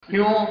I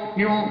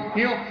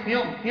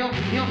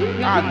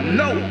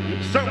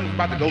know something's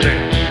about to go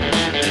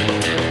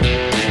down.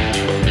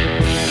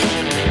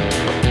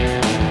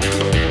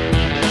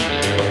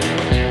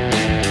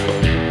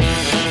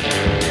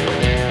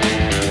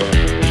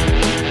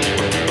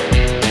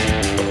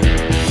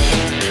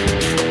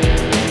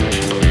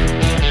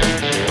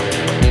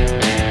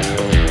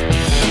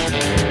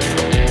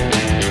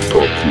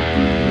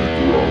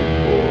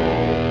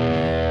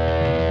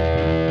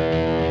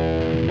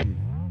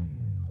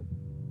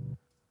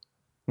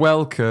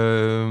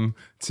 Welcome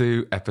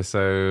to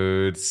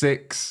episode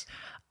 6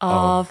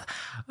 of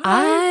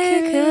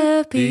I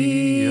Could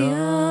Be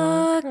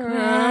Your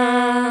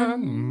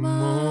Grandma.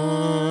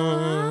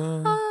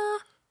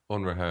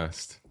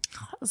 Unrehearsed.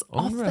 That was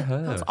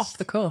off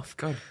the cuff.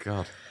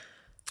 God.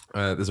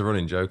 There's a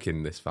running joke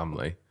in this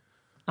family,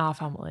 Our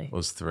family.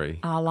 us three,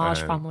 Our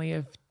large family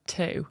of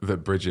 2. that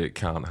Bridget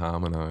can't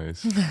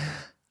harmonise.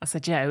 That's a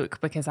joke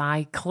because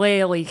I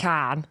clearly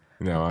can.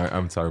 No,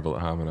 I'm terrible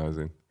at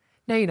harmonising.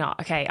 No, you're not.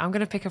 Okay, I'm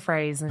going to pick a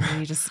phrase and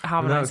you just No,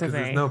 harmonise because with me.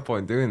 there's no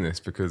point doing this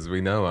because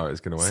we know how it's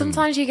going to end.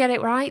 Sometimes you get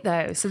it right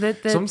though. So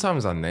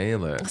Sometimes I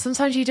nail it.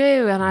 sometimes you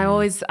do, and I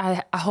always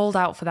I hold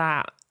out for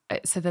that.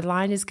 So the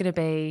line is going to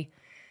be,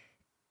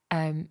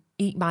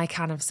 "Eat my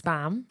can of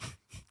spam,"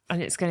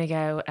 and it's going to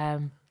go,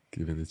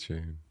 Give it a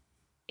tune.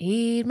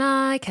 "Eat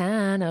my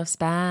can of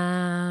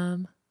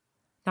spam."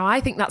 Now I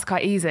think that's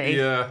quite easy.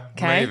 Yeah,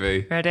 Okay,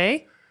 maybe.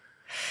 ready?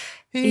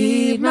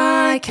 Eat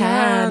my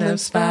can of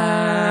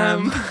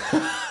spam.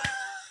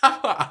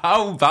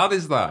 How bad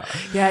is that?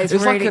 Yeah, it's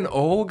like really- an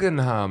organ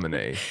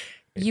harmony.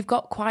 You've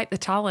got quite the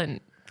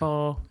talent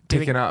for doing.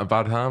 Picking out a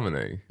bad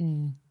harmony.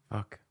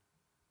 Fuck.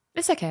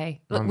 It's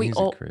okay. Look, I'm we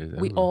music all crazy, we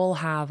aren't we? all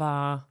have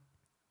our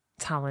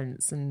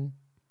talents and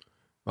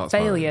That's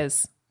fine.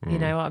 failures. You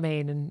know what I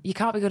mean? And you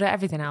can't be good at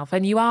everything, Alf.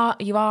 And you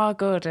are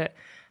good at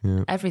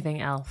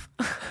everything, Alf.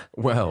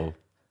 Well,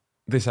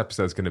 this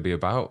episode's going to be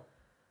about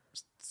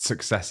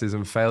successes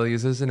and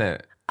failures, isn't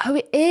it? Oh,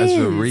 it is. As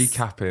we're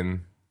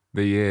recapping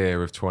the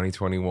year of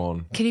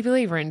 2021. Can you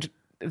believe we're in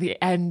the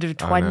end of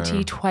I know.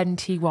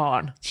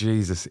 2021?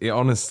 Jesus,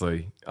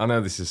 honestly, I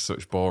know this is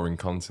such boring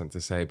content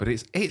to say, but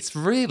it's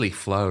really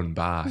flown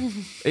by.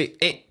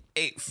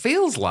 It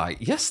feels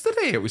like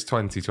yesterday it was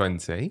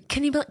 2020.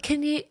 Can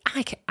you?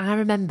 I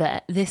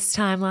remember this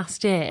time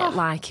last year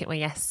like it was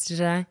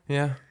yesterday.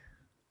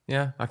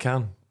 Yeah, I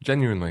can.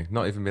 Genuinely,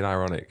 not even being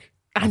ironic.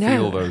 I know.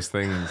 feel those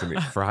things and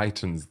it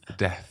frightens the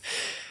death.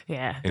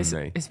 Yeah, In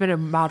me. it's been a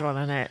mad one,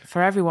 isn't it?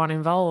 For everyone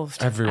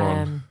involved.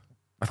 Everyone.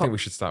 I think we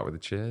should start with the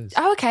cheers.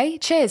 Oh, okay.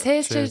 Cheers.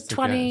 Here's Cheers to to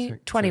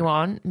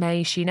 2021.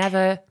 May she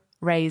never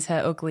raise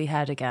her ugly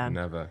head again.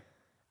 Never.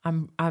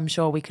 I'm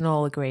sure we can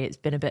all agree it's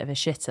been a bit of a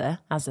shitter,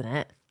 hasn't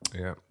it?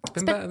 Yeah. It's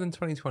been better than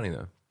 2020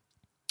 though.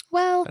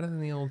 Well, Better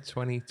than the old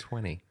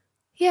 2020.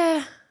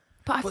 yeah.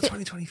 But I But think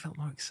 2020 felt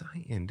more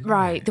exciting, didn't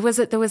right. it? There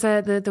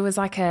was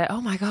like a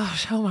oh my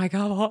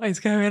god, what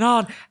is going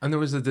on? And there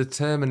was a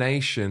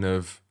determination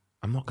of,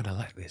 I'm not going to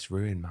let this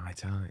ruin my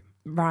time.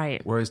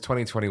 Right. Whereas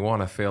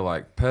 2021, I feel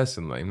like,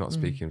 personally, I'm not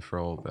speaking for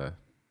all the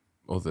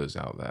others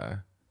out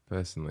there.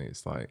 Personally,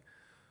 it's like,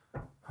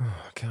 oh,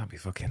 I can't be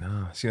fucking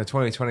arsed.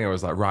 2020, I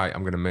was like, right,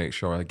 I'm going to make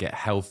sure I get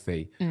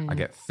healthy, I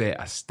get fit,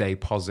 I stay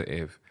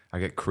positive, I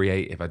get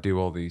creative, I do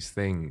all these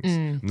things.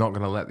 I'm not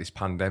going to let this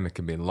pandemic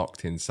and being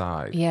locked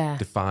inside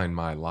define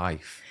my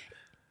life.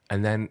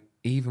 And then,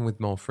 even with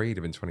more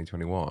freedom in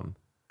 2021,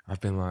 I've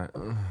been like,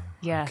 oh,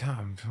 Yeah. I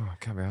can't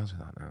be honest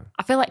with that now.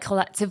 I feel like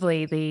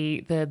collectively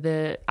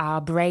the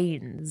our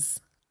brains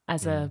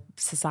as a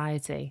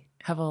society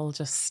have all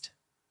just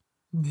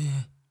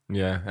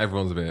Yeah,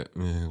 everyone's a bit,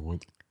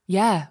 what?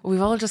 yeah,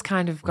 we've all just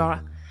kind of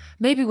got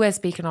maybe we're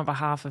speaking on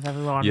behalf of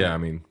everyone. Yeah, I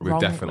mean, we're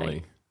wrongly.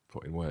 definitely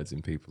putting words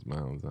in people's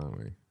mouths, aren't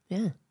we?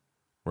 Yeah.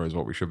 Whereas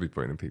what we should be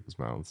putting in people's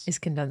mouths Is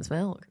condensed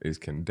milk. is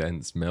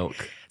condensed milk.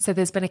 So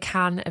there's been a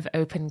can of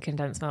open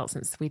condensed milk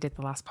since we did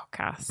the last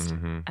podcast.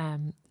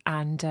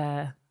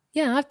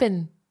 Yeah, I've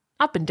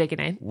been digging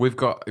in. We've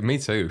got, me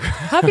too.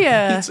 Have you?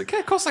 It's okay,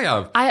 of course I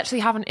have. I actually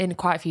haven't in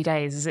quite a few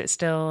days. Is it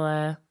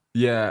still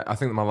Yeah, I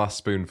think my last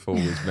spoonful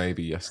was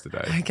maybe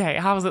yesterday. okay?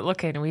 How was it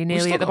looking? Were you We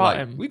nearly still at the got,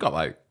 bottom? we got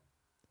like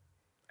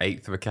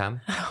 1/8 of a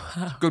can.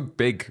 Good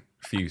big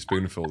few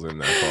spoonfuls in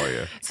there for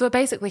you. So we're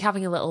basically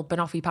having a little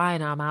banoffee pie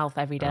in our mouth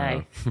every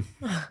day.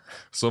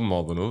 Some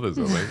more than others,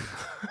 I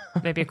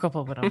think. Maybe a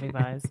couple of banoffee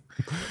pies.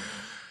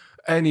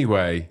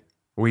 Anyway,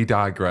 we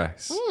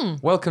digress.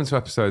 Welcome to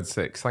episode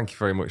 6. Thank you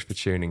very much for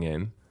tuning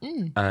in.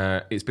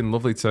 It's been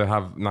lovely to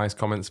have nice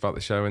comments about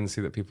the show and see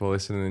that people are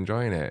listening and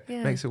enjoying it.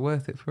 Yeah. Makes it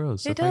worth it for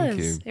us. So It thank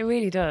does. you. It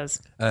really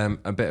does.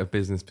 A bit of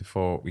business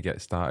before we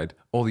get started.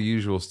 All the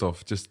usual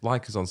stuff. Just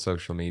like us on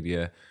social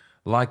media.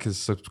 Like us,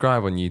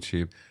 subscribe on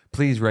YouTube.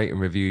 Please rate and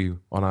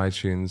review on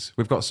iTunes.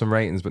 We've got some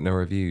ratings but no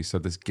reviews, so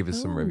just give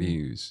us some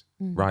reviews.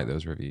 Write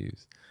those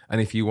reviews. And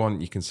if you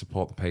want, you can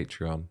support the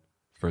Patreon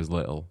for as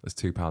little as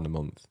 £2 a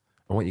month.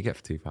 And what you get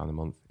for £2 a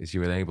month is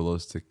you enable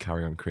us to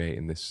carry on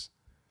creating this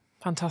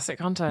Fantastic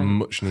content.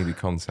 much needed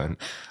content.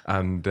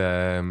 And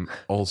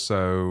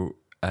also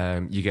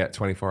you get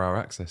 24-hour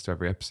access to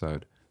every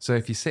episode. So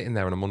if you're sitting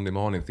there on a Monday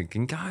morning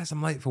thinking, guys,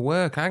 I'm late for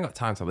work, I ain't got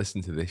time to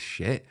listen to this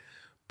shit.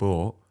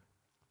 But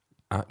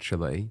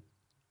actually,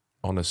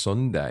 on a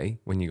Sunday,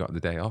 when you got the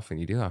day off and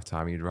you do have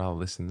time, you'd rather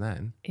listen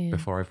then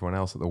before everyone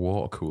else at the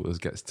water coolers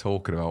gets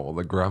talking about what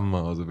the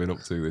grandmas have been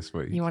up to this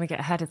week. You want to get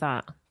ahead of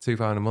that?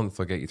 £2 a month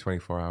will get you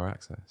 24-hour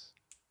access.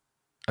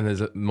 And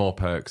there's more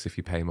perks if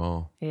you pay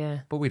more.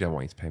 Yeah. But we don't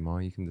want you to pay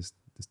more. You can just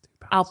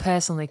 £2. I'll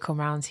personally come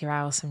round to your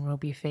house and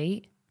rub your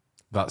feet.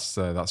 That's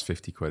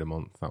 £50 a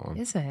month, that one.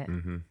 Is it?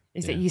 Mm-hmm.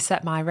 Is it you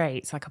set my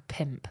rates like a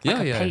pimp? Yeah,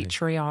 like a yeah.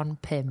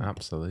 Patreon pimp.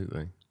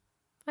 Absolutely.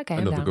 Okay.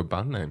 Another good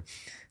band name.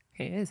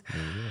 It is.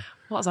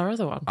 What's our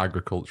other one?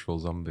 Agricultural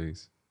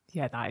Zombies.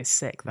 Yeah, that is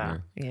sick,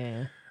 that.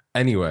 Yeah.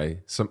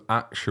 Anyway, some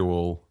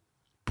actual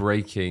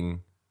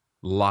breaking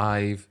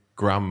live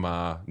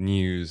grandma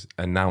news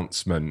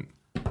announcement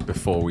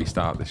before we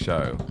start the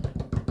show.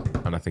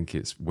 And I think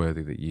it's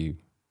worthy that you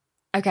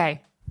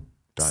Okay.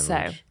 divulge.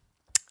 So,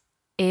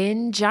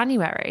 in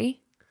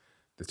January,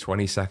 The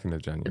 22nd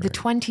of January. the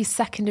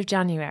 22nd of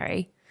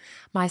January,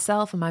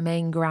 myself and my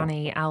main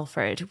granny,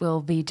 Alfred,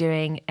 will be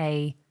doing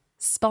a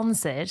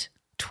sponsored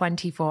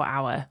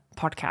 24-hour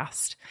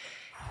podcast.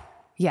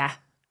 Yeah.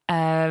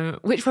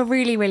 Which we're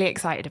really, really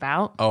excited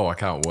about. Oh, I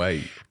can't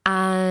wait.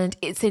 And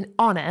it's in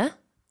honour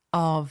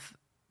of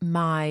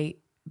my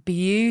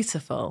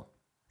beautiful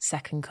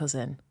second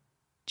cousin,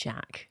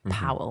 Jack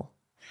Powell,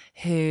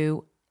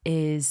 who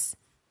is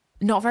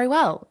not very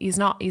well. He's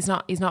not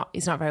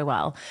very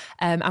well.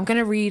 I'm going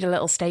to read a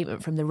little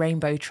statement from the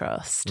Rainbow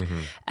Trust,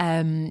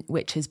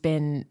 which has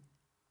been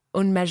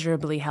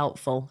unmeasurably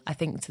helpful, I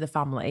think, to the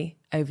family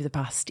over the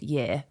past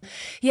year.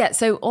 Yeah,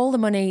 so all the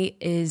money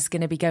is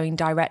going to be going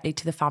directly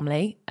to the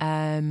family,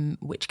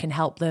 which can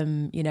help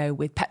them, you know,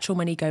 with petrol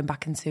money going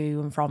back into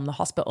and from the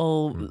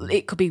hospital.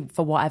 It could be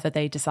for whatever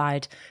they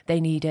decide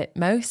they need it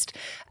most.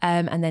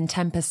 And then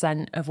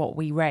 10% of what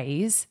we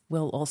raise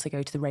will also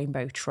go to the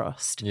Rainbow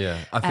Trust. Yeah.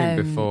 I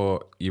think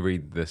before you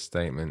read this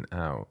statement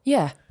out,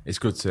 Yeah. it's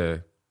good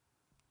to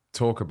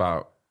talk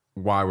about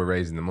why we're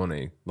raising the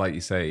money. Like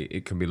you say,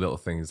 it can be little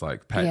things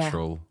like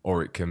petrol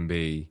or it can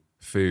be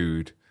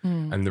food.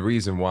 And the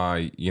reason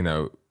why, you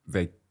know,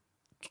 they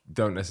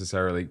can't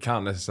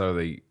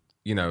necessarily,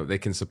 you know, they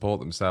can support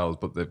themselves,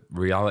 but the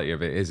reality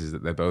of it is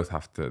that they both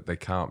have to, they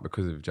can't,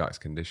 because of Jack's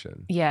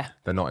condition. Yeah.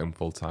 They're not in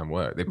full-time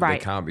work. They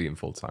can't be in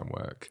full-time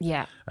work.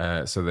 Yeah.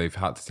 So they've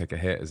had to take a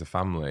hit as a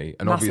family.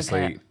 And Massive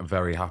obviously hit.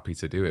 very happy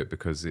to do it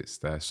because it's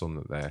their son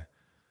that they're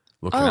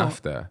looking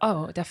after.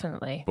 Oh,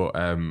 definitely. But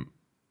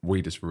we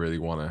just really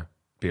want to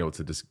be able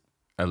to just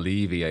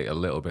alleviate a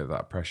little bit of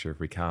that pressure if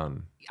we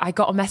can. I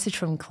got a message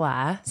from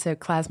Claire. So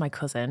Claire's my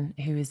cousin,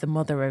 who is the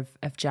mother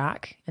of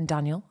Jack and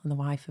Daniel and the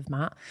wife of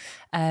Matt.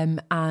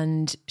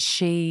 And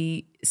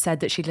she said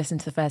that she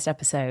listened to the first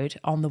episode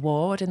on the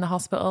ward in the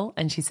hospital.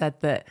 And she said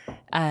that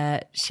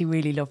she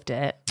really loved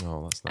it.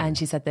 Oh, that's nice. And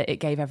she said that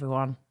it gave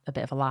everyone a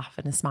bit of a laugh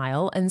and a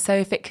smile. And so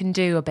if it can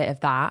do a bit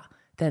of that,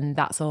 then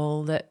that's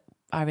all that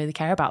I really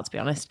care about, to be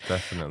honest.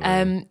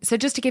 Definitely. So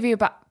just to give you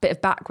a bit of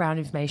background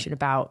information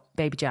about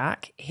baby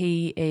Jack,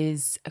 he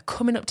is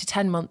coming up to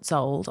 10 months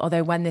old,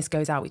 although when this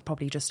goes out, he's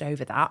probably just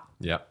over that.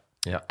 Yeah.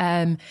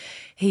 Yeah.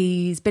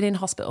 He's been in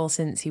hospital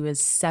since he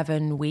was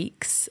 7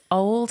 weeks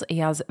old. He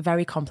has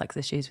very complex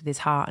issues with his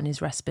heart and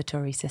his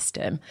respiratory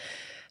system.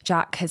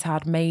 Jack has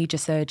had major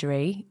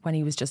surgery when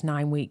he was just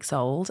 9 weeks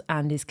old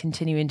and is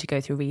continuing to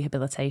go through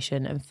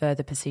rehabilitation and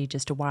further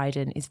procedures to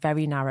widen his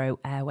very narrow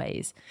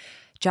airways.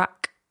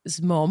 Jack's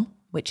mum,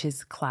 which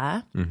is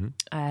Claire,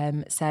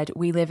 said,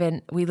 we live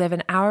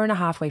an hour and a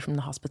half away from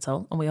the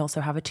hospital, and we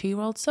also have a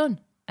 2-year-old son,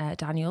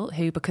 Daniel,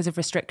 who, because of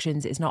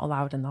restrictions, is not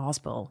allowed in the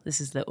hospital.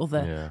 This is the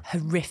other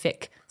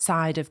horrific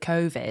side of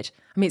COVID.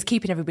 I mean, it's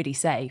keeping everybody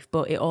safe,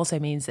 but it also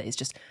means that it's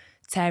just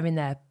tearing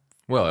their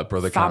Well, a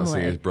brother can't see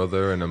family. his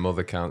brother, and a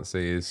mother can't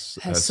see her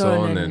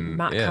son, and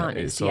Matt can't.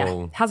 it's It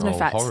all has an all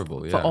effect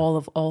horrible. for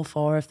all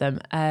 4 of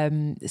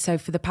them. So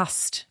for the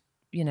past,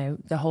 you know,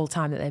 the whole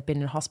time that they've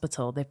been in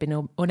hospital, they've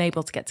been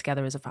unable to get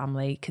together as a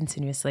family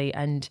continuously,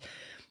 and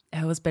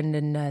her husband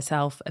and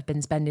herself have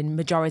been spending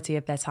majority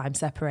of their time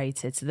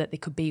separated so that they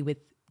could be with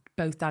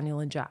both Daniel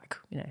and Jack,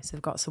 you know, so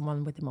they've got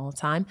someone with them all the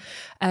time.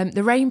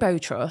 The Rainbow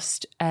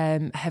Trust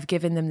have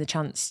given them the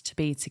chance to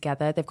be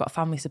together. They've got a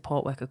family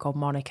support worker called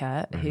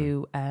Monica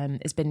who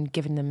has been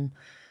giving them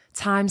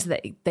times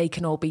that they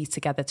can all be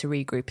together to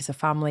regroup as a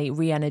family,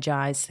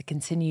 re-energize, to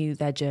continue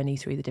their journey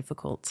through the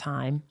difficult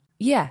time.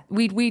 Yeah,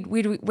 we're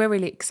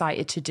really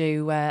excited to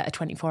do a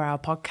 24-hour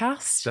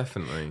podcast.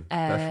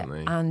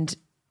 Definitely. And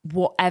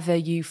whatever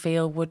you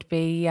feel would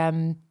be...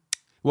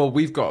 Well,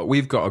 we've got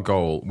a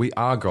goal.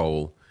 Our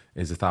goal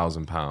is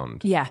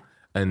 £1,000. Yeah.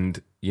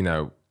 And, you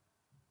know,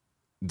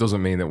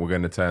 doesn't mean that we're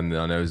going to turn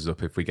our noses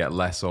up if we get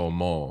less or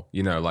more.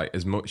 You know, like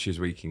as much as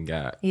we can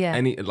get. Yeah.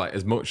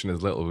 As much and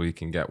as little we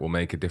can get will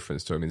make a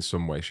difference to them in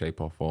some way, shape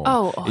or form.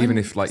 Oh, even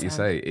if, like you 100%.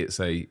 say, it's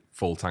a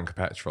full tank of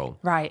petrol.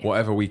 Right.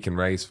 Whatever we can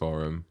raise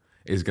for them,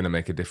 is going to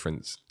make a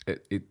difference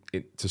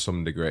it to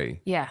some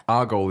degree. Yeah.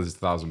 Our goal is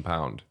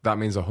 £1,000. That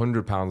means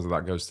 £100 of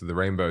that goes to the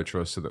Rainbow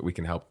Trust so that we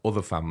can help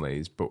other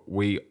families, but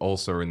we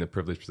also are in the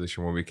privileged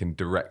position where we can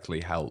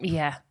directly help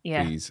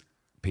these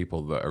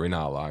people that are in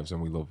our lives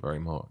and we love very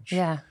much.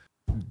 Yeah.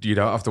 You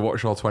don't have to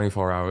watch all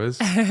 24 hours.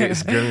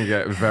 It's going to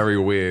get very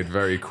weird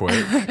very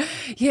quick.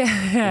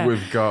 Yeah.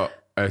 We've got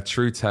a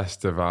true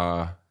test of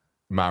our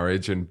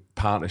marriage and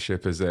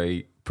partnership as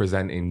a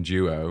presenting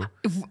duo.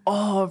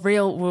 Oh,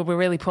 we're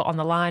really put on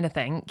the line, I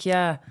think.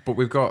 Yeah. But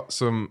we've got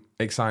some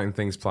exciting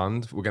things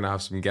planned. We're going to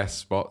have some guest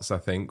spots, I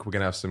think. We're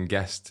going to have some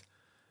guests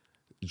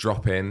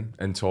drop in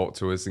and talk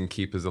to us and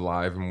keep us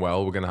alive and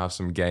well. We're going to have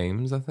some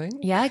games, I think.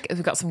 Yeah,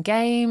 we've got some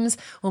games.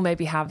 We'll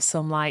maybe have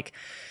some, like,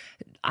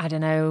 I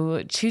don't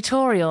know,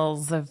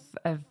 tutorials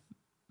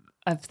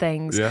of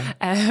things. Yeah.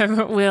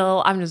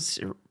 I'm just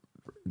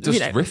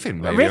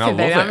riffing, baby. Riffing, and I love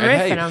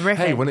baby. it. I'm riffing.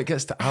 Hey, when it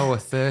gets to hour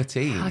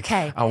 13,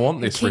 okay, I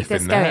want this keep riffing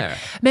this there. going.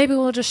 Maybe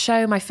we'll just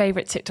show my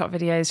favourite TikTok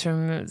videos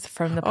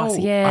from the past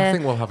year. I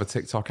think we'll have a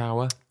TikTok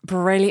hour.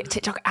 Brilliant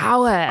TikTok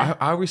hour.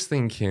 I was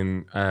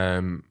thinking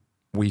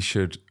we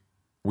should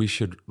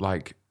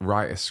like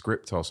write a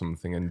script or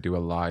something and do a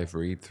live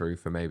read through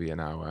for maybe an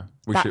hour.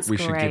 We should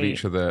give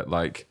each other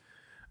like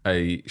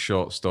a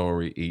short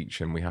story each,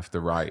 and we have to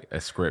write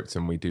a script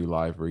and we do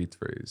live read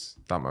throughs.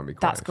 That might be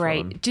quite That's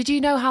great. fun. Did you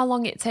know how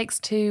long it takes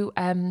to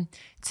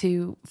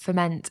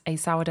ferment a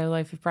sourdough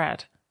loaf of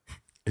bread?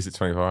 Is it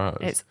 24 hours?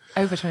 It's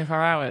over 24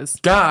 hours.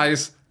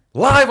 Guys,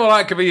 live on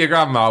I Could Be Your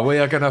Grandma, we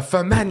are going to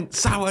ferment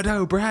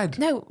sourdough bread.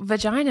 No,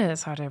 vagina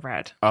sourdough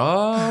bread.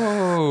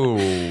 Oh.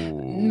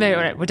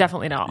 No, we're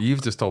definitely not.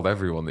 You've just told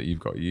everyone that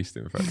you've got a yeast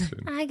infection.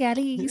 I got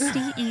a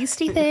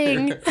yeasty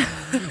thing.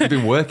 You've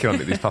been working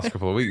on it these past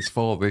couple of weeks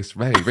for this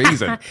very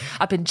reason.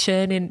 I've been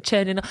churning,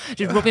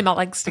 just rubbing my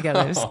legs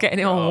together, just getting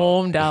it all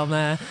warm down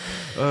there.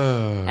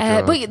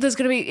 But there's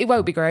going to be, it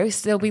won't be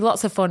gross. There'll be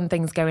lots of fun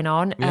things going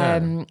on.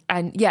 Yeah.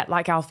 And yeah,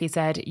 like Alfie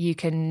said, you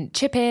can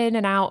chip in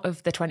and out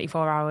of the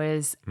 24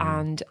 hours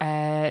and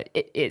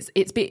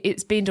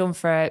it's been done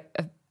for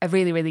a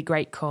really, really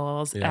great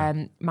cause.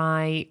 Yeah.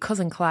 My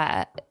cousin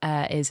Claire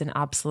is an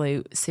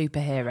absolute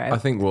superhero. I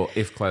think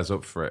if Claire's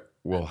up for it,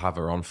 we'll have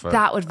her on for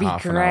That would be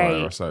half an great.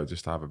 hour or so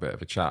just to have a bit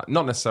of a chat.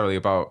 Not necessarily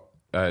about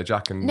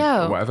Jack and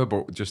whatever,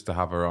 but just to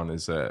have her on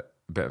as a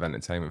bit of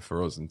entertainment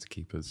for us and to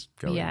keep us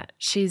going. Yeah,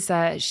 she's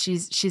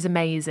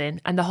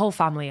amazing, and the whole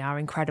family are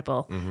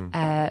incredible.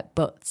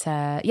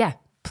 Yeah,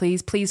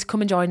 please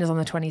come and join us on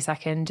the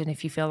 22nd, and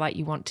if you feel like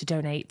you want to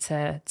donate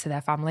to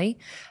their family,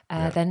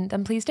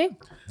 then please do.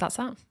 That's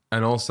that.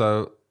 And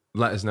also,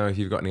 let us know if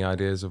you've got any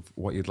ideas of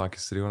what you'd like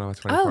us to do on our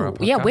 24-hour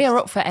podcast. Yeah, we are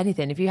up for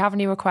anything. If you have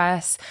any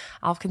requests,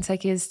 Alf can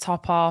take his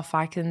top off,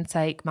 I can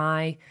take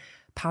my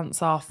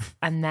pants off,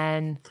 and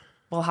then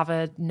we'll have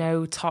a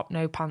no top,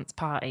 no pants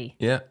party.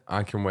 Yeah,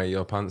 I can wear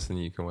your pants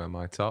and you can wear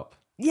my top.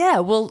 Yeah,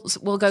 we'll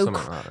go Something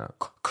like that.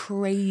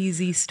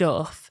 crazy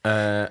stuff.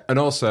 And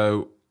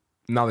also,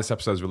 now this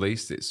episode's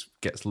released,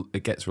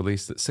 it gets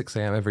released at 6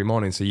 a.m. every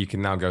morning. So you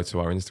can now go to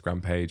our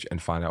Instagram page and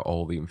find out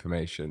all the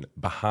information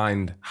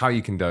behind how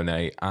you can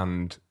donate.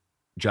 And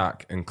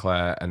Jack and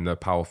Claire and the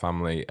Powell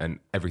family and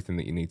everything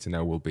that you need to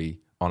know will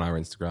be on our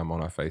Instagram,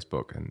 on our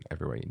Facebook, and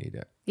everywhere you need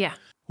it. Yeah.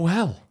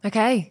 Well,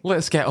 Okay.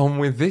 let's get on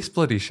with this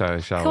bloody show,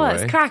 shall Come on, we?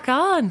 let's crack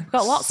on. We've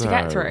got lots to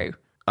get through.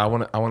 I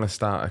want to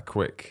start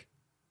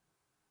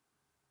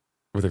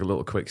with a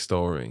little quick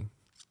story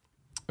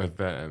of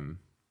an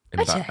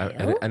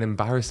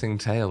embarrassing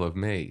tale of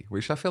me,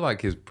 which I feel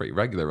like is pretty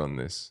regular on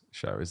this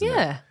show, isn't it?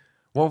 Yeah.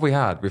 What have we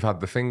had? We've had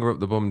the finger up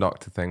the bum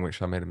doctor thing,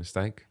 which I made a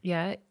mistake.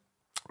 Yeah.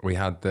 We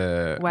had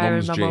the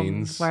mum's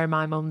jeans, Wearing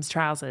my mum's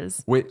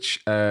trousers.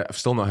 which I've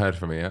still not heard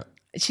from her yet.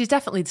 She's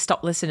definitely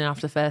stopped listening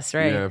after the first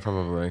three. Yeah,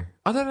 probably.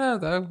 I don't know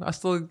though. I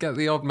still get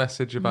the odd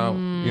message about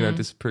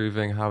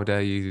disapproving. How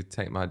dare you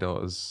take my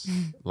daughter's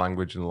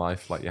language and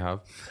life like you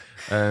have?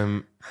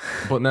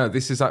 But no,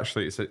 this is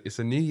actually it's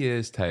a New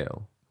Year's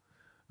tale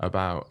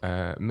about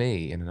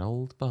me and an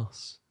old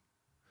boss,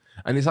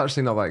 and it's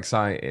actually not that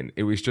exciting.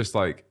 It was just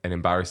like an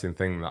embarrassing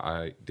thing that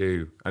I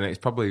do, and it's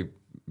probably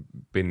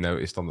been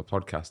noticed on the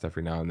podcast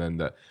every now and then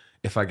that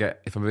if I'm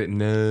a bit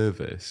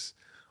nervous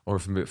or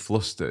if I'm a bit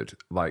flustered,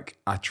 like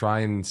I try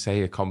and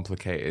say a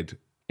complicated,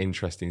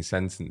 interesting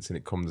sentence and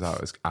it comes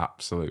out as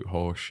absolute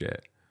horseshit.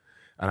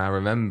 And I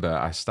remember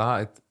I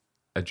started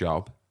a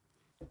job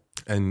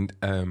and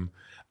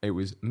it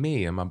was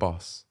me and my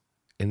boss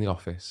in the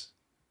office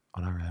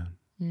on our own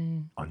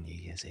on New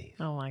Year's Eve.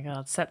 Oh my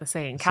God, set the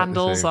scene. the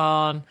Candles scene.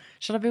 on.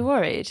 Should I be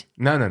worried?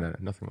 No,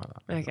 nothing like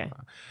that. Okay. Like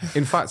that.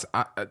 In fact,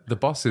 the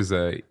boss is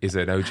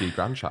an OG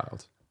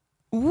grandchild.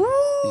 Woo!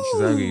 She's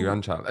an OG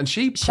grandchild. And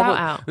she Shout probably,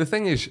 out. the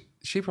thing is,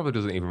 she probably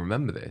doesn't even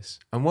remember this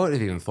and won't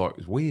have even thought it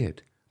was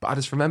weird. But I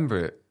just remember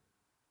it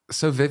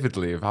so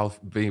vividly of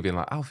being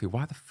like, Alfie,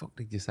 why the fuck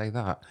did you say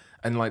that?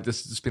 And like,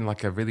 there's just been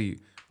like a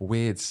really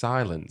weird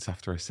silence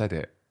after I said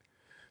it.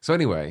 So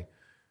anyway,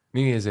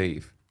 New Year's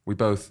Eve, we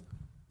both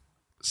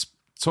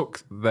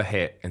took the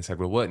hit and said,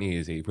 we'll work New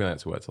Year's Eve. We don't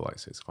have to work till like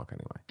 6 o'clock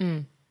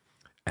anyway.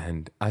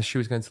 And as she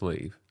was going to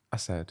leave, I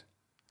said,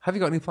 have you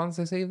got any plans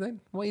this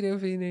evening? What are you doing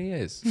for your New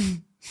Year's?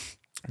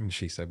 And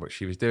she said what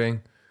she was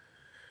doing.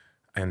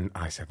 And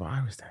I said what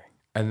I was doing.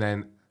 And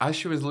then as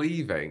she was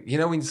leaving, you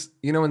know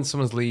when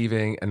someone's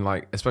leaving and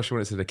like, especially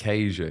when it's an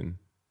occasion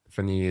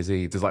for New Year's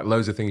Eve, there's like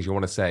loads of things you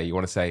want to say. You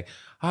want to say,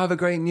 have a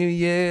great New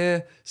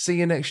Year. See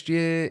you next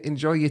year.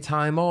 Enjoy your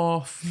time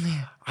off.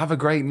 Have a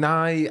great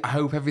night. I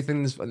hope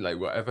everything's like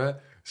whatever.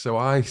 So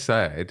I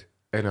said,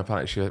 in a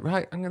panic, she went,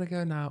 right, I'm going to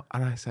go now.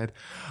 And I said,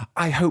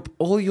 I hope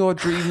all your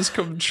dreams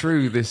come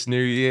true this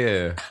new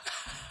year.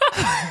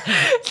 No,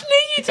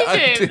 you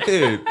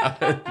didn't.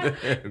 I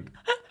did.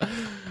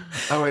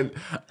 I went,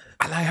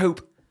 and I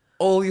hope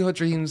all your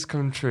dreams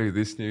come true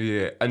this new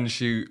year. And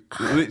she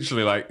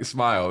literally like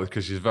smiled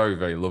because she's very,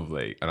 very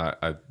lovely. And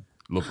I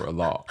love her a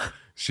lot.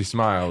 She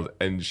smiled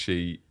and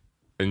she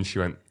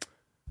went,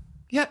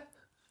 yeah.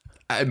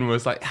 And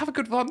was like, have a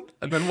good one.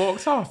 And then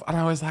walked off. And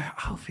I was like,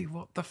 Alfie,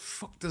 what the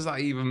fuck does that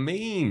even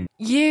mean?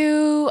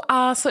 You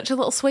are such a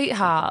little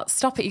sweetheart.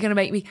 Stop it. You're going to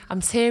make me... I'm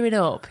tearing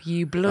up,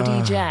 you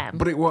bloody gem.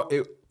 But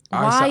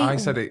I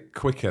said it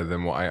quicker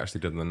than what I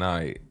actually did in the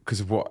night because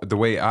of the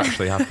way it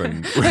actually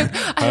happened.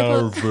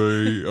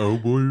 Alfie, oh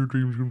boy, your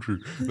dreams come true.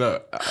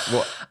 No,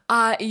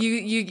 what?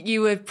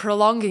 You were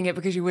prolonging it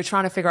because you were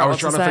trying to figure out what to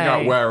say. I was trying to figure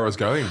out where I was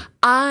going.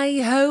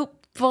 I hope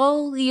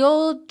all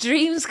your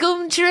dreams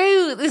come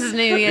true this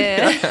new year.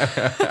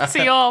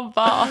 To your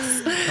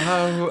boss.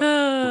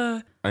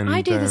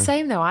 I do the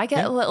same though. I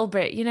get a little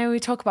bit, we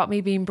talk about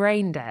me being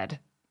brain dead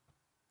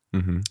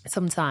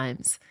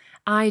sometimes.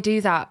 I do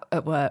that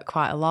at work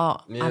quite a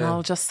lot. Yeah.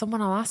 And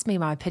someone will ask me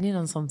my opinion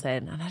on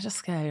something and I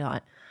just go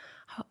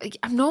like,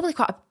 I'm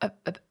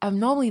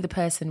normally the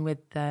person with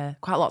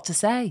quite a lot to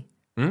say.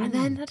 And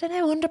then, I don't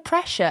know, under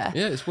pressure.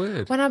 Yeah, it's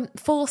weird. When I'm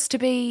forced to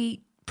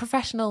be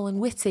professional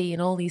and witty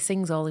and all these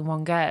things all in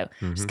one go,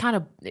 just kind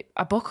of,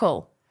 I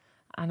buckle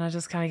and I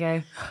just kind of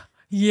go,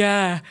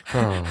 yeah,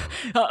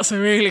 that's a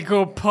really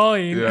good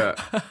point.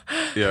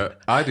 Yeah,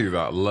 I do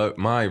that.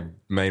 My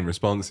main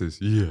response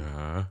is,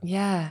 yeah.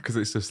 Yeah. Because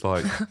it's just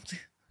like,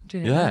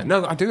 yeah.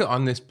 No, I do it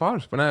on this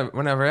pod.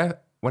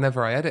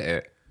 Whenever I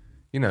edit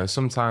it,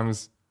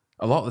 sometimes,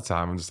 a lot of the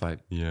time, I'm just like,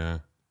 yeah.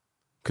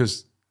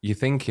 Because you're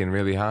thinking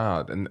really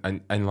hard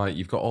and like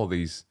you've got all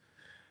these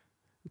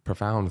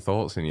profound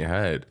thoughts in your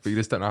head, but you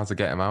just don't know how to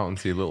get them out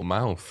into your little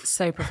mouth.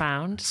 So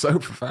profound. So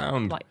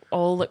profound. Like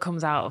all that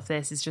comes out of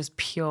this is just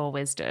pure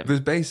wisdom.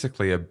 There's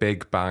basically a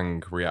Big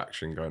Bang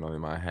reaction going on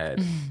in my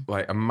head.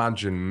 Like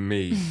imagine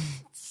me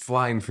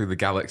flying through the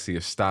galaxy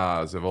of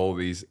stars of all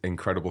these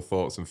incredible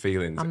thoughts and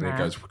feelings. It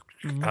goes,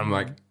 and I'm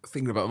like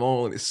thinking about them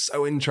all and it's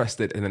so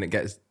interested. And then it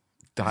gets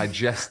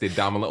digested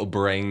down my little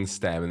brain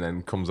stem and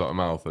then comes out of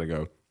my mouth and I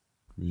go,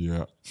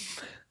 yeah.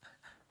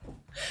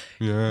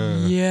 Yeah.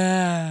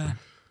 Yeah.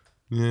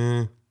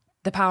 Yeah.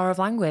 The power of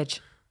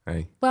language.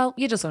 Hey. Well,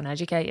 you're just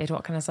uneducated.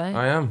 What can I say?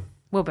 I am.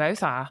 We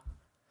both are.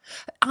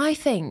 I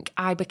think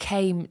I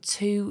became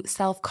too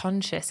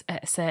self-conscious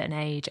at a certain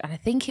age, and I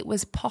think it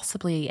was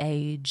possibly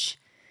age...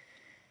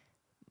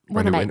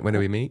 When do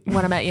we meet?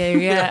 When I met you,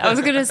 yeah. I was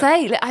going to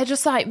say, I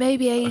just like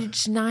maybe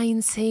age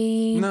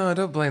 19. No,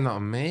 don't blame that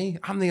on me.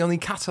 I'm the only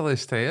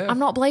catalyst here. I'm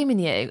not blaming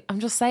you.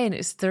 I'm just saying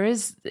it's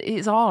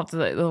odd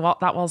that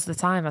that was the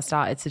time I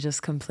started to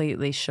just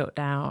completely shut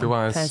down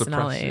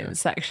personality and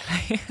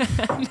sexually.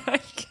 I'm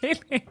not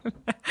kidding.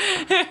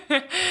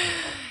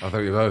 I thought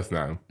we both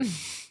know.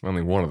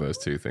 Only one of those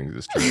two things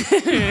is true.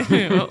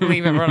 We'll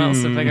leave everyone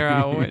else to figure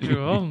out which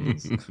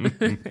ones.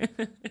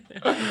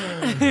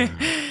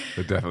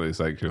 But definitely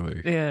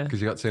sexually. Yeah.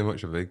 Because you got too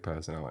much of a big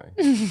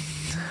personality.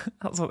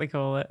 That's what they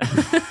call it.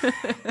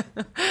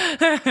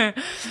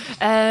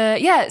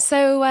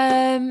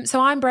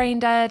 So I'm brain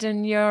dead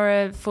and you're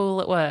a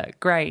fool at work.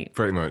 Great.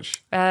 Pretty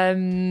much.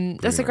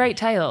 That's a great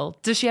tale.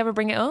 Does she ever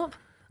bring it up?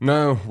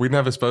 No, we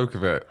never spoke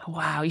of it.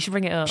 Wow, you should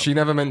bring it up. She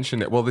never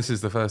mentioned it. Well, this is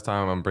the first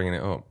time I'm bringing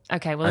it up.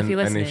 Okay, well, if you're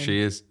listening... And if she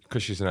is,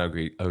 because she's an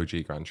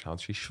OG grandchild,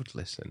 she should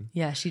listen.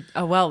 Yeah,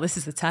 this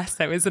is a test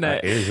though, isn't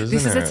it? It is, isn't it?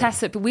 This is a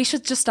test, but we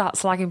should just start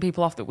slagging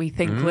people off that we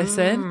think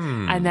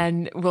listen, and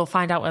then we'll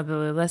find out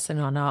whether they listen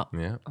or not,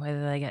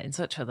 whether they get in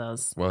touch with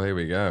us. Well, here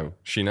we go.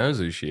 She knows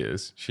who she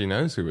is. She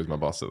knows who was my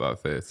boss at that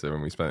theatre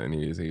when we spent a New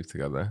Year's Eve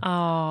together.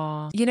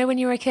 Oh, when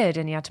you were a kid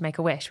and you had to make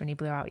a wish when you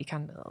blew out your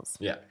candles?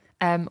 Yeah.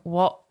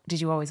 What did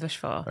you always wish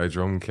for? A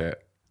drum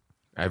kit.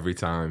 Every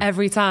time.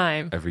 Every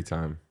time? Every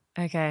time.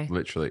 Okay.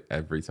 Literally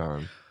every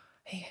time.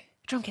 Hey,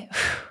 drum kit.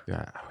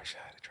 Yeah, I wish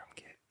I had a drum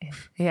kit.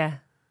 Yeah.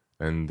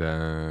 And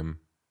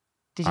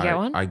did you get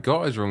one? I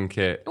got a drum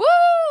kit.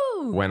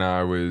 Woo! When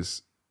I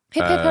was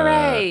hip hip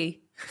hooray.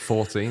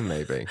 14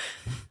 maybe.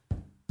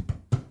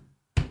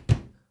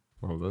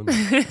 Well done.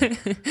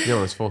 Yeah,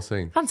 I was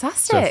 14.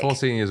 Fantastic. So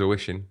 14 years of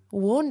wishing.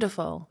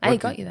 Wonderful. Hey,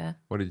 got you there.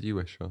 What did you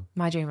wish for?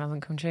 My dream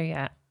hasn't come true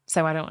yet,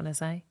 so I don't want to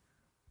say.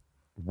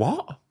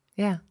 What?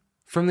 Yeah.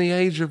 From the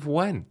age of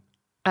when?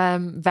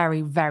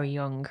 Very, very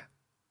young.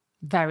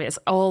 It's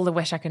all the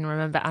wish I can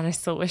remember, and I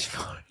still wish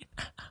for it.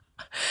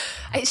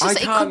 It's I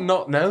just can't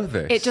not know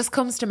this. it just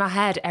comes to my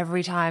head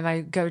every time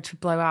I go to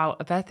blow out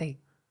a birthday,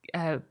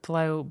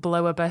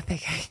 blow a birthday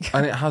cake.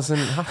 And it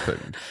hasn't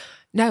happened.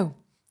 No,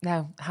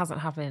 it hasn't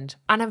happened,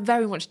 and I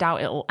very much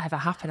doubt it'll ever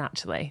happen.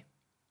 Actually,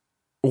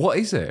 What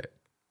is it?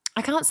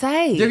 I can't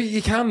say. Yeah,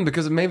 you can,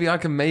 because maybe I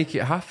can make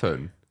it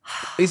happen.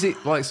 Is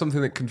it like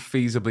something that can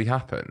feasibly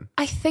happen?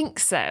 I think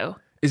so.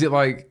 Is it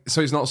like,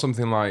 so it's not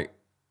something like,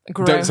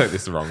 Gross. don't take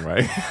this the wrong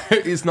way.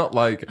 It's not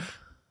like,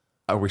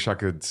 I wish I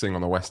could sing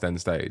on the West End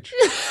stage.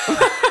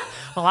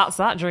 Well, that's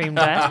that dream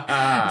dead.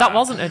 That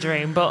wasn't a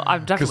dream, but I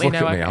Because definitely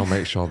look know. at me, I'll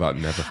make sure that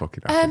never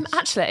fucking happens.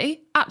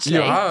 Actually,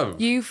 You have.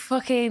 you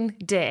fucking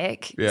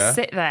dick, Yeah.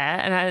 sit there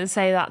and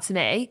say that to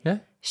me. Yeah.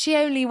 She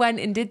only went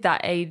and did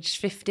that age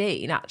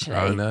 15, actually.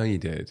 I know you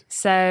did.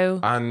 So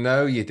I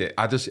know you did.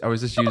 I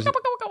was just using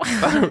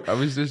I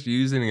was just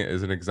using it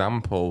as an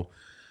example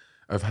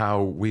of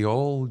how we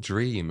all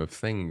dream of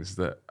things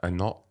that are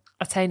not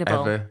attainable.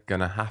 ever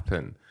gonna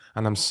happen.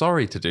 And I'm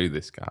sorry to do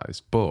this,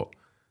 guys, but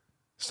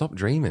stop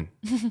dreaming.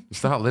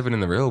 Start living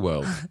in the real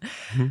world.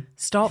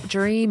 Stop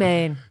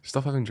dreaming.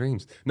 Stop having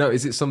dreams. No,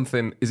 is it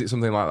something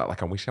like that?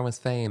 Like, I wish I was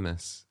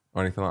famous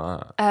or anything like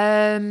that?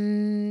 No,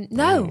 I'm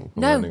no,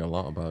 learning a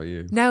lot about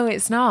you. no,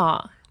 it's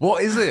not.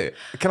 What is it?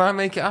 Can I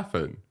make it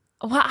happen?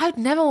 Well, I'd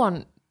never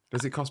want.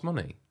 Does it cost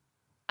money?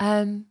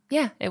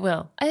 Yeah, it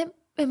will.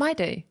 It might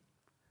do.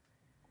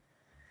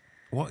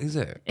 What is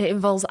it? It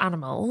involves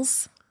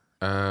animals.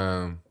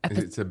 Is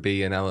it to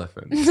be an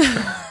elephant?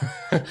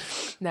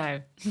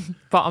 No,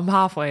 but I'm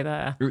halfway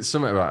there. It's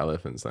something about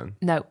elephants then.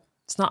 No,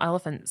 it's not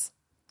elephants.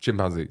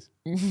 Chimpanzees.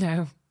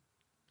 No,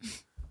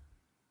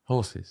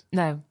 Horses.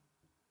 no,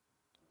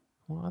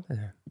 What are they?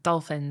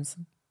 dolphins.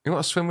 You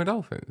want to swim with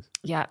dolphins?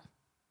 Yeah,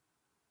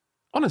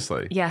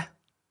 Honestly? yeah.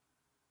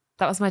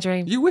 That was my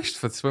dream You wished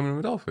for swimming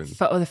with dolphins?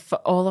 for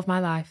all of my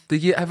life.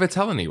 Did you ever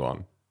tell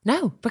anyone?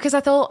 No, because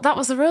I thought that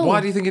was the rule. Why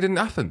do you think it didn't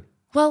happen?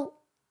 Well,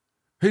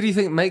 Who do you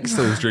think makes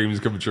those dreams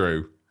come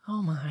true?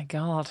 oh my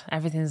God,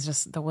 everything's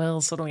just, the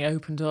world suddenly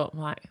opened up. I'm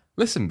like,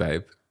 Listen,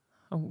 babe.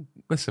 Oh.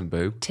 Listen,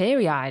 boo.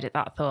 teary-eyed at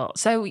that thought.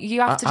 So you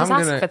have to just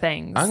ask for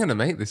things. I'm going to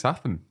make this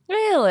happen.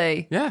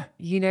 Really? Yeah.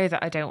 You know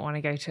that I don't want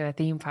to go to a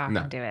theme park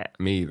No, and do it.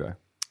 me either.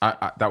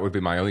 That would be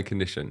my only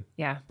condition,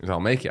 Yeah. is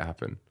I'll make it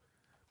happen.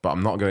 But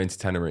I'm not going to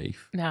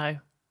Tenerife No.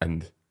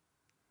 and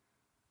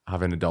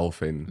having a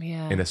dolphin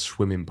Yeah. in a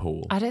swimming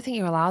pool. I don't think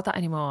you're allowed that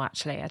anymore,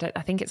 actually.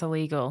 I think it's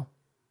illegal.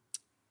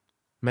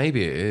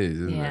 Maybe it is,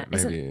 isn't Yeah. it?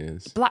 Maybe it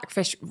is.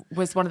 Blackfish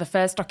was one of the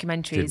first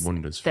documentaries Did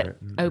wonders for that it,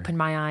 didn't they? opened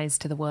my eyes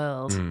to the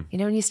world. You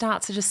know, when you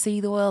start to just see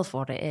the world for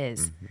what it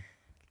is.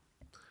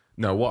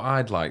 No, what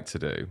I'd like to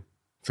do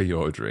for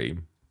your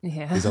dream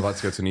Yeah. is I'd like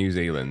to go to New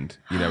Zealand,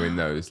 you know, in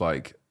those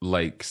like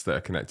lakes that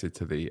are connected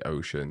to the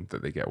ocean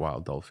that they get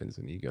wild dolphins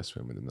and you go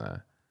swim with them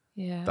there.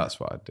 Yeah. That's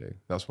what I'd do.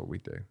 That's what we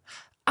do.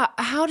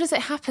 How does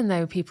it happen,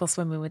 though, people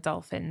swimming with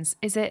dolphins?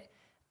 Is it...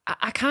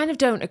 I kind of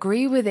don't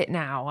agree with it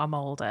now I'm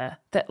older,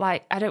 that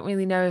like I don't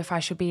really know if I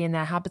should be in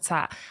their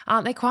habitat.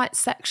 Aren't they quite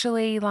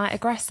sexually like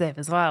aggressive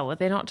as well? Would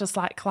they not just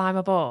like climb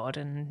aboard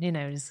and, you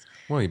know, just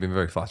Well, you've been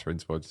very flattering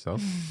towards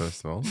yourself,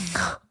 first of all.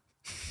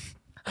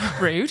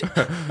 rude?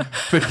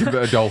 Thinking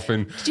that a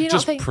dolphin Do you not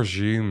just think-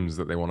 presumes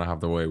that they want to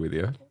have their way with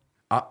you.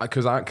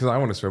 Because I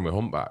want to swim with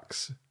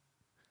humpbacks.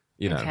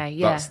 You know, Okay,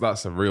 yeah.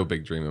 that's a real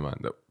big dream of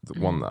mine. The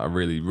one that I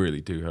really,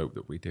 really do hope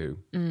that we do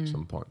at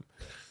some point.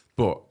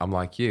 But I'm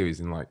like you, is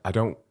in like I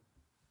don't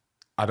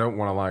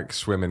want to like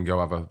swim and go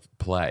have a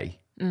play.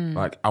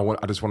 Like I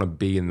just want to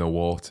be in the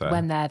water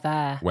When they're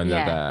there. When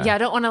they're there. Yeah, I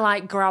don't want to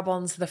like grab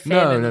onto the fin.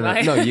 No, and, no, no,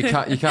 like- no. You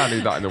can't do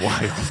that in the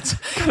wild.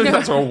 You can't do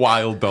that to a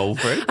wild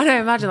dolphin. I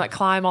don't imagine like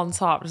climb on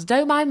top. Just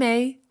don't mind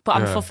me, but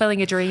I'm Yeah.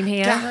 fulfilling a dream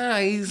here.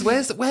 Guys,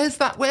 where's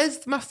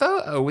my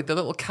photo with the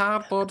little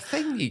cardboard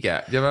thing you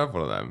get? Do you ever have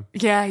one of them?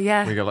 Yeah, You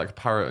yeah. get like a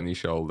parrot on your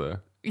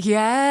shoulder.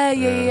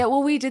 Yeah.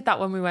 Well, we did that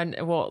when we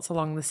walked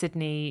along the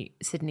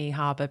Sydney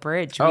Harbour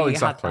Bridge. Oh, We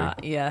exactly. Had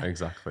that. Yeah.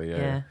 Exactly.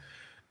 Yeah.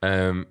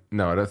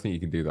 No, I don't think you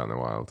can do that in the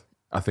wild.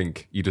 I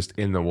think you're just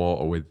in the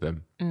water with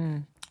them.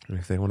 And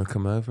if they want to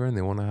come over and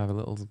they want to have a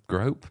little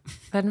grope,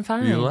 Then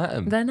fine. You let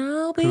 'em. Then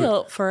I'll be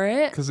up for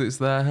it. because it's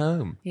their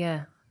home.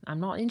 Yeah. I'm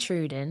not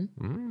intruding.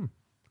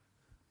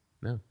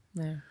 No.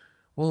 No.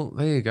 Well,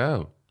 there you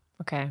go.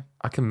 Okay.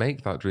 I can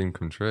make that dream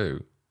come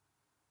true.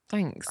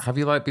 Thanks. Have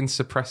you like been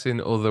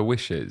suppressing other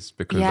wishes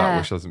because that Yeah.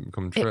 wish hasn't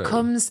come true?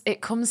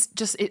 It comes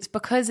just, it's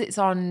because it's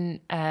on,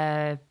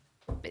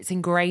 it's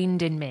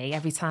ingrained in me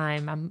every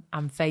time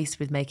I'm faced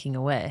with making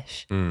a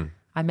wish.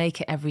 I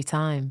make it every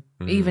time,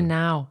 even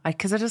now,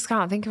 because I just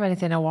can't think of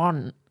anything I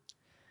want.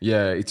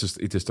 Yeah, it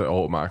just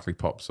automatically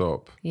pops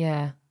up.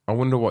 Yeah. I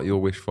wonder what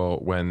you'll wish for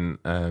when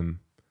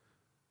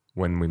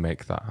we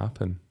make that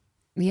happen.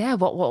 Yeah.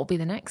 What will be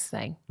the next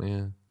thing?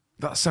 Yeah.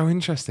 That's so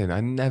interesting. I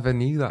never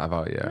knew that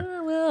about you.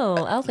 Oh,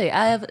 well, Alfie,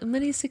 I have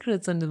many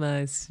secrets under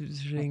my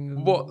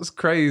string. What's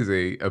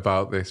crazy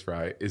about this,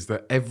 right, is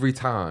that every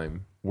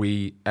time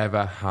we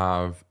ever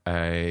have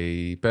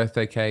a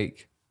birthday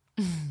cake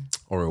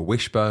or a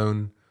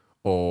wishbone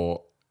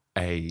or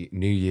a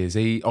New Year's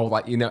Eve, or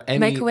like, you know, any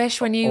Make a wish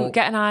when you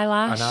get an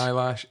eyelash. An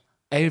eyelash.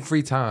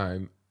 Every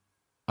time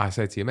I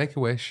say to you, make a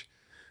wish,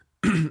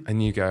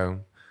 and you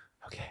go,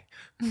 okay.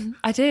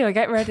 I do. I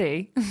get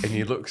ready. And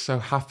you look so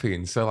happy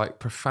and so like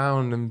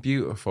profound and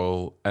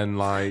beautiful, and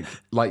like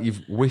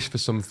you've wished for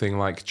something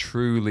like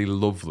truly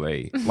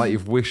lovely, like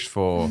you've wished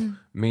for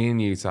me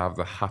and you to have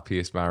the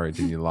happiest marriage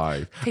in your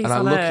life. Peace and I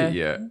on look earth. at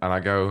you and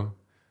I go,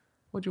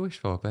 "What do you wish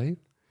for, babe?"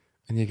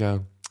 And you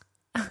go,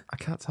 "I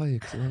can't tell you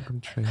because it won't come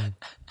true."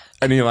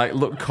 And you like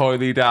look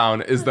coyly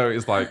down as though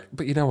it's like,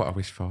 "But you know what I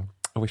wish for?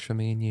 I wish for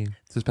me and you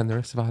to spend the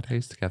rest of our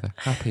days together,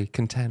 happy,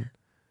 content,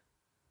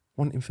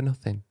 wanting for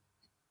nothing."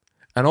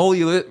 And all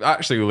you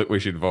actually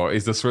wishing for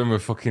is to swim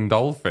with fucking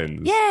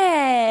dolphins.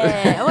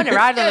 Yeah, I want to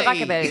ride on the back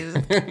of those.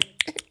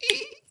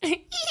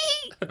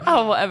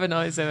 Oh, whatever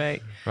noise they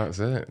make. That's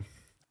it.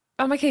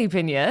 Am I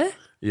keeping you?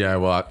 Yeah,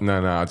 well,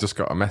 no, I just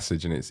got a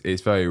message and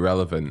it's very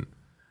relevant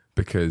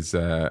because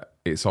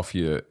it's off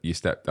your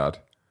stepdad.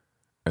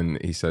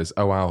 And he says,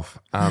 "Oh, Alf,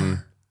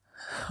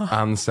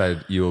 Anne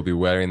said you will be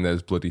wearing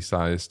those bloody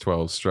size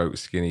 12 stroke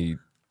skinny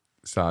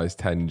size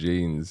 10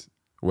 jeans,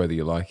 whether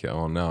you like it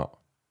or not."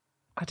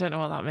 I don't know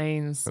what that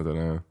means. I don't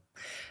know.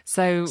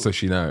 So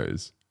she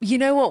knows. you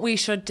know what we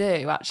should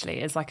do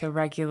actually is like a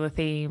regular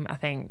theme, I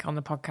think, on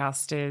the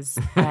podcast is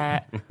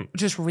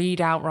just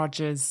read out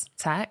Roger's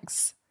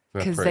texts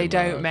because they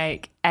don't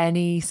make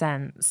any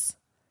sense.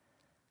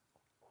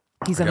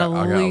 He's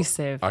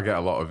elusive. I get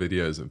a lot of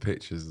videos and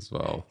pictures as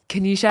well.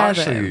 Can you share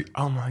Actually, them?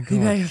 oh my You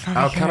know, God. it's I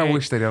kind of okay.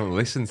 wish they don't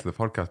listen to the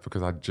podcast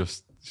because I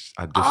just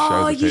show the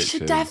Oh, pictures. you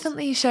should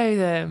definitely show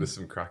them. There's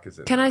some crackers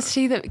in Can there. I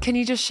see that? Can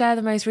you just share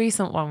the most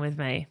recent one with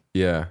me?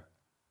 Yeah.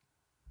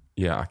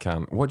 Yeah, I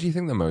can. What do you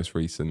think the most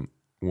recent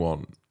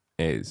one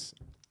is?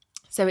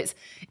 So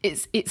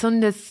it's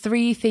under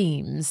 3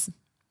 themes: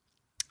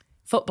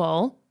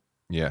 football,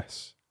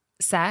 Yes.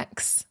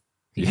 sex,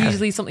 Yeah.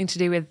 usually something to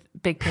do with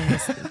big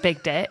penis,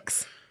 big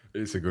dicks,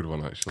 It's a good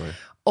one, actually.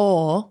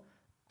 or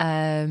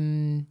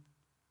women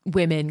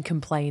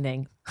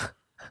complaining.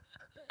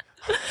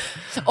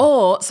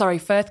 Or sorry,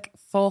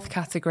 fourth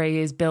category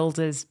is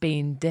builders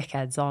being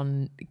dickheads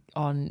on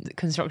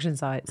construction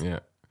sites. Yeah.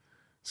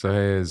 So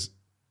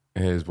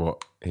here's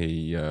what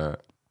he...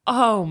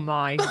 Oh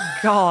my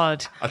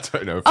God. I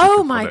don't know if we Oh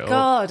can my put it up.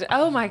 God.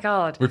 Oh my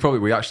God.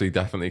 We actually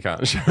definitely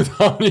can't show that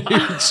on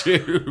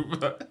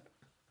YouTube.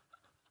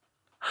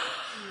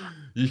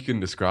 You can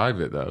describe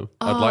it though.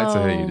 I'd like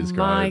to hear you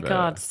describe it. Oh my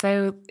God.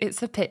 So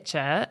it's a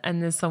picture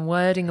and there's some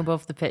wording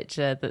above the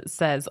picture that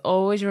says,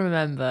 always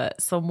remember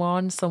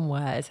someone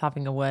somewhere is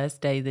having a worse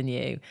day than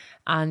you.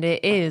 And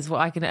it is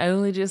what I can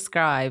only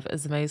describe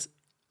as the most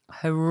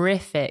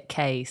horrific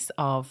case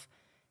of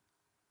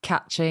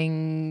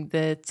catching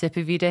the tip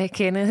of your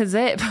dick in a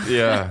zip.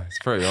 Yeah, it's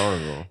pretty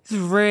horrible. It's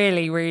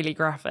really, really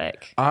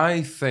graphic.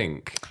 I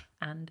think...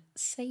 And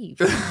safe.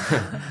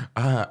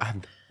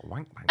 and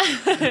wank wank.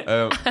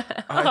 Oh,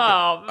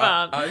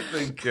 man. I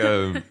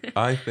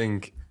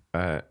think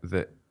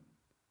that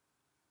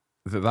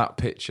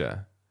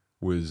picture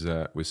was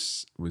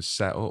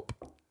set up.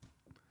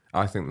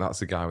 I think that's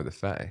the guy with the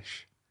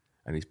fetish,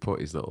 and he's put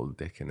his little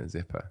dick in a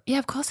zipper. Yeah,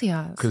 of course he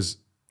has. Because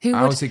Who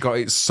how would- has he got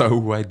it so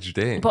wedged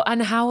in?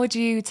 And how would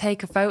you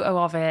take a photo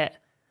of it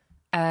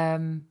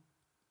when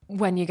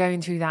you're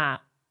going through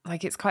that?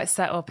 Like, it's quite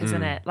set up,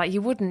 isn't it? Like,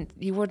 you wouldn't,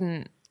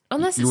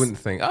 unless you it's, wouldn't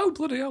think, oh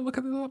bloody hell, look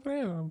at this up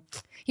here.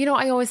 you know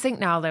what I always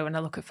think now though when I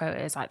look at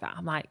photos like that,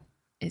 I'm like,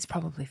 it's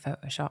probably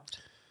photoshopped.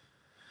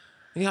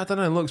 Yeah, I don't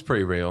know. It looks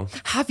pretty real.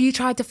 Have you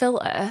tried the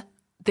filter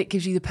that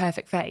gives you the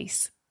perfect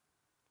face?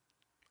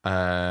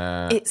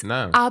 It's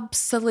no.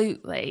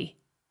 absolutely,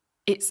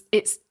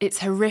 it's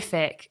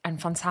horrific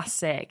and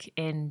fantastic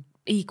in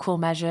equal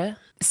measure.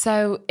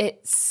 So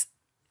it's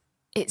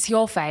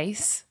your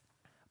face,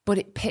 but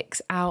it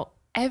picks out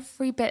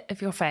every bit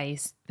of your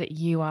face that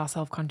you are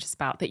self-conscious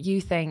about, that you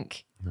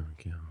think, Oh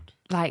God.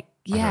 like, I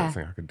yeah, don't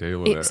think I could deal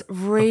with it's it.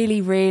 really,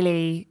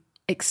 really,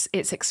 it's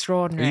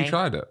extraordinary. Have you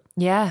tried it?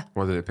 Yeah,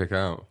 What did it pick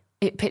out?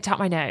 it picked out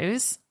my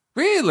nose.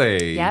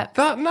 Really? Yep.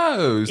 That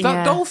nose, that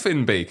Yeah.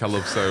 dolphin beak I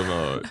love so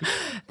much.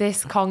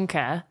 This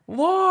conker,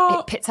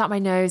 What? it picks out my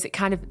nose. It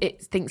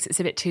thinks it's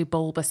a bit too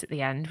bulbous at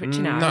the end, which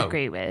I No.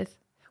 agree with.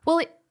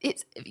 Well,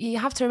 it's you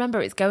have to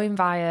remember it's going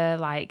via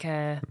like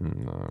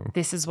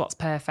this is what's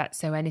perfect.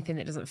 So anything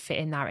that doesn't fit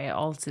in there, it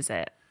alters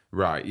it.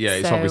 Right, yeah,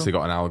 it's So- obviously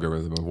got an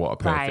algorithm of what a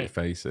perfect Right.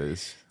 face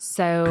is.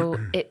 So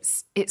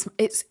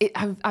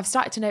I've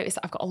started to notice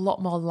that I've got a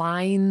lot more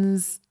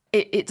lines.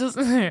 It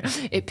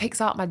doesn't. It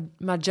picks out my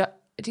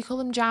do you call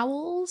them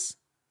jowls?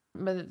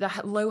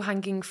 The low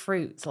hanging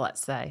fruits,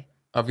 let's say.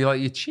 Have you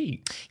like your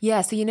cheek?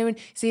 Yeah, so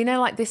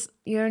like this,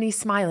 you're only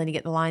smiling, you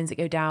get the lines that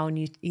go down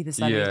either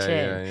side of your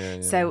chin.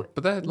 Yeah. So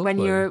But they're when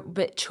lovely. you're a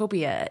bit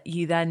chubbier,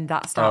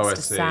 that Oh, starts I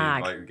to see.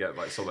 sag. Like you get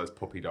like so those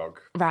puppy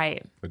dog,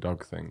 Right. the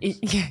dog things.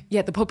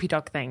 Yeah, the puppy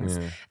dog things.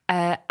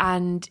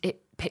 And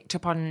it picked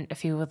up on a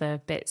few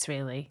other bits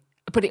really.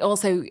 But it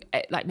also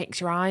like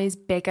makes your eyes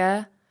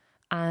bigger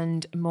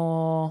and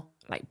more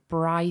like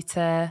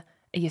brighter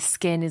your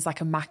skin is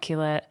like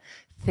immaculate,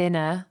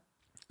 thinner.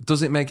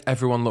 Does it make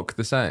everyone look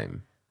the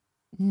same?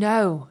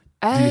 No.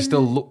 Do you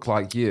still look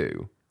like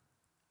you?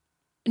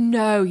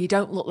 No, you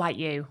don't look like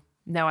you.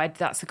 No,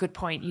 that's a good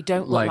point. You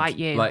don't look like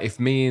you. Like if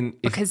me and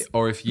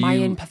if you, my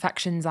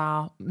imperfections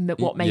are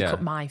what make Yeah.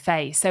 up my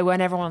face. So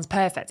when everyone's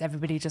perfect,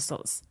 everybody just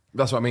looks.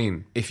 That's what I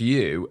mean. If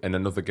you and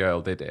another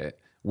girl did it,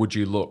 would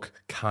you look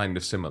kind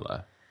of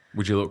similar?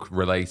 Would you look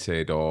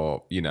related,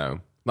 or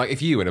like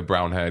if you and a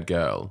brown-haired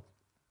girl?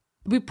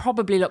 We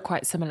probably look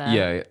quite similar.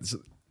 Yeah,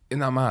 isn't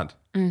that mad?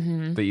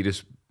 Mm-hmm. That you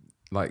just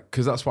like,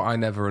 because that's what I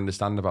never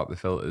understand about the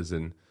filters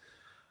and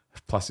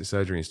plastic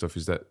surgery and stuff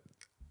is that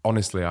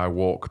honestly, I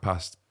walk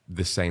past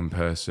the same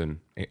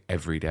person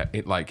every day.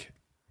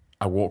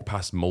 I walk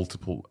past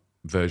multiple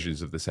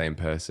versions of the same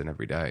person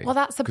every day. Well,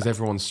 that's because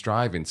everyone's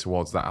striving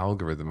towards that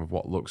algorithm of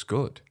what looks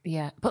good.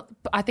 Yeah, but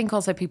I think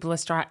also people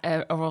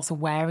are also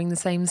wearing the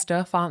same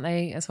stuff, aren't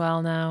they, as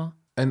well now?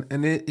 And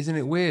isn't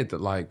it weird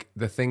that like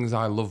the things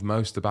I love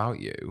most about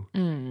you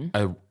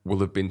will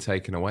have been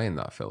taken away in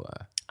that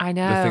filter? I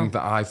know. The thing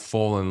that I've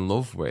fallen in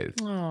love with,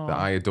 that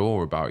I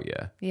adore about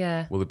you,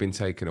 Yeah. will have been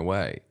taken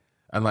away.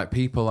 And like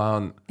people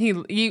aren't.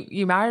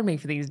 You married me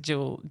for these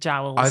jowls.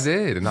 I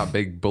did, and that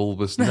big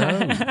bulbous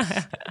nose.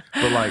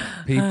 But like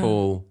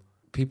people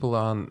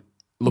aren't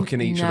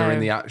looking each other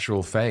in the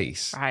actual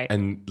face, Right.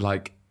 and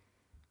like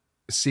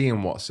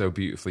seeing what's so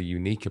beautifully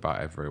unique about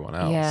everyone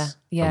else,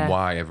 Yeah. and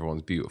why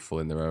everyone's beautiful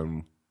in their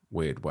own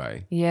weird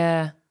way.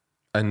 Yeah.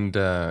 And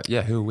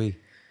who are we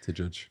to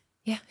judge?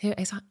 Yeah.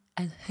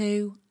 And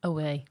who are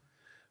we?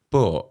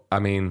 But I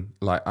mean,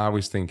 like I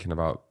was thinking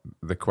about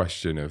the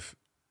question of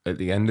at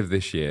the end of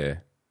this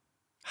year,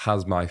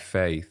 has my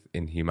faith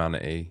in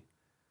humanity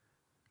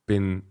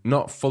been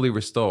not fully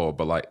restored,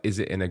 but like, is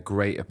it in a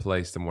greater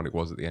place than what it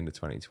was at the end of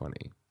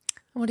 2020?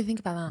 What do you think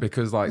about that?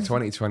 Because like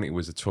 2020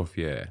 was a tough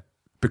year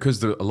because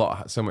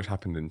so much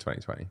happened in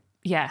 2020,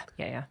 Yeah.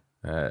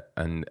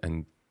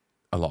 and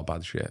a lot of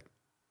bad shit.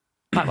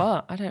 Like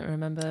what? I don't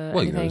remember. Well,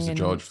 anything there was the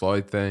George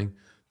Floyd thing.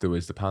 There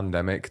was the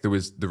pandemic. There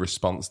was the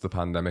response to the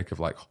pandemic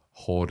of like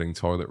hoarding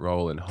toilet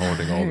roll and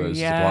hoarding all those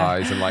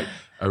supplies, and like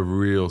a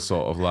real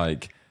sort of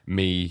like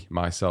me,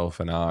 myself,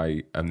 and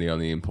I am the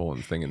only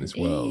important thing in this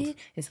world.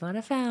 It's what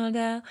I found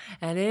out,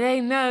 and it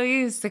ain't no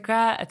use to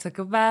cry. I took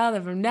a vow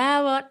that from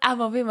now on I'm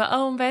gonna be my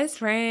own best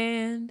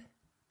friend.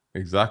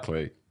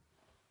 Exactly.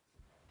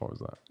 What was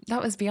that?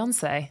 That was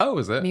Beyonce. Oh,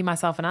 was it? Me,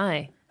 Myself, and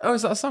I. Oh,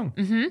 is that a song?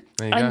 Mm-hmm.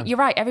 There you And go. you're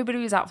right. Everybody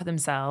was out for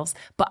themselves,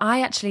 but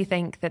I actually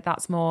think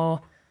that's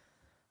more.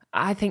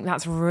 I think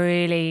that's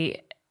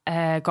really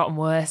gotten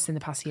worse in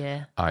the past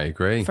year. I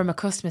agree. From a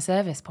customer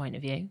service point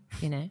of view,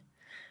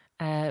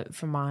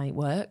 from my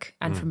work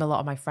and from a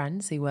lot of my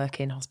friends who work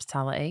in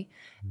hospitality,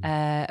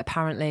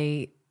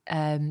 apparently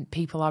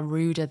people are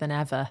ruder than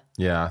ever.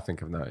 Yeah, I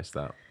think I've noticed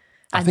that.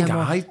 I And think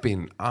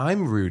then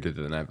I'm ruder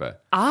than ever.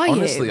 Are you?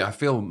 Honestly, I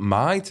feel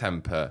my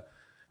temper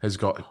has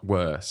got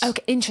worse.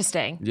 Okay,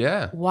 interesting.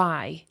 Yeah.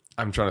 Why?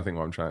 I'm trying to think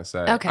what I'm trying to say.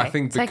 Okay, I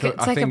think take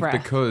a breath.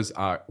 because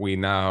we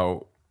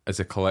now, as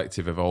a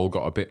collective, have all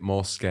got a bit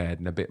more scared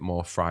and a bit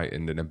more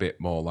frightened and a bit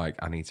more like,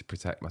 I need to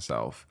protect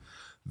myself.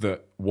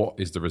 That what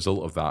is the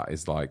result of that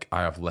is like,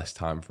 I have less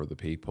time for other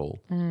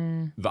people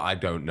that I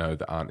don't know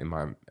that aren't in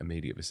my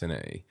immediate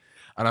vicinity.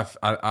 And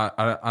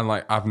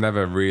I've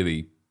never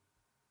really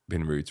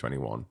been rude to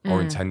anyone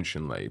or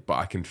intentionally, but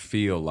I can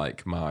feel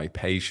like my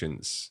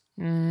patience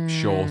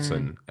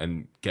shorten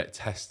and get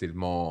tested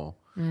more,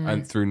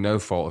 and through no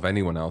fault of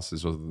anyone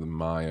else's other than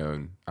my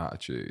own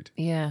attitude.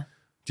 Yeah.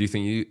 Do you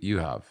think you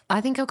have? I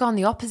think I've gone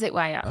the opposite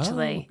way,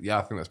 actually. Oh, yeah,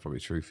 I think that's probably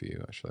true for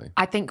you, actually.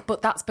 I think,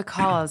 but that's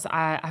because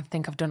I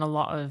think I've done a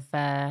lot of,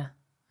 I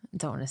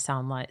don't want to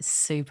sound like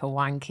super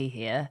wanky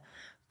here,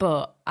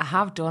 but I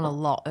have done a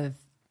lot of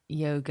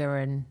yoga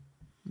and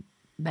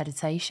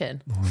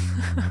meditation.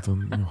 I've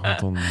done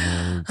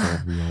loads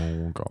of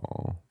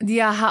yoga.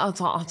 Yeah,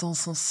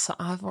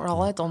 I've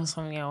really done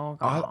some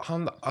yoga.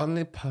 I'm the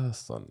only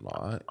person,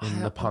 right,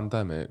 in the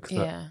pandemic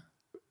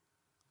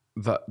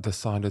that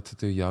decided to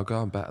do yoga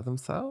and better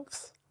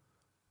themselves.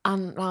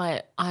 And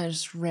like, I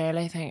just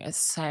really think it's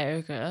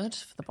so good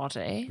for the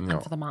body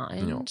and for the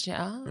mind.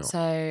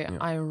 So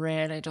I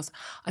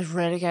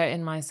really go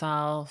in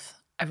myself.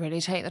 I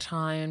really take the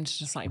time to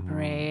just like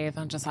breathe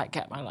and just like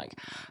get my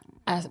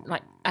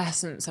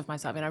essence of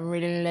myself, and I'm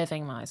really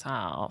living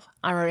myself.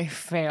 I really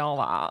feel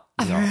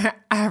that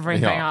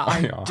everything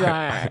I do.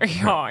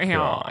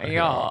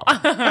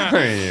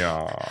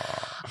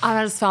 And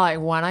I just feel like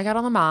when I get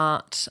on the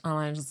mat and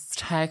I just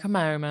take a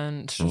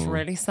moment to just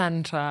really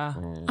center,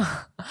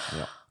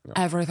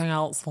 everything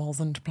else falls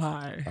into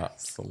play.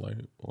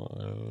 Absolutely.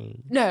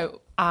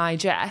 No, I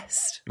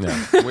jest.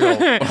 Yeah, we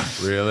all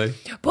really.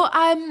 But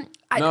No,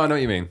 I know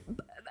what you mean.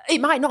 it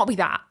might not be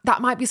that.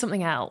 That might be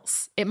something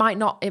else. It might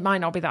not be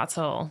that at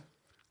all.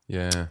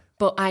 Yeah.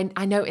 But I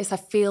notice I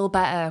feel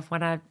better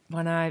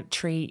when I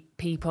treat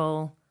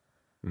people.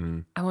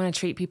 I want to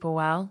treat people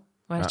well.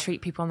 I want to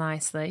treat people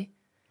nicely.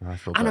 I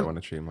feel better when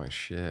I treat them like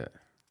shit.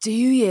 Do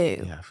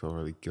you? Yeah, I feel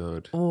really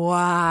good.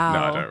 Wow. No,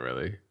 I don't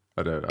really.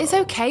 I don't know. It's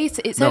okay.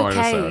 It's No, okay.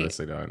 I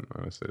honestly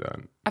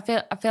don't.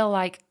 I feel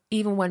like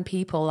even when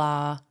people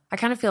are, I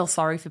kind of feel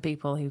sorry for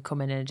people who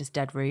come in and are just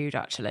dead rude.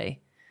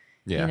 Actually,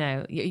 Yeah. you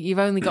know, you've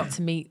only got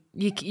to meet.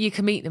 You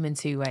can meet them in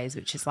two ways,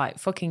 which is like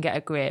fucking get a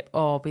grip,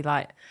 or be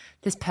like,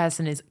 this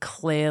person is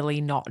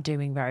clearly not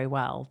doing very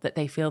well. That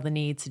they feel the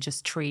need to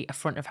just treat a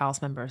front of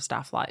house member of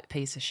staff like a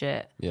piece of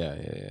shit. Yeah.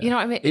 You know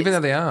what I mean? Even though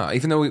they are,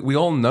 even though we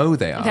all know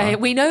they are.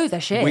 We know they're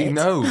shit. We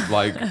know,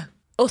 like,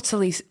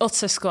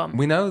 utter scum.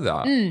 we know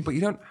that, but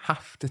you don't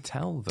have to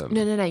tell them.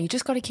 No. You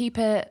just got to keep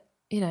it.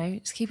 You know,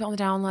 just keep it on the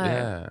down low.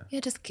 Yeah.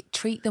 Just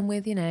treat them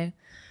with, you know.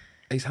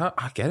 It's hard.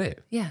 I get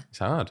it. Yeah. It's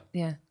hard,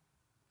 Yeah.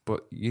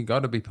 but you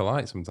got to be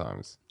polite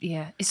sometimes.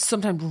 Yeah. It's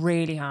sometimes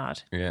really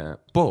hard. Yeah.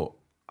 But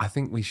I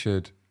think we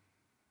should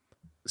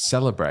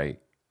celebrate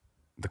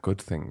the good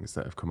things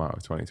that have come out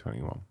of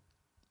 2021.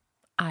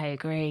 I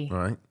agree.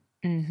 Right?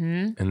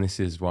 Mm-hmm. And this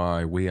is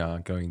why we are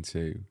going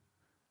to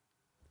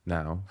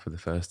now, for the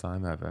first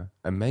time ever,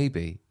 and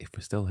maybe if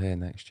we're still here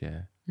next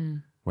year,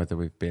 whether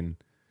we've been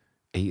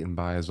eaten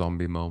by a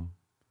zombie mum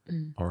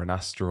or an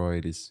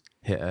asteroid is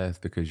hit Earth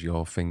because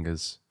your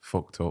fingers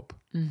fucked up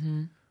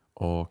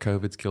or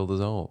COVID's killed us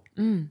all.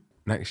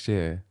 Next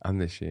year and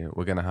this year,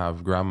 we're going to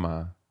have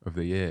Grandma of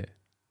the Year,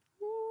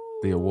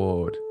 the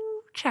award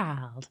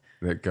Child.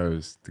 that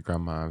goes to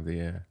Grandma of the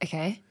Year.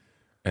 Okay.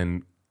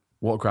 And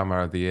what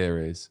Grandma of the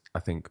Year is, I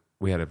think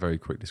we had a very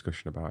quick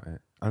discussion about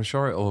it. I'm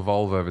sure it'll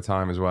evolve over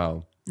time as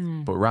well.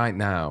 But right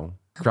now,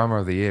 Grandma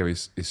of the Year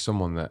is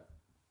someone that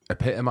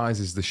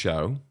epitomizes the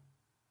show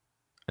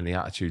and the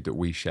attitude that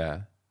we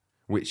share,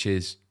 which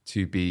is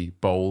to be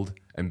bold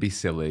and be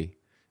silly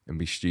and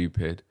be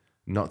stupid,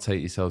 not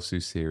take yourself too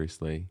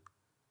seriously,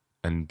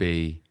 and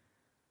be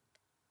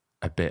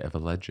a bit of a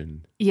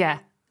legend. Yeah.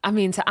 I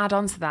mean, to add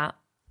on to that,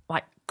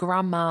 like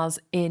grandmas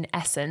in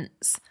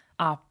essence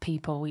are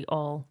people we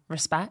all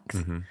respect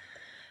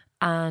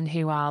and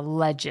who are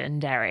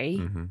legendary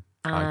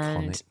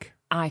and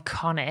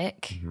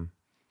iconic.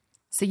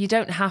 So you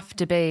don't have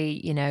to be,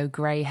 you know,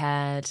 grey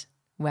haired,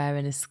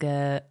 wearing a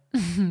skirt,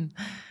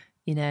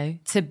 you know,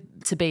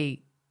 to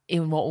be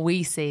in what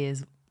we see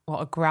as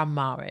what a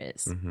grandma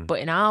is. But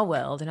in our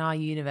world, in our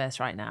universe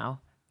right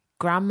now,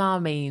 grandma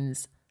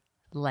means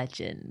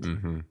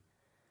legend.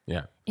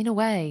 Yeah. In a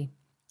way,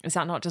 is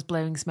that not just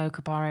blowing smoke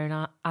up our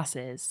own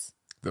asses?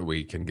 That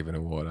we can give an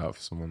award out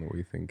for someone that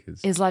we think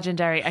is... Is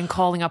legendary and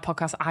calling our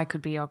podcast, I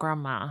Could Be Your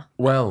Grandma.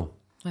 Well,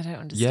 I don't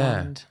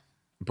understand.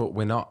 but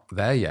we're not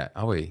there yet,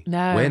 are we?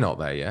 No. We're not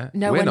there yet.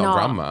 No, we're we're not not.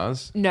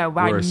 grandmas. No,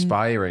 we're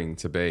aspiring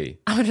to be.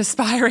 I'm an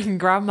aspiring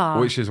grandma.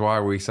 Which is why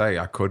we say,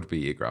 I could be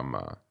your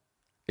grandma.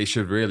 It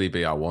should really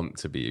be, I want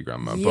to be your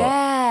grandma.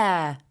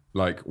 Yeah. But,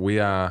 like, we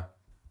are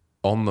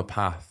on the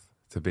path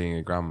to being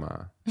a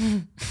grandma.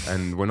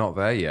 And we're not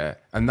there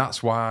yet. And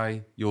that's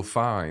why you'll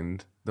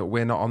find that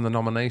we're not on the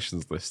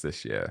nominations list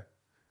this year.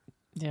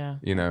 Yeah.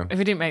 You know? If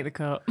we didn't make the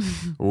cut.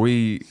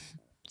 The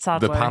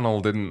Sadly.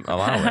 panel didn't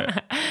allow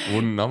it.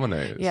 Wouldn't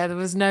nominate us. Yeah, there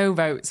was no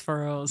votes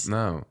for us.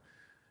 No.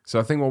 So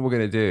I think what we're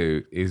going to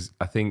do is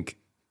I think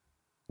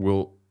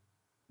we'll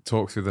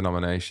talk through the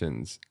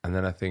nominations and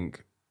then I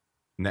think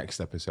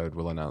next episode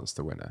we'll announce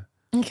the winner.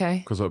 Okay.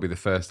 Because it'll be the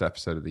first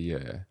episode of the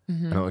year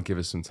and it'll give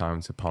us some time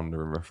to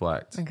ponder and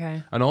reflect.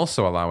 Okay. And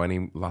also allow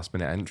any last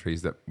minute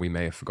entries that we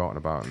may have forgotten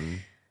about and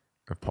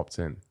have popped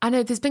in. I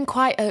know there's been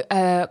quite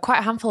a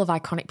handful of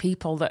iconic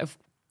people that have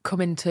come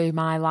into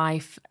my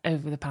life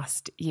over the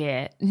past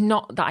year.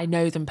 Not that I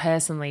know them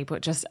personally,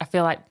 but just I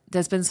feel like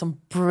there's been some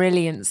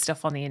brilliant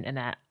stuff on the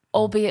internet.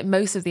 Albeit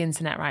most of the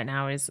internet right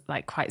now is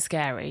like quite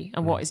scary,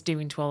 and what it's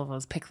doing to all of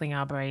us, pickling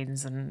our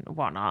brains and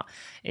whatnot,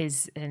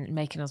 is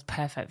making us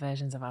perfect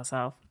versions of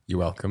ourselves. You're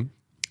welcome.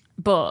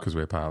 But Because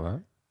we're part of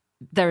that.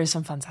 there is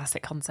some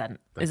fantastic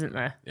content, isn't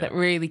there, that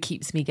really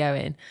keeps me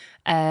going.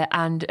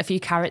 And a few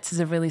characters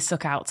have really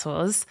stuck out to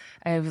us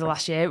over the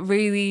last year,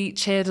 really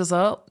cheered us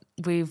up.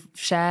 We've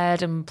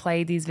shared and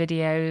played these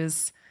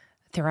videos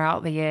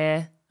throughout the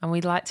year, and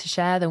we'd like to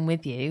share them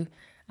with you,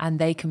 and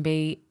they can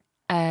be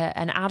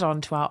an add-on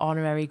to our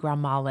honorary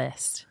grandma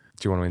list.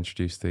 Do you want to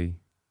introduce the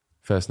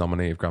first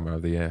nominee of Grandma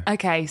of the Year?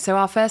 Okay, so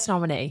our first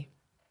nominee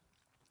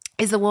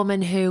is a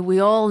woman who we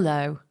all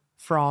know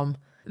from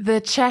the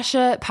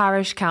Cheshire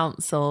Parish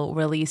Council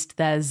released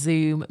their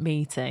Zoom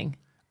meeting.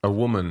 A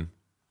woman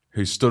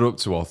who stood up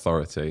to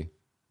authority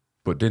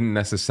but didn't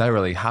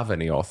necessarily have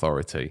any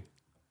authority.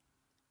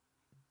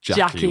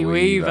 Jackie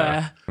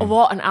Weaver.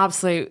 What an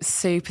absolute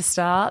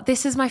superstar.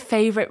 This is my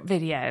favourite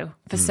video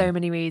for so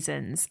many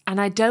reasons.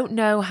 And I don't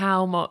know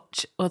how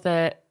much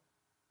other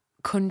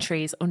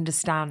countries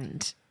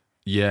understand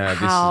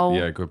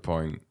Yeah, good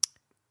point.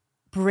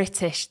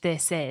 British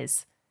this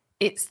is.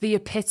 It's the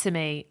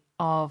epitome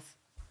of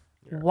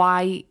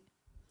white,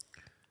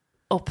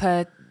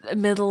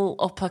 middle,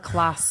 upper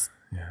class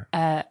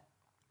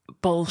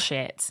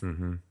bullshit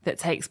that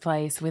takes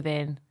place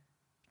within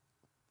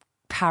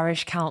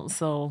parish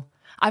council.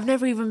 I've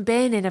never even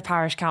been in a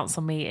parish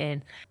council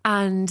meeting,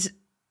 and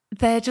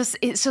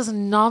it's just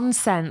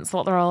nonsense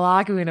what they're all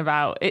arguing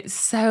about. It's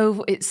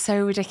so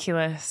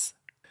ridiculous.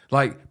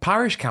 Like,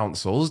 parish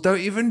councils don't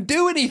even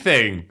do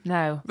anything.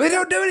 No. They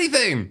don't do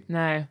anything.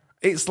 No.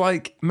 It's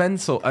like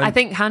mental. And, I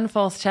think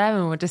Handforth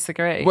chairman would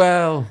disagree.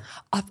 well,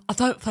 I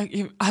don't think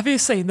you... Have you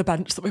seen the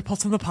bench that we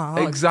put in the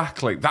park?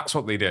 exactly. That's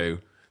what they do.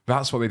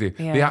 That's what they do.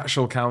 Yeah. The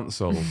actual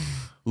council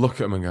look at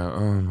them and go,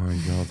 oh my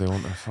God, they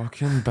want a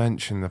fucking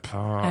bench in the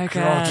park.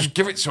 Okay. Oh, just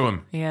give it to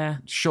them. Yeah.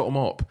 Shut them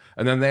up.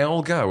 And then they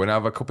all go and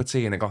have a cup of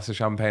tea and a glass of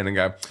champagne and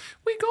go,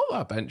 we got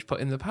that bench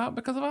put in the park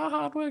because of our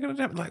hard work.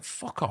 And like,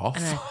 fuck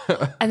off.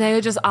 And they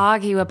would just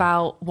argue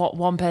about what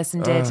one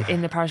person did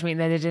in the parish meeting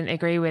that they didn't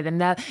agree with.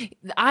 And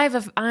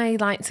I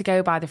like to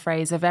go by the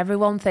phrase of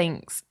everyone,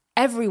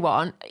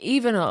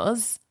 even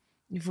us,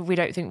 if we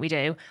don't think we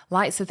do,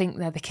 likes to think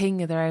they're the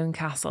king of their own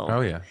castle.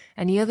 Oh, yeah.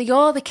 And you're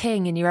the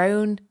king in your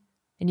own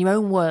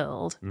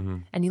world,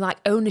 and you like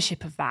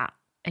ownership of that,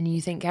 and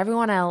you think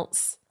everyone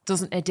else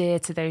doesn't adhere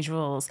to those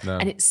rules, No.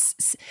 and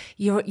it's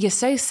you're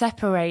so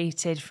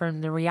separated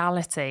from the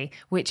reality,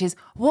 which is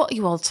what are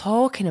you all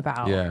talking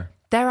about? Yeah.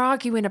 They're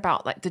arguing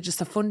about like just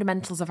the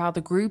fundamentals of how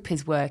the group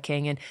is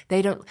working, and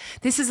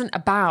this isn't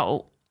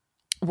about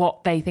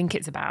what they think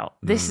it's about.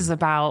 This is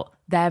about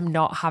them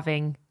not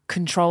having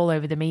control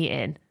over the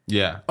meeting.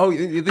 Yeah. Oh,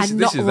 this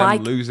is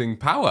them losing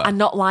power. And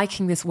not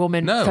liking this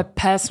woman No. for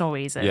personal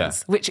reasons, Yeah.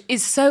 which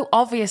is so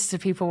obvious to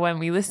people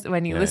when you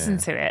listen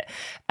to it.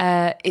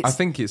 I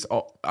think it's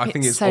so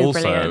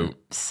also brilliant.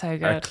 So a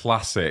good.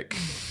 classic,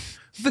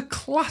 the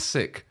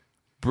classic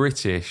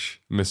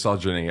British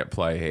misogyny at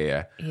play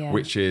here, Yeah.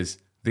 which is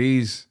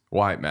these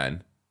white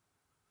men,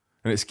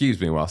 and excuse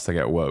me whilst I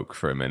get woke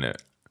for a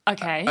minute,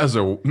 Okay. as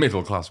a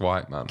middle-class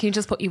white man, Can you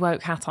just put your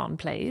woke hat on,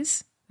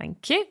 please?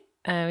 Thank you.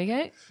 There we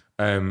go.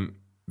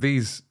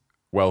 these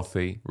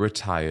wealthy,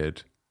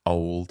 retired,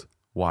 old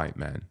white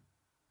men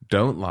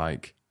don't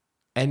like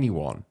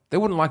anyone. They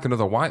wouldn't like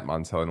another white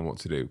man telling them what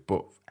to do,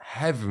 but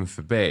heaven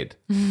forbid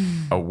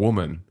a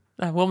woman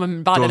A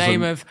woman by the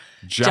name of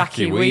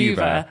Jackie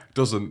Weaver.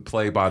 doesn't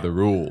play by the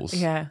rules.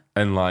 Yeah.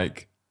 And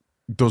like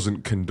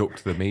doesn't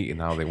conduct the meeting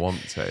how they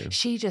want to.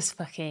 She just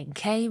fucking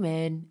came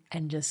in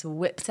and just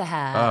whipped her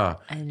hair.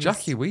 And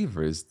Jackie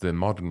Weaver is the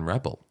modern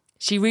rebel.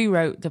 she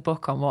rewrote the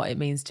book on what it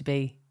means to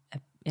be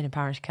in a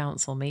parish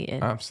council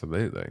meeting.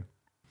 Absolutely.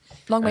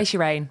 Long may she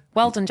reign.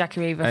 Well done,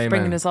 Jackie Weaver, Amen. for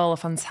bringing us all a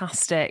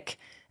fantastic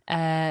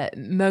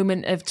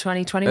moment of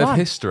 2021. Of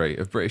history,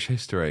 of British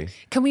history.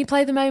 Can we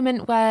play the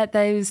moment where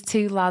those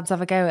two lads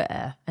have a go at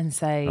her and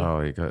say,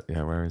 Oh,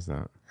 where is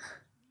that?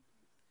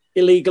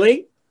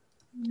 Illegally.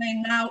 They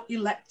now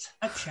elect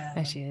a chair.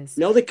 there she is.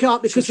 No, they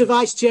can't because the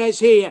vice chair's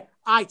here.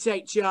 I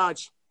take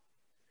charge.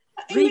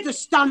 Read the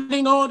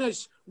standing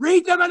orders.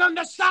 Read them and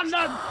understand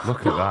them.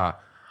 Look at that.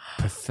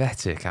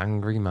 Pathetic,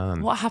 angry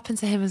man. What happened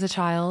to him as a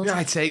child?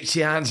 I take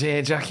charge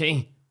here,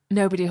 Jackie.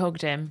 Nobody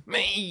hugged him.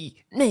 Me.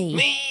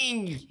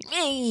 Me.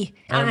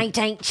 I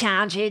take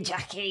charge here,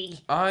 Jackie.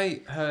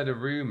 I heard a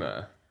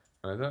rumour,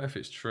 I don't know if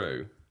it's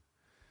true,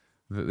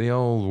 that the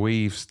old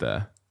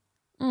Weavester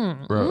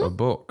wrote a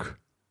book.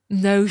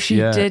 No, she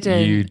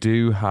didn't. You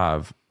do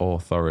have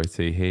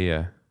authority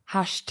here.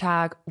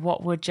 Hashtag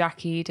what would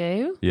Jackie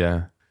do?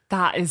 Yeah,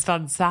 That is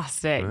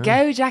fantastic.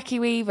 Go, Jackie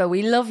Weaver.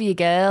 We love you,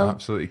 girl.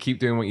 absolutely. Keep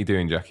doing what you're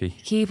doing, Jackie.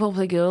 Keep up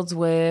the good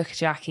work,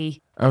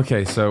 Jackie.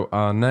 Okay, so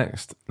our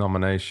next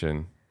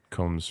nomination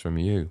comes from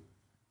you.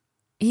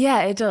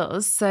 Yeah, it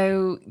does.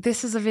 So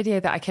this is a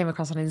video that I came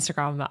across on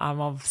Instagram that I'm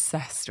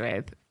obsessed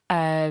with.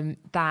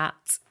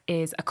 That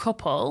is a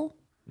couple,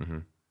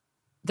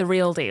 the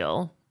real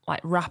deal, like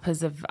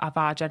rappers of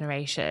our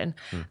generation,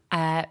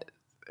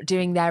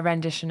 doing their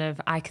rendition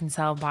of I Can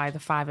Tell by the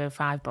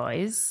 505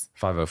 Boys.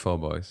 504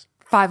 Boys.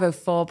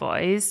 504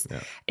 Boys.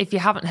 Yeah. If you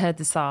haven't heard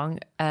the song,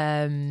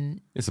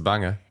 It's a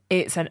banger.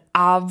 it's an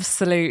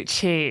absolute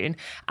tune.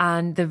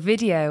 And the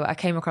video I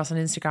came across on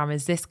Instagram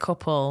is this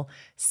couple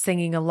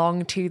singing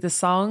along to the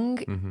song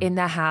in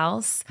their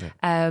house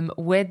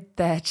with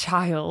their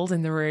child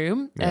in the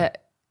room.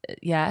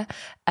 They're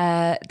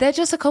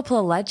just a couple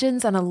of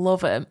legends and I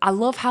love them. I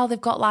love how they've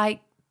got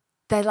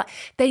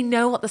they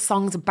know what the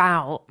song's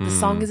about. The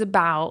song is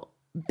about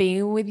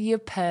being with your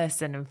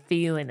person and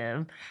feeling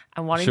them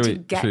and wanting to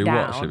get should we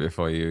down. watch it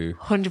before you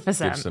 100%. give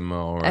some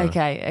more?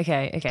 Okay.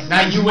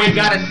 Now you ain't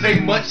gotta say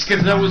much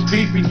cause I was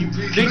beeping you.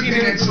 Thinking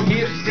it was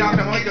here, he's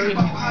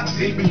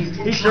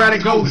trying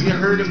to go, you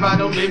heard about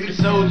no living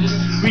soldiers.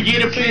 We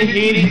get up and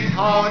hit it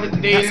hard and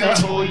then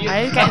That's it. for you.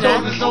 I I get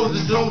told that. the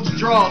soldiers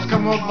draws,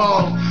 come on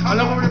balls. I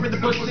know we're in the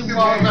pussy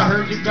walls, I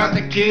heard you got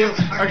the kill.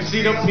 I can see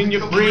it up in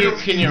your crib,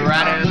 can you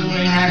ride it? You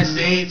ain't gotta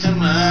say too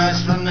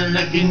much from the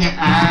look in your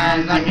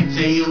eyes, I can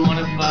tell you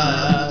wanna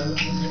fuck.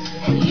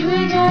 You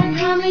ain't gotta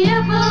call me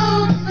a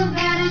fool, so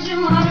bad as you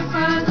wanna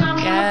fuck, call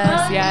me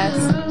Yes, a yes.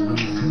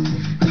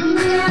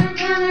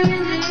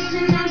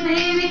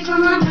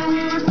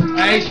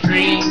 Ice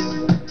cream,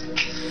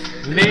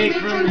 leg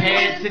from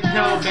head to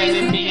toe,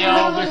 bending me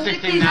over,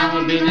 69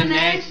 will be the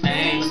next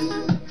thing.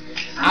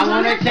 I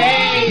wanna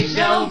taste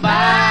your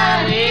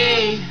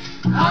body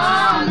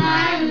all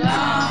night long.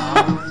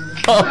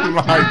 Oh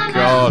my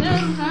God.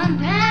 Come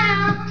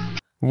down.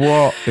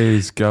 What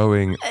is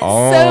going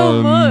on?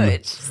 So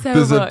much. So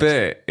There's much. a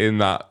bit in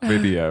that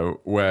video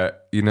where,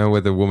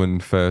 where the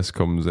woman first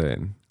comes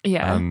in.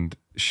 Yeah. And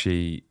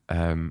she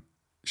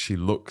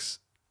looks...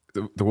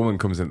 The woman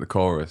comes in the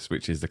chorus,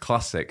 which is the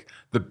classic,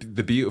 the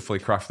beautifully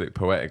crafted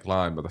poetic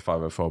line by the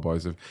 504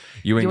 Boys of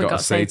 "You ain't got to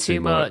say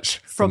too much.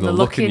 From the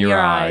look in your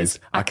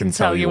eyes, I can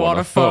tell you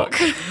wanna fuck."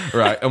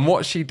 Right, and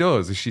what she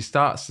does is she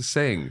starts to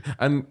sing,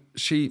 and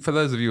she, for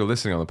those of you who are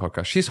listening on the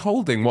podcast, she's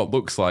holding what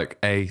looks like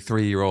a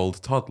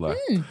 3-year-old toddler,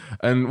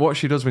 and what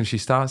she does when she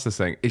starts to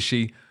sing is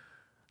she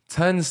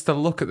turns to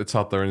look at the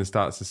toddler and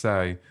starts to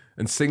say.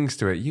 And sings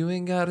to it, "You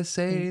ain't gotta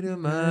say too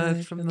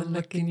much. From the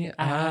look in your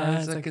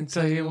eyes, I can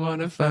tell you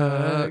wanna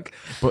fuck."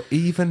 But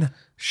even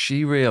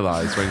she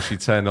realised when she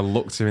turned and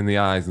looked him in the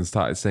eyes and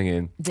started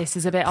singing, This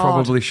is a bit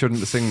probably odd.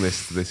 shouldn't sing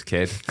this to this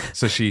kid.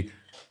 So she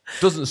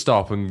doesn't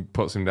stop and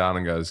puts him down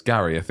and goes,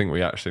 "Gary, I think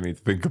we actually need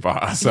to think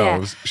about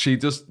ourselves." Yeah. She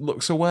just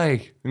looks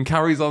away and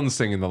carries on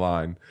singing the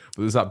line.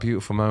 But there's that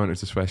beautiful moment of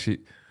just where she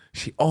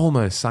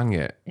almost sang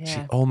it. Yeah.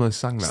 She almost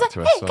sang that She's like, to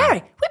her "Hey, son.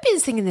 Gary, we've been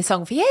singing this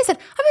song for years, and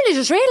I'm only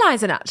just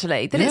realising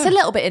actually that it's a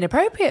little bit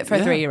inappropriate for a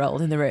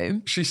 3-year-old in the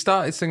room." She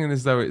started singing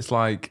as though it's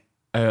like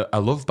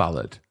a love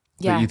ballad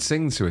Yeah. that you'd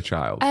sing to a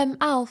child.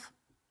 Alf,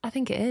 I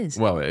think it is.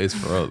 Well, it is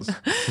for us.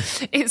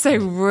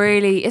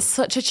 It's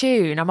such a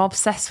tune. I'm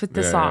obsessed with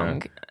the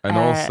song. And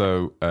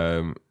also,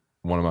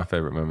 one of my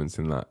favourite moments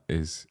in that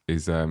is the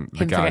him guy's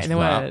forgetting the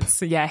rap.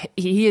 words. Yeah,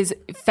 he is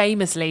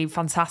famously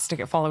fantastic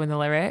at following the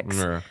lyrics.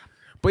 Yeah.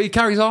 But he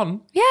carries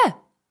on. Yeah.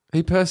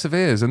 He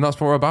perseveres, and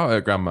that's what we're about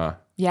at Grandma.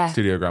 Yeah.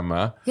 Studio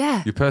Grandma.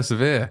 Yeah. You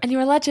persevere. And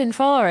you're a legend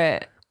for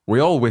it. We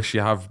all wish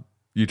you have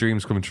your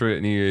dreams come true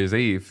at New Year's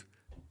Eve.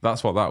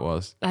 That's what that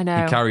was. I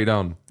know. He carried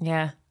on.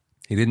 Yeah.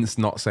 He didn't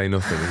not say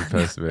nothing. He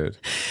persevered.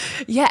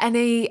 Yeah, and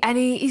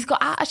he's got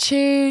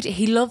attitude.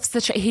 He loves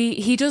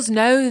he does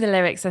know the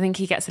lyrics. I think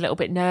he gets a little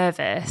bit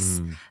nervous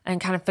and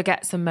kind of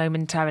forgets them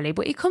momentarily,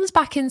 but he comes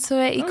back into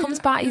it. He comes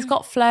back. He's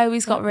got flow.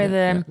 He's got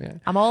rhythm. yeah.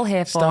 I'm all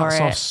here for Starts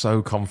it. off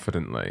so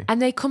confidently.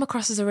 And they come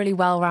across as a really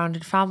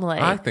well-rounded family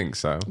I think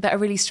so. that are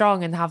really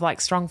strong and have like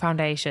strong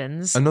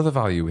foundations. Another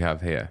value we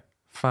have here.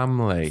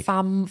 Family.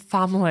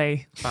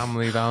 Family.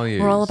 Family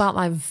values. We're all about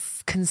like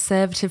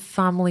conservative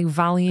family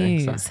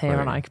values Exactly. here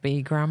on I Could Be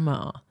Your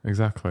Grandma.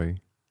 Exactly.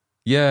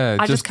 Yeah.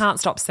 I just can't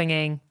stop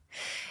singing.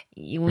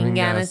 You ain't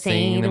gotta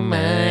say too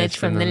much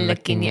from the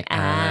look in your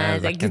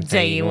eyes. I can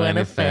tell you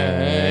wanna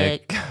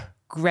fuck.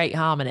 Great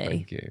harmony.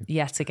 Thank you.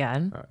 Yet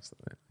again.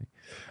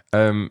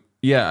 Absolutely.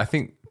 Yeah, I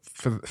think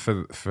for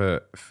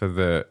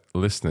the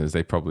listeners,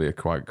 they probably are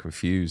quite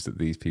confused that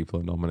these people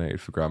are nominated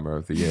for Grandma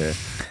of the Year.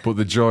 But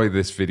the joy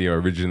this video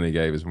originally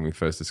gave us when we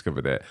first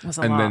discovered it, Was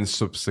a and lot. then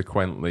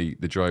subsequently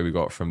the joy we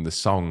got from the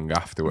song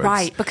afterwards.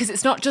 Right, because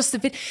it's not just the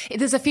video.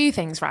 There's a few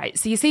things, right?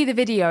 So you see the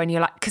video and you're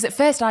like, because at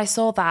first I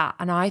saw that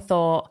and I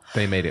thought,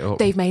 They made it up.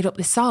 they've made up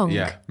this song.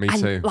 Yeah, me and,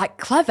 too. Like,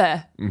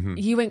 clever.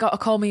 You ain't got to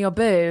call me your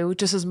boo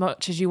just as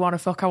much as you want to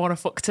fuck, I want to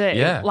fuck too.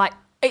 Yeah. Like,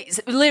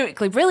 it's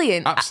lyrically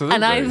brilliant. Absolutely.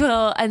 And I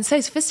thought, and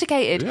so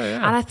sophisticated. Yeah,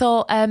 yeah. And I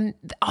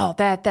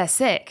thought, they're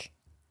sick.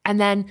 And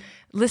then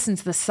listened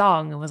to the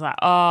song and was like,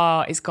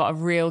 oh, it's got a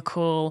real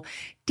cool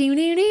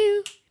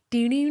do-do-do,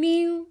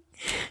 do-do-do.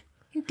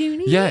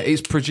 Yeah,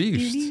 it's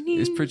produced.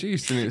 It's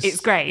produced and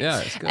It's great. Yeah,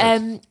 it's good.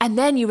 And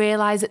then you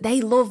realise that they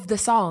love the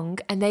song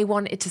and they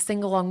wanted to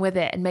sing along with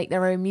it and make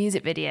their own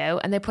music video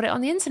and they put it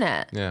on the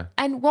internet. Yeah.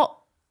 And what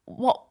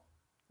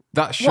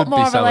That should what more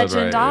be of a celebrated.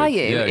 legend are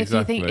you Yeah, if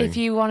you think exactly. if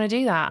you want to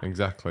do that?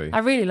 Exactly. I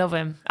really love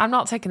him. I'm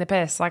not taking the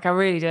piss. Like I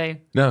really do.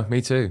 No,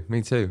 me too.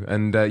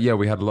 And yeah,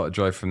 we had a lot of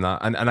joy from that.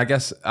 And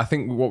I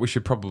think what we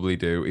should probably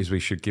do is we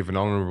should give an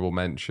honourable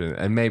mention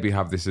and maybe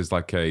have this as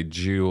like a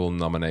dual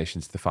nomination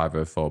to the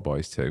 504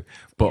 Boys too.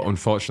 But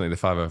unfortunately, the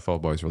 504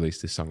 Boys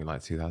released this song in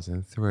like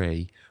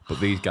 2003, but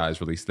these guys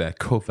released their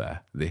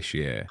cover this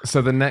year.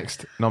 So the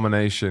next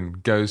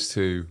nomination goes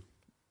to...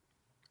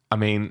 I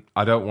mean,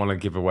 I don't want to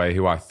give away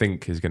who I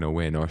think is going to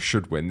win or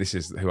should win. This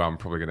is who I'm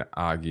probably going to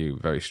argue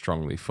very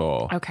strongly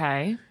for.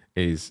 Okay.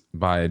 Is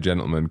by a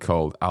gentleman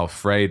called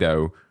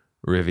Alfredo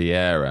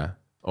Rivera,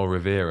 or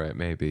Rivera,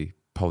 maybe.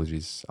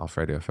 Apologies,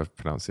 Alfredo, if I've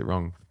pronounced it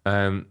wrong.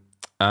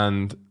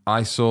 And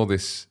I saw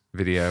this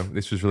video.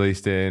 This was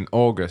released in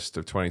August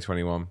of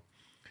 2021.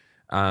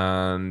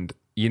 And,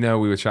 we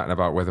were chatting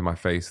about whether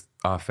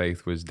our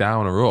faith was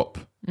down or up.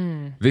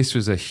 This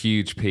was a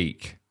huge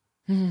peak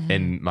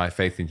in my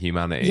faith in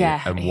humanity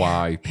and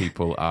why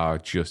people are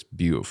just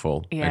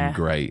beautiful and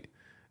great.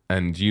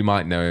 And you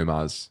might know him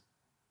as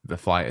the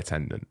flight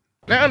attendant.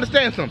 Now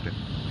understand something.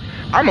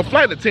 I'm a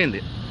flight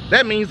attendant.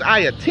 That means I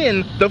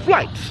attend the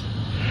flights.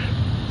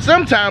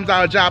 Sometimes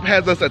our job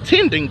has us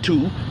attending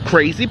to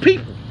crazy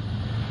people.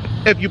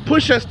 If you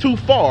push us too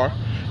far,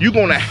 you're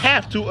gonna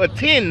have to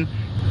attend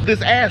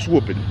this ass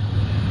whooping.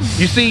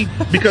 You see,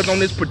 because on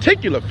this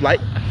particular flight,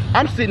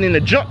 I'm sitting in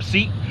the jump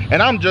seat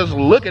and I'm just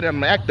looking at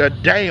him like the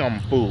damn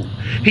fool.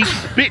 He's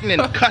spitting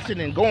and cussing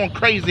and going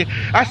crazy.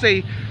 I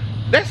say,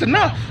 That's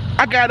enough.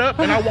 I got up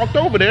and I walked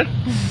over there.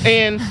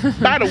 And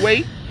by the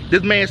way,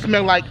 this man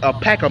smelled like a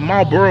pack of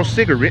Marlboro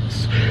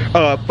cigarettes,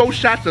 4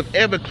 shots of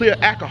Everclear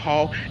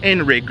alcohol,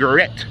 and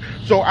regret.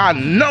 So I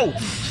know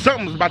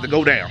something's about to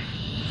go down.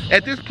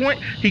 At this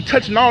point, he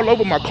touching all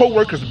over my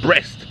coworker's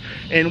breast.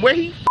 And where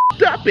he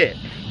f***ed up at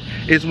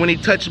is when he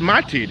touched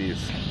my titties.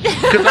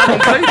 Because I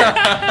don't play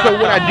that. So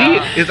what I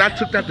did is I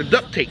took out the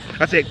duct tape.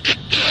 I said,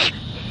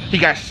 he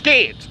got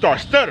scared,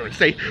 started stuttering,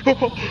 say,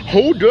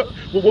 hold up,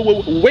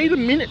 wait a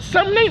minute,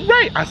 something ain't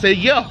right. I said,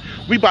 yeah,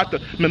 we about to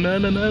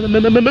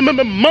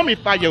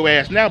mummify your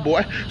ass now,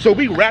 boy. So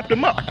we wrapped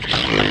him up.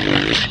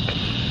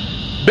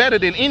 Better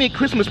than any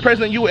Christmas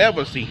present you will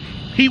ever see.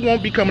 He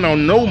won't be coming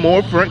on no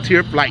more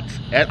Frontier flights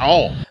at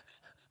all.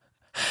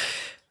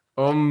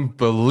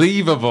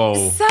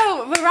 Unbelievable. So,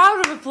 a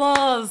round of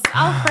applause.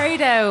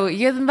 Alfredo,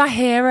 you're my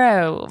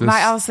hero. My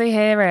Aussie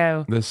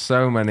hero. There's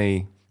so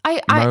many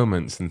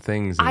moments and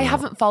things. I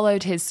haven't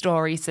followed his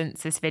story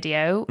since this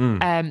video,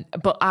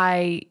 but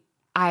I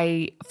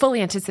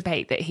fully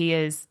anticipate that he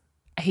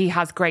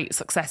has great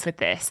success with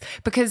this,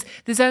 because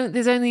there's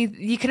only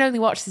you can only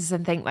watch this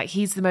and think like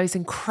he's the most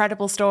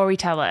incredible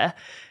storyteller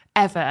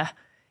ever.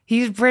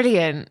 He's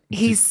brilliant.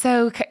 He's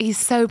so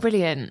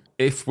brilliant.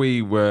 If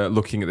we were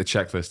looking at the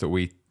checklist that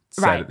we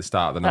said at the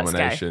start of the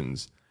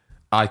nominations,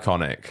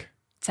 iconic.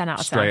 10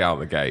 out of 10. Straight out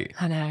the gate.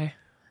 I know.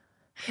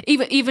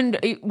 Even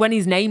when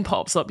his name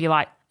pops up, you're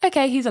like,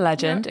 okay, he's a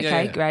legend.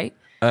 Yeah, great.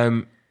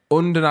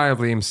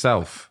 Undeniably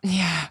himself.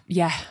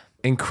 Yeah.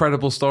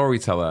 Incredible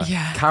storyteller.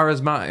 Yeah.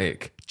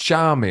 Charismatic.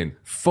 Charming.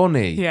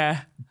 Funny.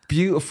 Yeah.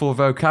 Beautiful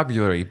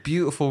vocabulary.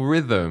 Beautiful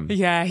rhythm.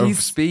 Yeah. Of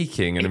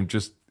speaking and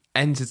just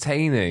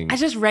entertaining. I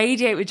just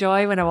radiate with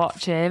joy when I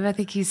watch him. I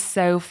think he's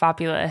so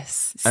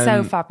fabulous.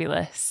 So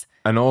fabulous.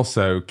 And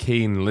also,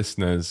 keen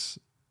listeners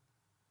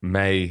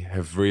may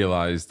have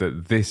realised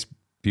that this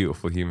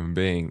beautiful human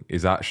being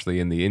is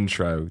actually in the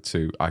intro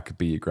to I Could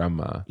Be Your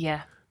Grandma.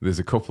 Yeah. There's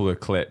a couple of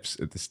clips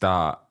at the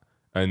start,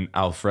 and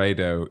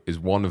Alfredo is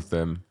one of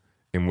them,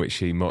 in which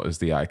he mutters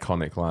the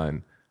iconic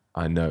line,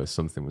 I know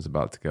something was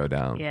about to go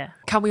down. Yeah.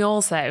 Can we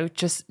also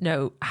just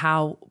note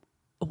how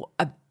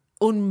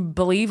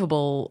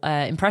unbelievable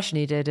impression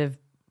he did of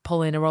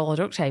pulling a roll of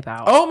duct tape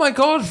out? Oh my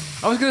God.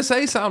 I was going to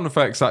say sound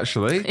effects,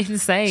 actually.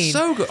 Insane.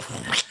 So good.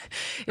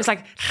 It was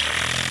like...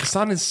 It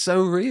sounded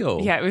so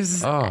real. Yeah, it was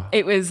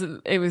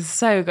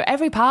so good.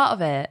 Every part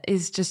of it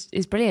is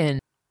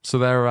brilliant. So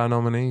there are our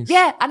nominees.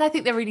 Yeah, and I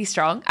think they're really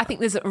strong. I think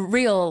there's a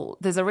real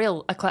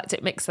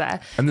eclectic mix there.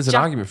 And there's an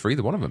argument for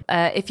either one of them.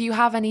 If you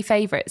have any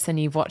favourites and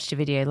you've watched a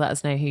video, let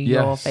us know who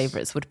your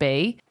favourites would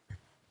be.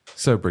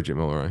 So Bridget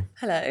Mullery.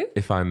 Hello.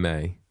 If I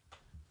may,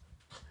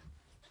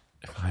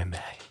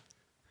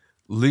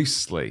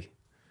 loosely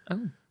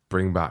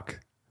bring back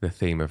the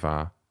theme of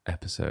our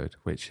episode,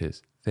 which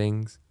is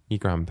things your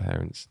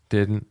grandparents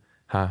didn't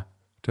have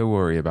to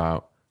worry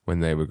about when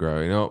they were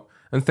growing up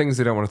and things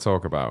they don't want to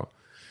talk about.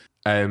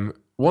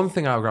 One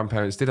thing our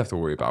grandparents did have to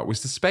worry about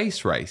was the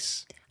space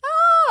race.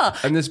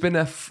 And there's been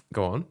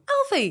go on.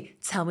 Alfie,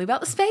 tell me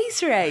about the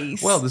space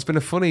race. Well, there's been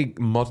a funny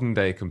modern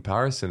day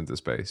comparison of the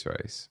space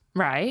race.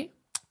 Right.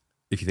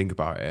 If you think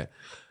about it.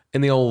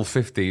 In the old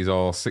 50s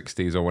or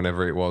 60s or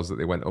whenever it was that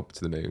they went up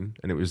to the moon,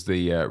 and it was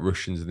the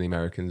Russians and the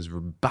Americans were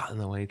battling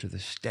their way to the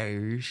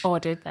stars. Or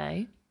did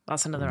they?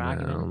 That's another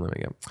argument. There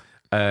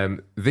we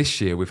go.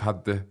 This year we've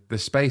had the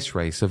space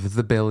race of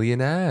the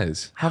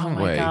billionaires, haven't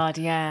we? Oh my God,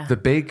 yeah. The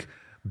big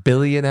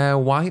billionaire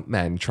white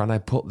men trying to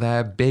put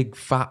their big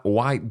fat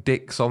white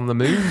dicks on the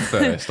moon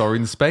first or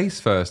in space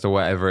first or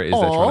whatever it is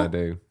they're trying to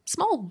do.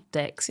 Small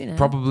dicks, you know.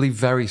 Probably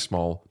very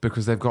small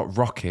because they've got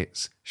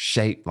rockets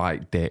shaped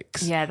like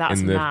dicks. Yeah, that's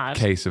in the mad.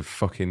 case of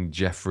fucking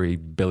Jeffrey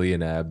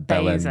billionaire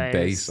Belen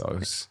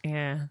Bezos.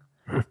 Yeah.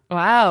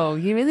 Wow,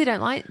 you really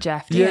don't like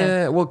Jeff, do you?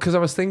 Yeah, well, because I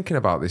was thinking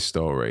about this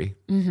story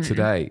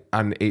today,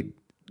 and it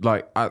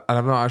I've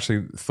not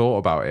actually thought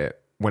about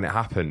it when it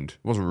happened.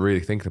 I wasn't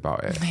really thinking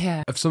about it.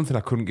 Yeah. Of something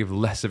I couldn't give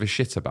less of a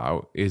shit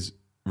about is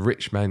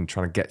rich men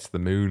trying to get to the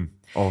moon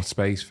or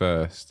space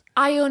first.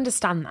 I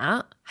understand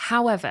that.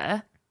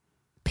 However,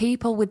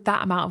 people with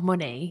that amount of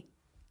money,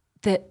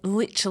 that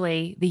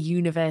literally the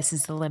universe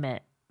is the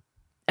limit.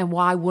 And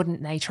why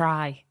wouldn't they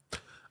try?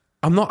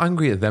 I'm not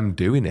angry at them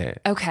doing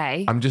it.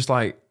 Okay. I'm just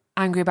like...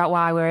 Angry about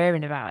why we're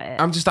hearing about it?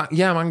 I'm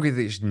angry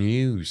that it's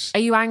news. Are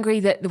you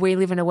angry that we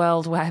live in a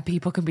world where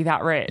people can be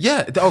that rich?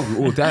 Yeah.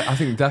 I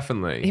think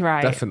definitely.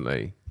 Right.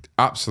 Definitely.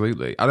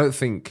 Absolutely. I don't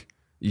think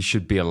you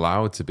should be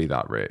allowed to be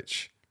that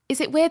rich. Is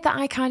it weird that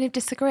I kind of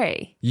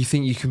disagree? You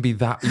think you can be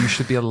that... You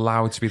should be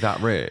allowed to be that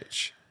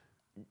rich?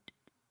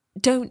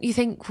 Don't you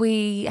think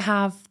we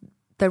have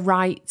the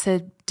right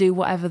to do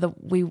whatever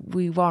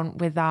we want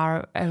with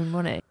our own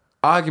money?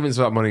 Arguments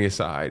about money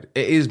aside,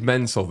 it is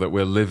mental that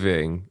we're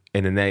living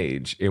in an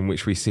age in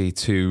which we see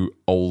two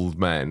old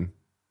men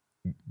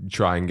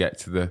try and get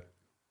to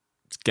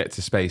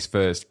space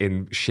first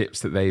in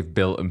ships that they've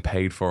built and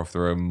paid for off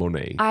their own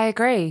money. I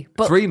agree.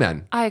 But 3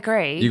 men. I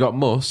agree. You got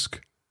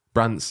Musk,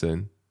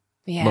 Branson,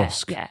 yeah,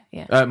 Musk.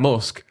 Yeah.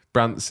 Musk,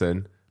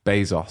 Branson,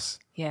 Bezos.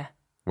 Yeah.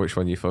 Which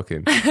one you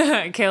fucking?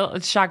 Kill,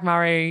 shag,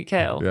 marry,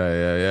 kill.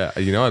 Yeah.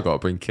 You know I've got to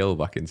bring kill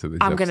back into this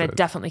I'm going to episode.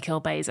 definitely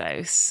kill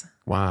Bezos.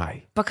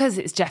 Why? Because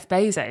it's Jeff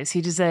Bezos. He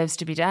deserves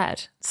to be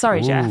dead.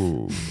 Sorry, Jeff.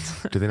 Ooh.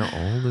 Do they not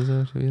all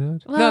deserve to be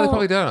dead? no, Well, they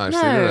probably don't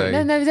actually,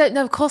 do they?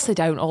 No, of course they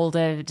don't all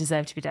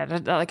deserve to be dead.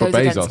 That But goes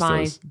against Bezos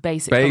my does.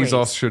 basic Bezos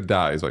beliefs. should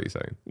die, is what you're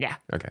saying. Yeah.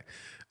 Okay.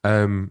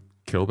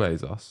 Kill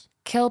Bezos.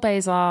 Kill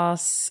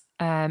Bezos,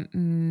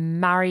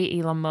 marry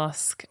Elon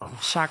Musk,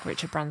 shag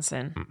Richard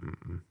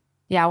Branson.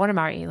 Yeah, I want to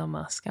marry Elon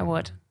Musk. I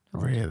would.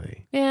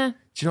 Really? Yeah.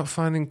 Do you not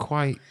find him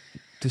quite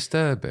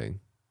disturbing?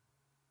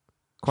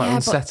 Quite Yeah,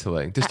 but-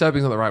 unsettling?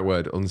 Disturbing's not the right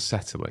word.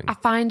 Unsettling. I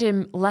find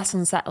him less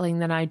unsettling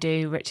than I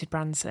do Richard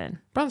Branson.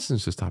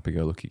 Branson's just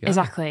happy-go-lucky guy.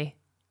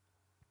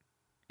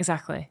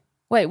 Exactly.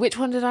 Wait, which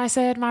one did I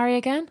say I'd marry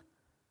again?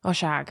 Or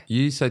shag?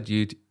 You said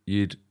you'd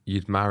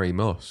marry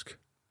Musk.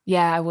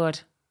 Yeah, I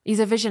would. He's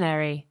a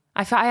visionary.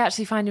 I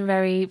actually find him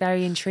very,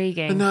 very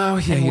intriguing. No,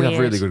 yeah, and you'd have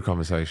weird. really good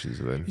conversations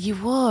with him. You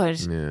would.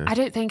 Yeah. I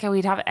don't think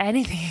we'd have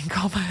anything in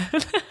common.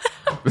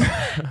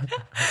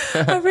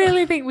 I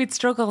really think we'd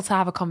struggle to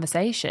have a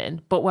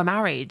conversation, but we're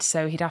married,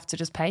 so he'd have to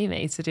just pay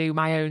me to do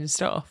my own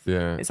stuff.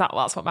 Yeah.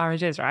 That's what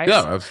marriage is, right?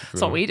 Yeah,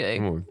 That's what we do.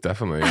 Oh,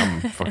 definitely.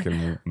 I'm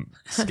fucking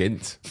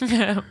skint.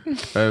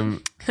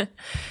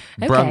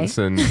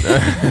 Branson.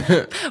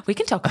 We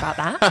can talk about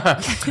that.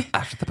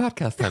 After the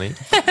podcast, honey.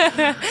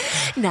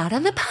 Not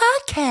on the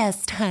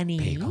podcast, honey.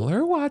 People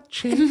are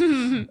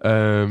watching.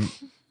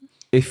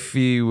 If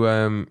you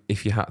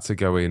had to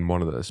go in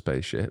one of those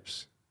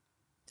spaceships,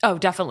 Oh,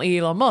 definitely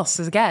Elon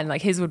Musk's again.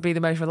 Like his would be the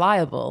most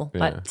reliable. Yeah.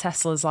 Like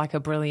Tesla's like a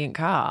brilliant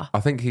car. I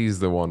think he's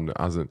the one that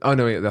hasn't. Oh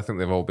no, I think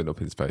they've all been up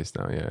in space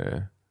now.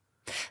 Yeah.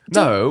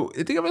 No,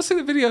 did you ever see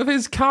the video of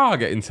his car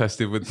getting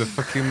tested with the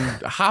fucking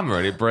hammer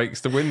and it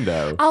breaks the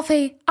window?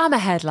 Alfie, I'm a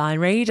headline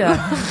reader.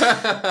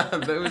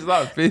 There was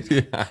that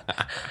video.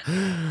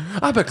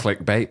 I'm a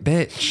clickbait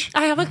bitch.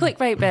 I am a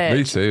clickbait bitch.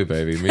 Me too,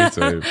 baby. Me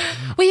too.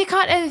 Well, you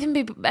can't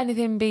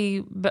anything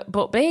be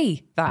but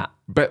be that.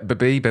 But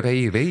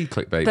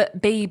clickbait.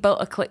 But be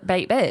but a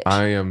clickbait bitch.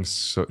 I am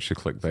such a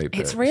clickbait bitch.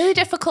 It's really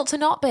difficult to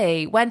not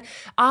be when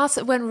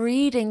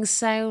reading's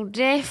so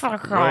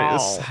difficult. Right,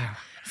 it's-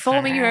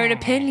 Forming your own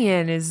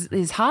opinion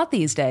is hard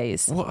these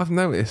days. What I've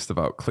noticed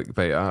about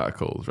clickbait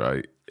articles,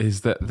 right,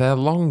 is that they're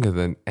longer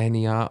than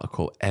any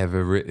article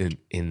ever written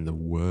in the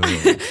world.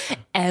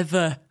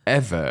 Ever.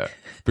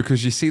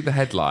 Because you see the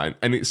headline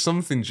and it's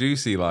something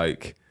juicy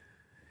like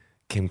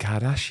Kim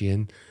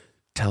Kardashian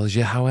tells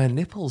you how her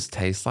nipples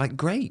taste like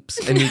grapes.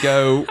 And you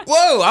go,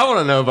 whoa, I want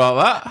to know about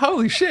that.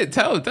 Holy shit,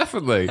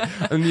 definitely.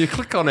 And you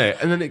click on it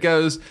and then it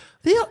goes,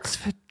 the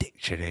Oxford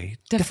Dictionary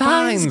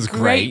defines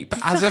grape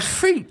as a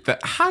fruit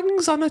that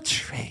hangs on a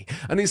tree.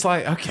 And it's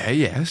like, okay,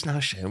 yes, now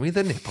show me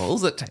the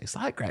nipples that taste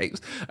like grapes.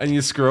 And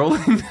you're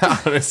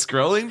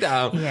scrolling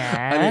down.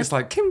 Yeah. And it's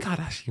like, Kim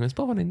Kardashian was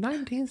born in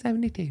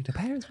 1972. The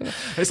parents were...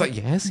 It's like,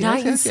 yes.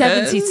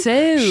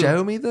 1972.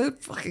 Show me the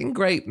fucking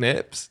grape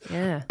nips.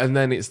 Yeah. And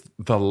then it's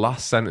the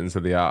last sentence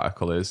of the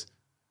article is,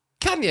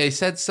 Kanye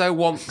said so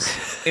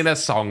once in a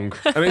song.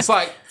 And it's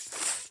like,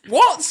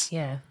 what?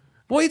 Yeah.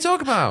 What are you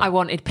talking about? I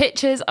wanted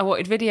pictures, I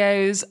wanted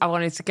videos, I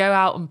wanted to go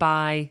out and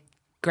buy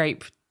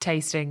grape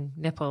tasting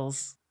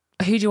nipples.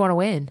 Who do you want to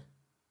win?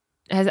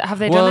 Have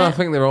they done it? I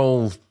think they're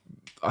all...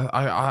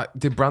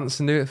 did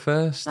Branson do it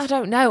first? I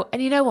don't know.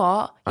 And you know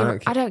what? I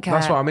don't care.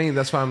 That's what I mean.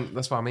 That's what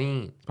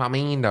I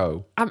mean,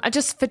 though. I'm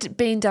just for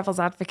being devil's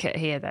advocate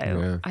here, though.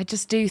 Yeah. I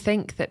just do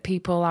think that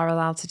people are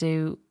allowed to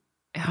do...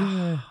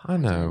 Yeah, I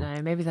know.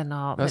 No, maybe they're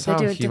not. That's but how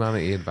they do,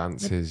 humanity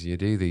advances. You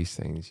do these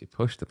things. You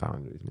push the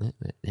boundaries.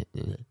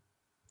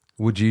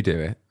 Would you do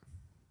it?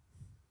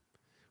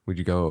 Would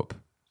you go up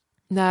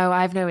No,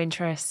 I have no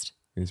interest.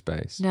 in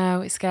space?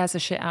 No, it scares the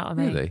shit out of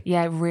me. Really?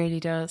 Yeah, it really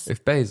does.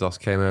 If Bezos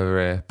came over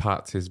here,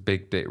 parked his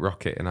big dick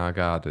rocket in our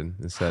garden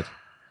and said,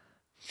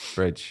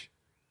 Bridge,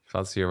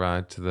 fancy a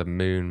ride to the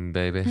moon,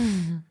 baby?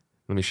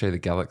 Let me show you the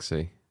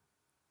galaxy.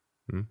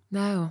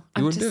 No.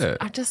 You wouldn't do it?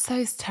 I'm just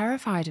so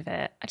terrified of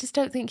it. I just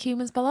don't think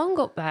humans belong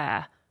up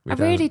there. We I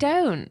really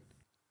don't.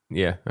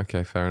 Yeah,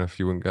 okay, fair enough.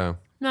 You wouldn't go.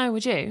 No,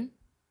 would you?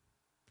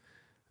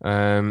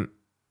 Um,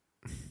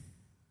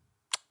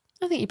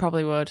 I think you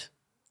probably would.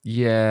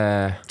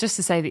 yeah, Just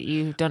to say that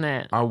you've done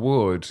it. I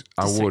would. Just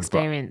I to would, but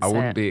experience I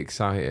wouldn't it. be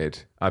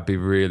excited. I'd be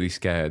really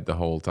scared the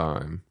whole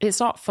time. It's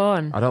not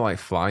fun. I don't like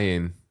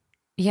flying.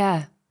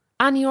 Yeah.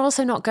 And you're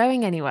also not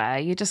going anywhere.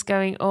 You're just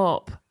going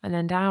up and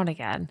then down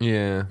again.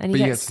 Yeah. And but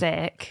you get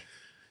sick.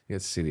 You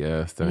get to see the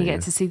Earth, don't And you? you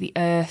get to see the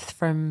Earth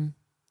from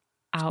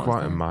out. Quite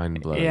of a the...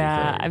 mind-blowing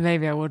Yeah, thing. and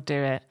maybe I would do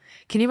it.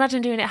 Can you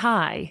imagine doing it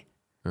high?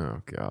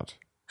 Oh, God.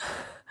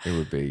 It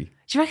would be...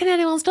 Do you reckon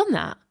anyone's done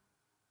that?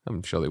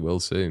 I'm sure they will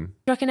soon. Do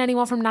you reckon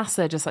anyone from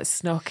NASA just like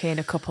snuck in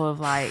a couple of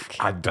like...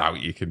 I doubt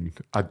you can...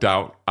 I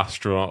doubt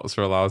astronauts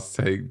are allowed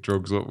to take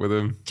drugs up with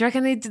them. Do you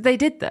reckon they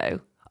did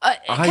though?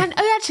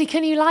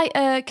 Can you like?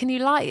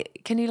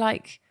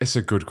 It's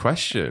a good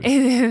question.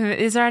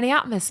 Is there any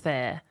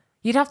atmosphere?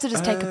 You'd have to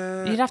just take.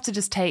 You'd have to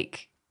just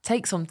take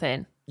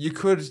something. You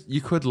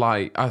could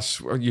like,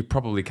 you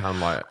probably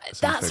can like.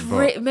 That's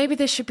but- maybe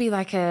there should be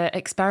like a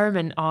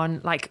experiment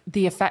on like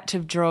the effect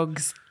of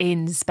drugs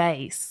in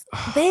space.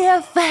 The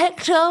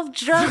effect of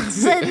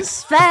drugs in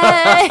space.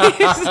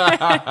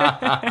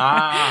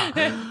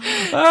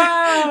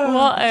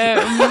 What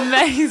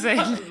amazing!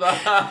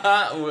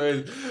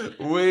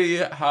 We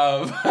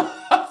have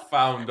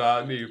found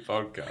our new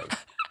podcast.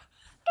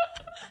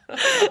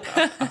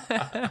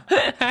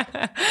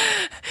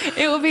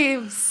 It would be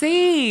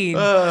obscene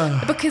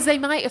because they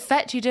might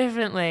affect you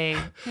differently.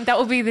 That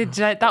will be the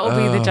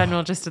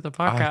general gist of the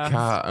podcast. I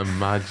can't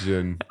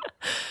imagine.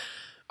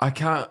 If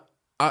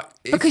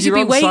Because you're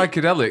you'd be on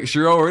psychedelics,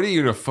 you're already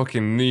in a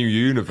fucking new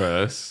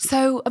universe.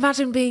 So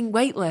imagine being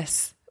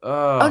weightless.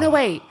 Oh no,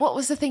 wait. What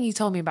was the thing you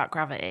told me about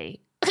gravity?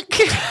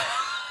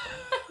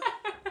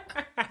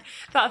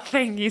 That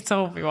thing you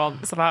told me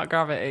once about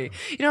gravity.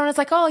 You know, when it's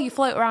like, oh, you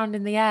float around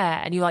in the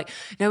air, and you're like,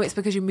 no, it's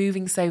because you're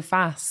moving so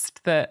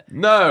fast that.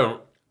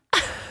 No.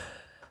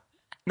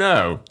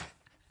 No.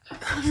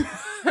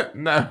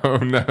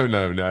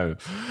 No.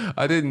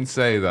 I didn't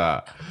say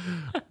that.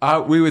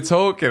 We were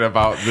talking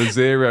about the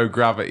zero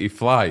gravity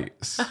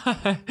flights.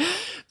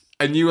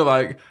 And you were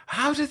like,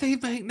 how do they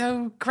make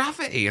no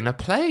gravity in a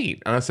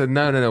plane? And I said,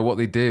 no. What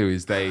they do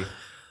is they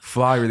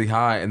fly really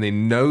high and they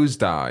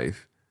nosedive,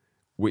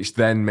 which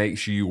then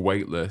makes you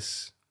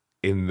weightless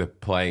in the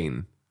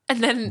plane.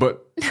 And then.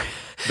 But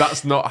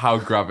that's not how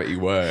gravity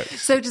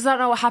works. So does that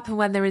not happen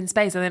when they're in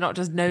space and they're not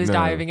just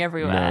nosediving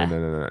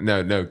everywhere?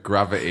 No.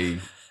 Gravity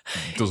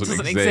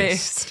doesn't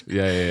exist.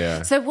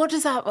 Yeah. So what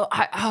does that?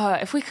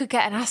 If we could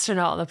get an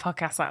astronaut on the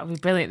podcast, that would be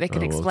brilliant. They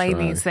could explain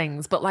these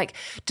things. But like,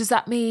 does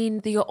that mean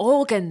that your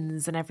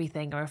organs and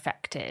everything are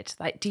affected?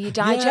 Like, do you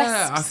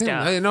digest I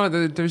stuff?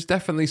 think there's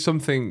definitely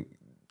something.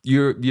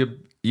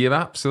 You've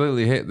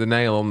absolutely hit the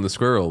nail on the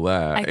squirrel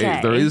there.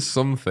 Okay. There is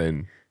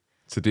something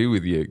to do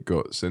with your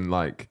guts, and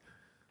like,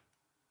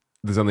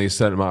 there's only a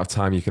certain amount of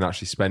time you can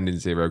actually spend in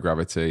zero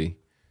gravity.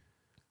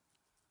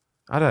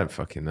 I don't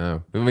fucking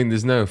know. I mean,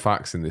 there's no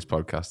facts in this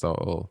podcast at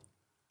all.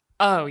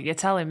 Oh, you're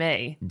telling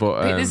me.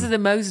 But this is the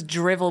most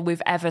drivel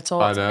we've ever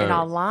talked in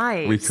our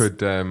lives. We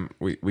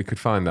could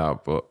find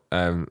out, but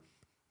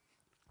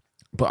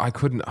I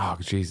couldn't. Oh,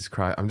 Jesus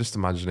Christ! I'm just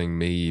imagining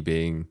me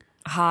being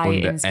high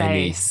under in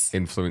space.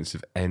 any influence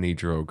of any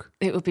drug.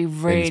 It would be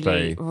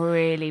really,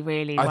 really,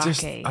 really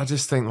wacky. I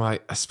just think,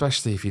 like,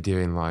 especially if you're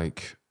doing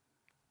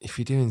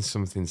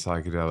something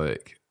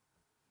psychedelic,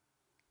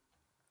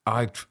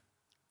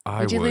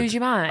 Would you lose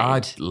your mind?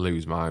 I'd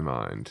lose my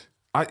mind.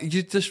 I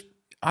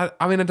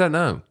mean, I don't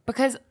know.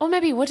 Because, or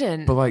maybe you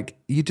wouldn't. But like,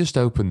 you just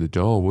open the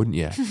door, wouldn't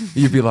you?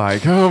 You'd be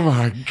like, oh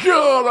my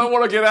God, I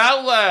want to get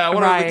out there. I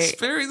want to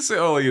experience it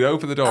all. You'd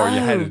open the door and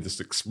your head would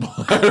just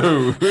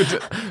explode.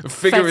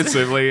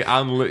 Figuratively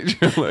and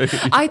literally.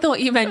 I thought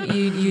you meant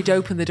you'd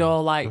open the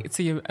door like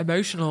to your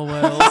emotional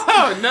world.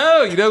 Oh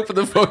no, you'd open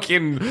the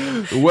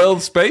fucking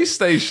World Space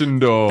Station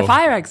door. The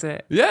fire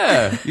exit.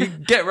 Yeah,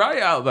 you'd get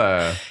right out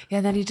there. Yeah,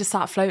 and then you just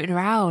start floating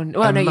around.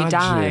 Well, no, you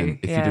die.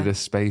 If you did a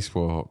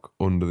spacewalk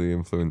under the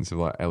influence of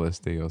like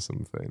LSD or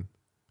something.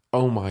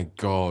 Oh my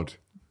God.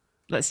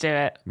 Let's do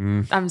it.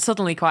 I'm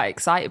suddenly quite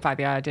excited by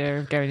the idea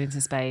of going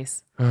into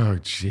space. Oh,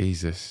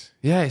 Jesus.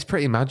 Yeah, it's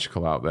pretty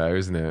magical out there,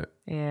 isn't it?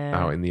 Yeah.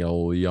 Out in the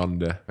old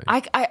yonder.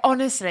 I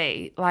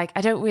honestly, like,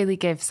 I don't really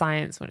give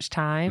science much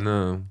time.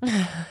 No.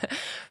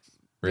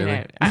 Really? You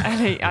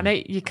know, I know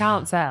you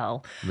can't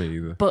tell. Me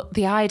either. But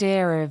the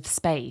idea of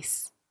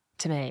space,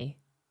 to me,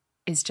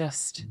 is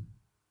just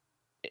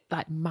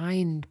like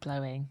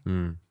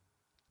mind-blowing.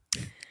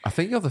 I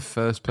think you're the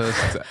first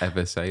person to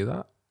ever say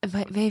that.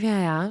 Maybe I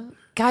am.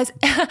 Guys,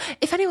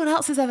 if anyone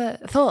else has ever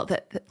thought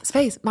that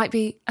space might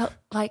be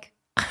like...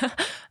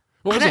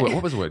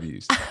 What was the word you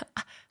used?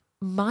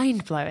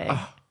 Mind-blowing.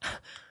 Oh.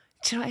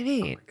 Do you know what I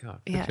mean? Oh my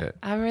God, yeah,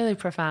 I'm really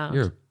profound.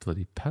 You're a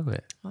bloody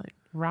poet. Like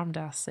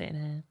Ramdas sitting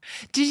here.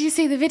 Did you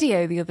see the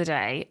video the other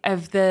day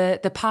of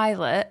the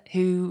pilot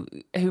who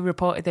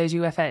reported those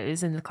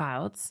UFOs in the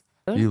clouds?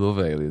 You love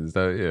aliens,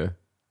 don't you?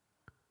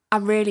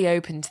 I'm really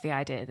open to the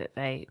idea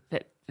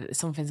that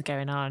something's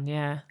going on.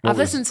 Yeah, I've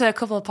listened to a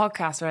couple of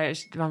podcasts where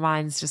my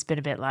mind's just been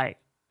a bit like,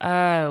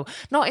 oh,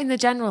 not in the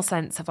general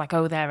sense of like,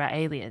 oh, there are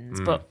aliens,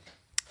 but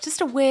just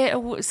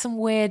some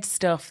weird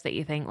stuff that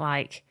you think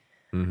like,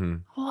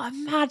 oh,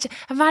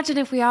 imagine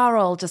if we are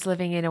all just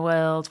living in a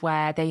world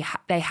where they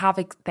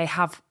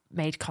have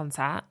made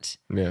contact,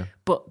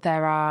 but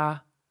there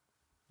are.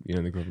 You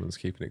know, the government's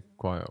keeping it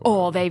quiet.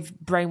 Or they've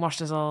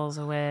brainwashed us all,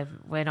 so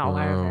we're not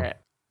aware of it.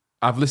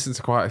 I've listened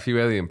to quite a few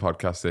alien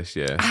podcasts this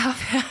year.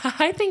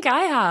 I think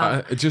I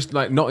have. Just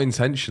like not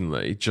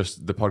intentionally,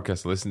 just the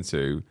podcast I listen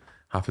to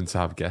happen to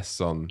have guests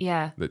on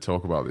that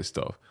talk about this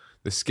stuff.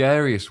 The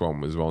scariest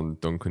one was on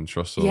Duncan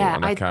Trussell,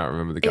 and I can't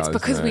remember the guy's name.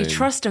 It's because we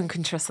trust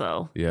Duncan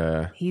Trussell.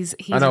 Yeah. He's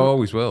and I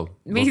always will.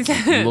 Me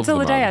till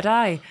the day I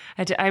die.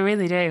 I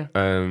really do.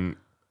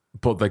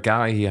 But the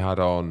guy he had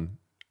on,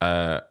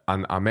 and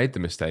I made the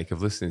mistake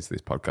of listening to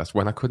this podcast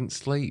when I couldn't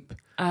sleep.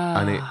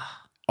 And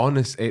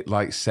it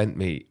like sent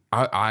me,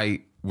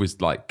 I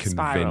was like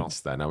Spiral.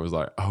 convinced then. I was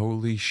like,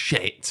 holy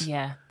shit.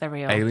 Yeah, they're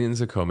real.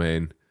 Aliens are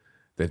coming.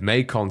 They've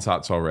made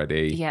contact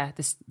already. Yeah,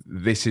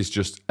 This is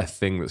just a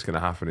thing that's going to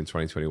happen in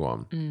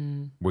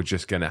 2021. We're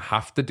just going to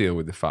have to deal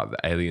with the fact that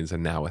aliens are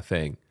now a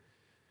thing.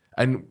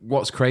 And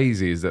what's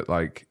crazy is that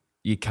like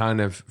you kind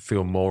of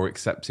feel more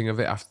accepting of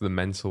it after the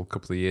mental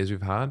couple of years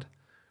we've had.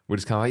 We're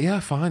just kind of like, yeah,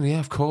 fine, yeah,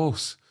 of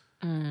course.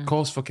 Of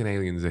course fucking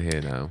aliens are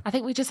here now. I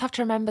think we just have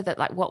to remember that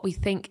like what we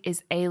think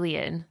is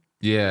alien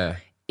Yeah.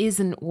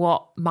 isn't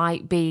what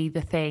might be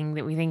the thing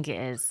that we think it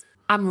is.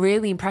 I'm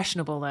really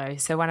impressionable though.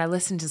 So when I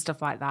listen to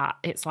stuff like that,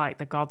 it's like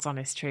the God's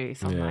honest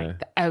truth. I'm Yeah.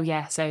 like, oh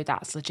yeah, so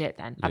that's legit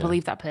then. I Yeah.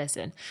 believe that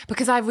person.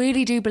 Because I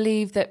really do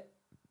believe that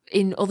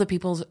in other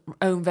people's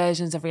own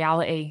versions of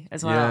reality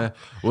as well. Yeah.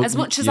 Well, as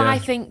much as yeah. I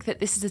think that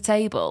this is a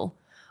table,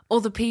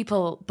 other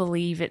people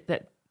believe it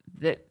that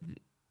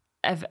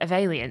of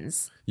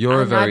aliens.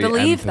 You're a And I very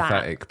believe that.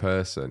 empathetic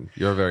person.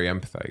 You're a very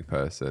empathetic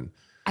person.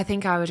 I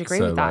think I would agree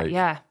So, with that, like,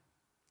 yeah.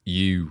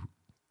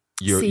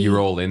 You're See,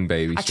 all in,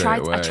 baby, straight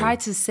away. I tried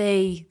to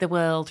see the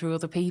world through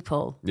other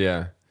people.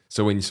 Yeah.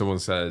 So when someone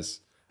says,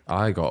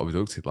 I got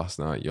abducted last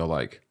night, you're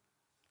like,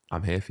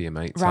 I'm here for you,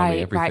 mate. Tell me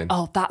everything. Right.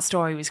 Oh, that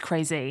story was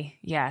crazy.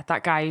 Yeah,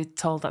 that guy who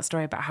told that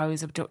story about how he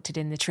was abducted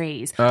in the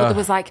trees. But there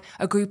was like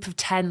a group of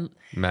 10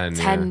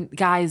 Men,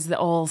 guys that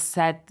all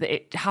said that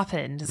it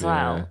happened as Yeah.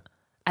 well.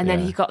 And then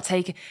Yeah. he got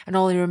taken, and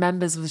all he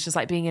remembers was just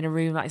like being in a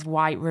room, like this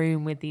white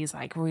room with these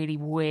like really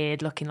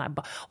weird looking like.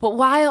 But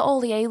why are all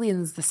the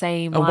aliens the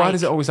same? And like, why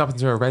does it always happen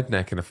to a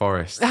redneck in a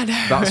forest? I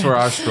know. That's where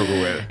I struggle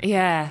with.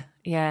 Yeah,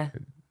 yeah.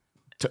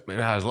 Took me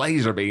out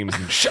laser beams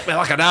and shot me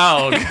like a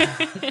dog.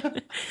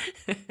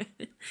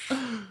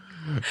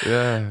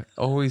 Yeah,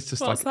 always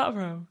just What's like that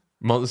from?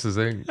 Monsters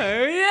Inc. Oh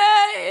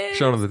yeah, it is.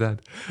 Shaun of the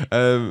Dead.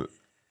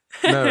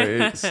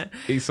 No,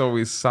 it's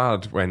always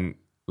sad when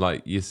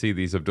like you see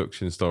these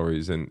abduction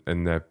stories and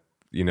they're,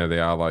 you know, they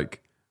are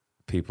like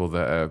people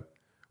that are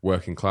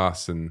working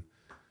class and,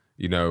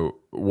 you know,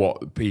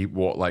 what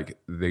like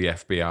the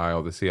FBI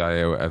or the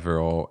CIA or whatever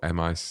or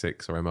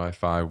MI6 or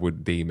MI5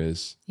 would deem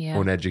as Yeah.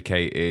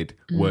 uneducated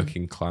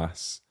working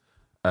class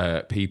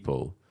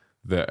people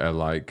that are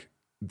like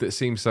that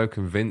seem so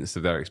convinced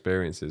of their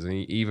experiences, and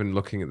even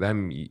looking at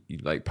them,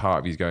 like part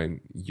of you's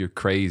going, "You're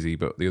crazy,"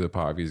 but the other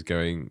part of you's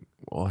going,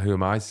 "Well, who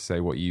am I to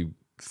say what you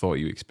thought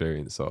you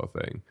experienced?" Sort of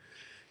thing.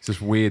 It's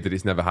just weird that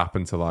it's never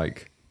happened to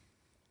like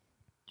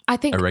I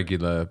think a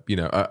regular, you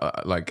know,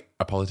 like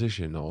a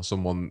politician or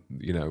someone,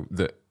 you know,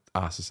 that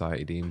our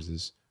society deems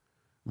as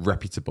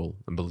reputable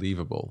and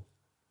believable.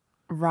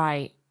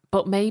 right,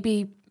 but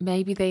maybe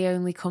they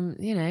only come.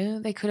 You know,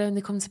 they could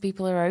only come to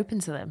people who are open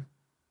to them.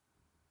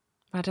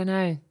 I don't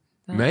know.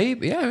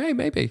 Maybe, yeah,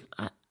 maybe.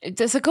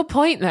 It's a good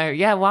point though.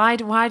 Yeah, why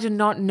do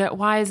not know?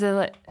 Why is there?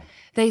 Like,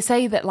 they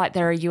say that like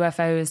there are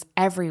UFOs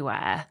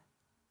everywhere,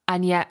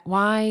 and yet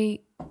why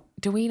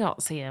do we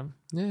not see them?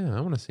 Yeah, I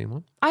want to see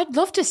one. I'd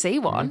love to see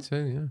one. Me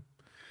too, yeah.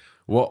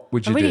 What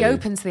would you I'm really do?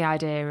 open to the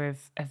idea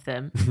of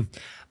them,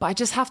 but I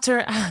just have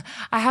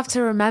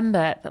to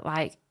remember that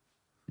like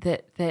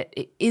that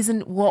it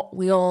isn't what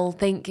we all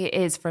think it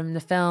is from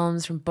the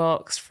films, from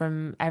books,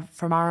 from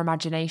our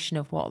imagination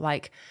of what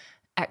like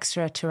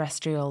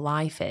extraterrestrial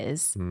life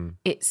is.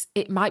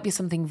 It might be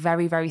something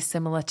very, very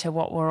similar to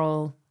what we're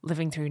all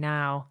living through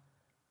now.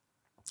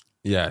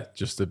 Yeah,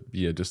 just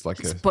like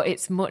a But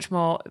it's much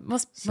more. It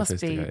must be.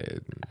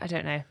 sophisticated. I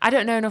don't know. I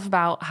don't know enough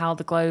about how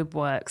the globe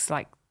works,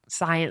 like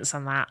science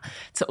and that,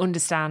 to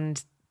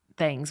understand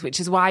things. Which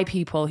is why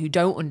people who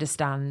don't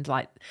understand,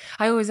 like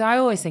I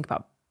always think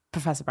about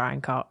Professor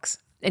Brian Cox,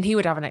 and he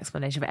would have an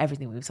explanation for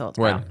everything we've talked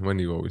about. When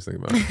do you always think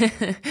about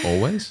it?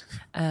 Always?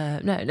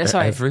 No,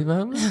 sorry. Every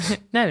moment?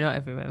 No, not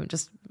every moment.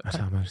 Just That's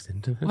how much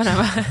into it.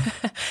 whenever.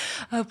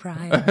 Oh,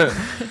 Brian.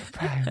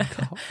 Brian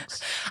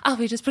Cox.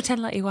 Alfie, just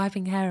pretend like you're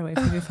wiping hair away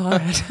from your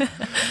forehead.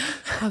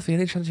 Alfie,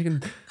 any chance you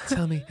can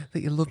tell me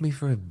that you love me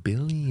for 1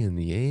 billion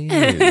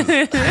years?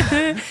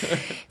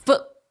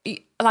 But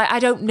like, I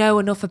don't know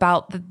enough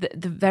about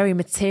the very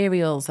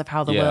materials of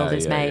how the world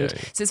is made.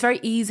 Yeah. So it's very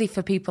easy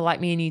for people like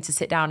me and you to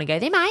sit down and go,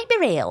 they might be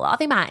real or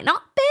they might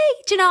not be.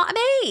 Do you know what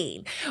I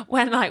mean?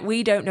 When like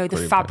we don't know the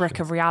Great fabric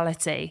impression. of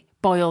reality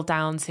boiled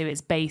down to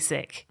its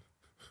basic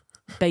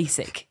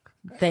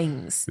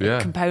things, Yeah.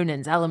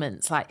 components,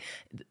 elements. Like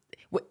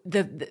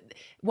the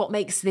what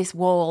makes this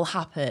wall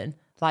happen.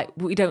 Like,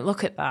 we don't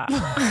look at that.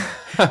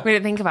 We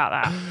don't think about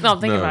that. No, I'm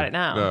thinking about it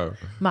now. No.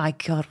 My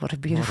God, what a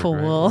beautiful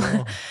great wall.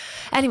 wall.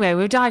 Anyway,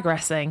 we're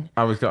digressing.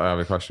 I have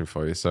a question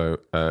for you. So,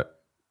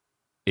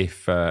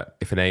 if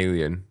an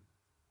alien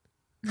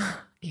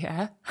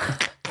Yeah.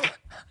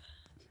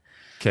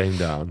 came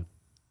down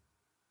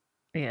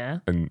Yeah.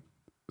 and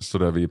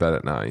stood over your bed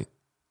at night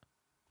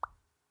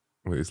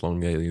with his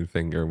long alien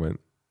finger and went,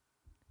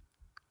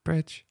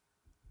 Bridge.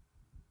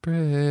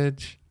 And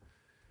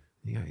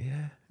you go,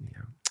 yeah. And you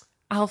go,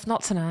 Alf,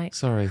 not tonight.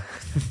 sorry.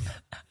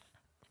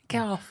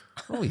 Get off.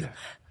 Oh, yeah.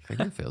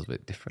 Finger feels a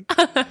bit different.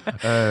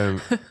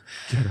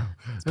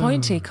 It's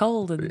pointy,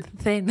 cold, and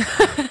thin.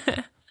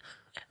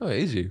 Oh, it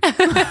is you.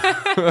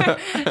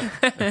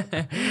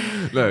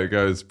 No, it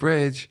goes,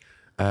 Bridge,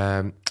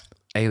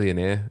 alien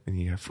here. And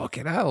you go,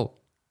 fucking hell.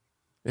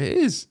 It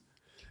is.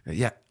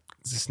 Yeah,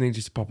 just need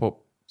you to pop up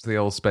to the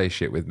old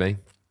spaceship with me.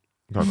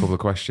 Got a couple of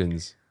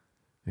questions.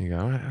 And you go,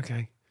 all right,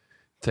 okay.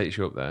 Takes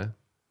you up there.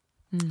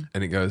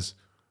 And it goes,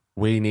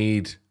 we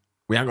ain't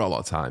got a lot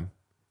of time.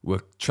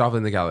 We're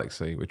traveling the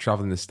galaxy. We're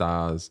traveling the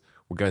stars.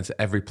 We're going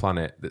to every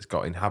planet that's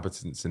got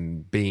inhabitants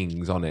and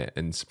beings on it.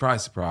 And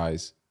surprise,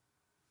 surprise,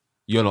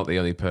 you're not the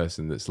only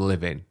person that's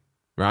living,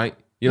 right?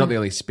 You're not the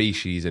only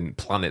species and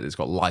planet that's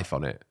got life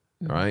on it,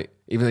 right?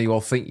 Even though you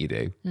all think you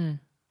do.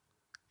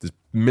 There's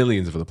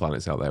millions of other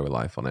planets out there with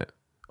life on it,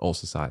 all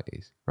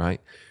societies,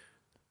 right?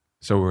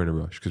 So we're in a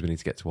rush because we need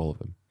to get to all of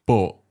them.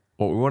 But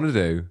what we want to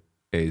do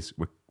is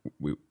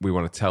we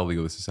want to tell the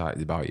other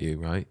societies about you,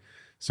 right?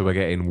 So we're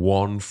getting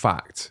one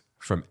fact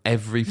from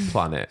every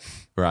planet,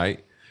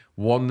 right?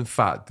 One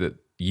fact that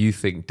you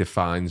think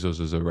defines us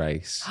as a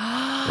race,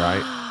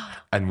 right?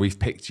 And we've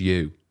picked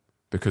you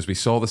because we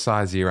saw the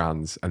size of your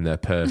hands and they're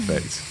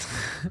perfect.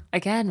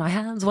 Again, my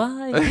hands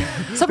wide.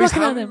 Stop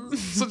looking at them.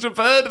 Such a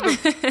burden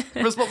of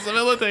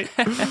responsibility.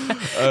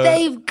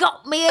 They've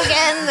got me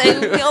again.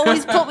 They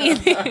always put me in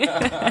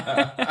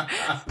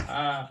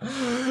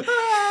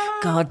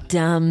God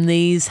damn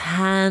these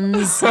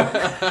hands.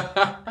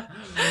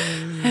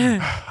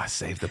 I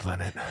saved the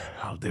planet.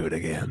 I'll do it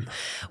again.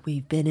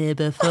 We've been here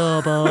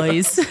before,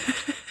 boys.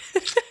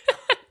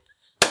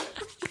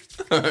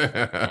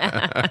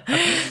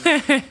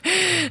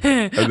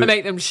 I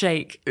make them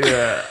shake.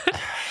 Yeah.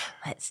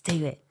 Let's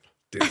do it.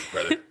 Do it,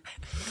 brother.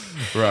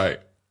 Right.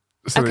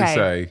 So Okay. they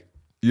say,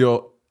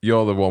 you're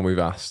the one we've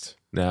asked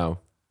now.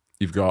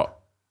 You've got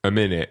a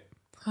minute.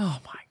 Oh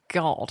my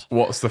God.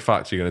 What's the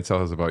fact you're going to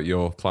tell us about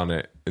your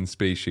planet and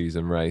species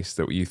and race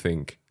that you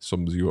think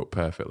sums you up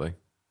perfectly?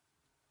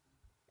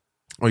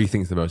 Or you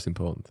think is the most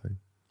important thing?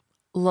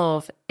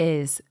 Love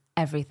is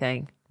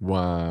everything.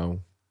 Wow.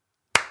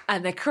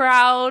 And the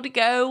crowd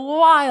go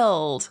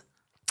wild.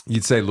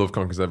 You'd say love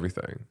conquers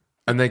everything.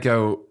 And they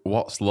go,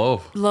 what's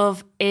love?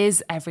 Love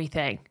is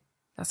everything.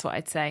 That's what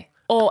I'd say.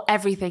 Or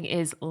everything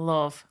is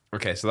love.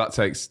 Okay, so that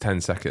takes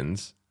 10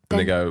 seconds. And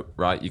they go,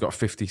 right, you got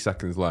 50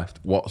 seconds left.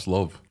 What's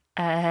love?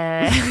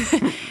 And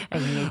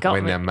you got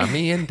When me. their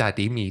mummy and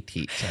daddy meet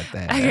each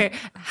other. Okay,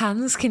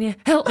 Hans, can you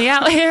help me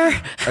out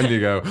here? And you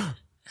go,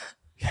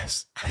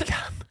 yes, I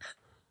can.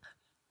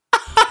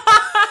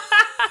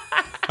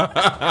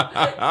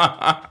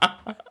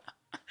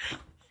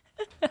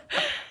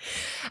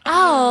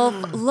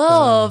 Oh,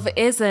 love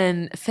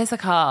isn't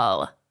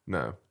physical.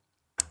 No.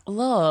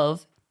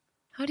 Love,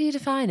 how do you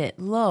define it?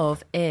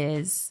 Love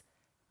is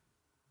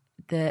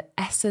the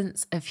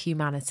essence of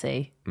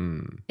humanity.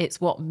 It's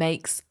what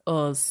makes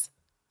us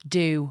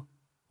do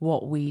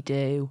what we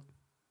do.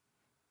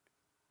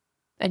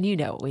 And you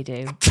know what we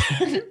do.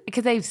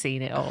 Because they've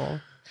seen it all.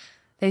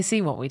 They've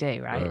seen what we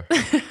do, right?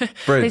 Bridge.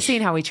 They've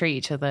seen how we treat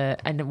each other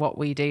and what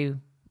we do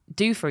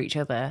for each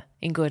other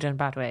in good and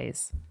bad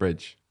ways.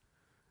 Bridge.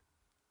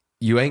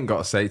 You ain't got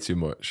to say too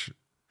much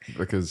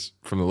because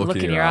from the look,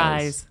 in your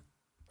eyes,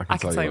 I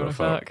can tell you what the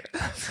fuck.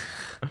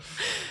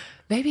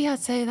 Maybe I'd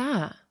say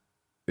that.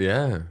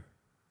 Yeah.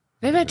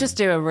 Maybe I'd just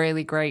do a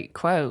really great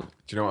quote.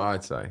 Do you know what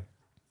I'd say?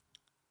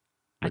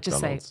 I'd just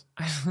say,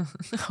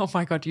 McDonald's. oh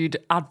my God, you'd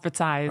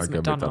advertise I'd go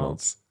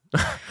McDonald's.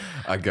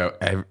 I'd go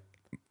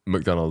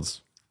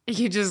McDonald's.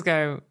 You just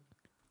go,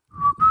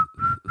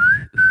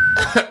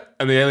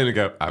 And the alien would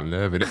go, I'm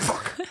loving it.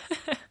 Fuck.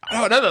 I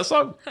don't know that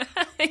song.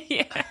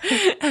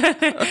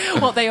 yeah.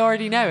 What, they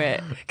already know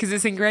it? Because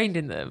it's ingrained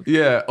in them.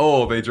 Yeah.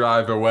 Or they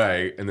drive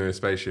away in their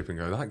spaceship and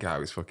go, that guy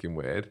was fucking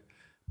weird.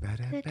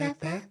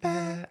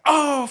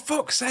 Oh,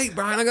 fuck's sake,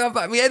 Brian. I'm going to have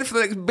that in my head for the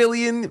next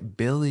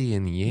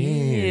billion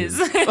years.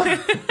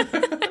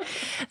 The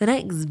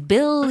next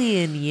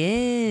billion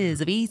years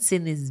of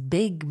eating this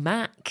Big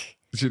Mac.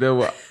 Do you know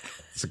what?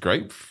 It's a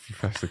great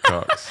Professor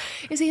Cox.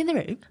 Is he in the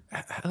room?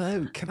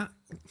 Hello,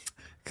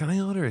 can I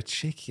order a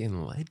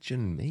chicken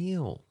legend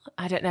meal?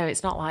 I don't know.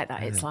 It's not like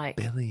that. It's And a like,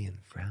 billion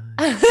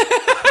fries.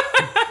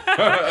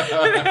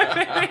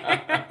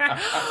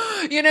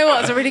 you know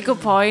what? It's a really good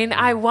point.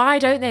 Why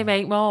don't they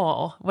make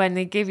more when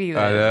they give you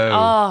them? I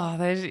know.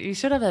 Oh, you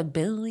should have a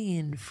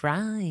billion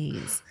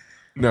fries.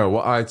 No,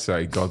 what I'd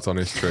say, God's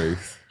honest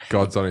truth,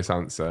 God's honest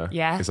answer,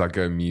 Yeah. is I'd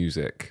go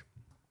music.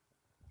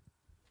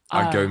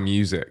 I'd go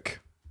music.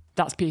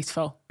 That's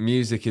beautiful.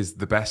 Music is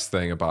the best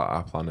thing about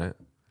our planet.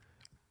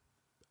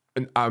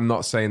 And I'm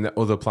not saying that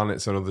other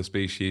planets and other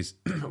species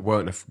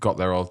won't have got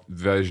their own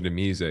version of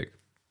music.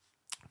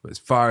 But as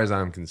far as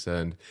I'm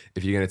concerned,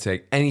 if you're going to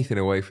take anything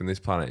away from this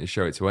planet and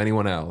show it to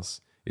anyone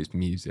else, it's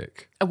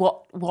music.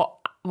 What?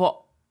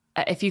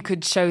 If you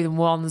could show them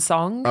one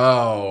song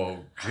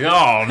Oh,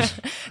 God.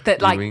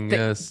 that, like, Doing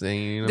a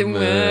scene the of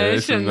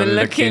merch and and the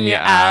look in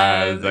your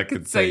eyes, I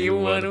could say you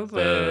want to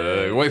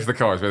fuck. Wait for the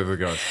chorus, wait for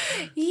the chorus.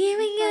 You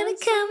ain't gonna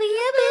call me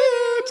a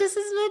boo just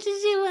as much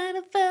as you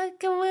wanna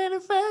fuck. I wanna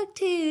fuck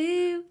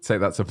too.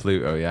 Take that to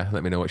Pluto, yeah?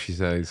 Let me know what she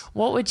says.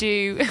 What would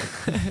you?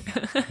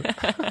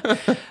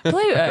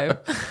 Pluto?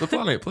 The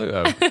planet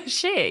Pluto.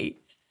 She?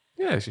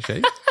 Yeah,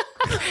 she.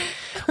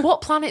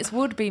 What planets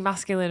would be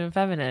masculine and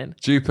feminine?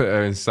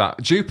 Jupiter and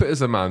Saturn.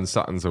 Jupiter's a man,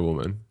 Saturn's a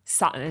woman.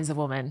 Saturn is a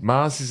woman.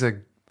 Mars is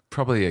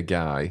probably a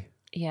guy.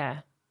 Yeah.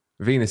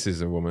 Venus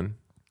is a woman.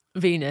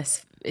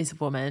 Venus is a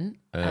woman.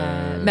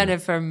 Men are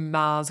from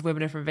Mars,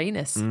 women are from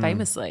Venus,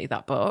 famously,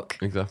 that book.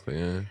 Exactly,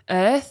 yeah.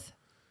 Earth?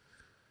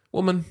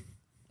 Woman.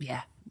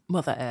 Yeah.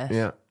 Mother Earth.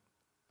 Yeah.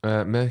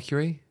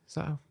 Mercury, is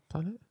that a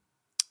planet?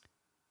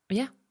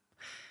 Yeah.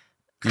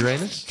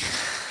 Uranus?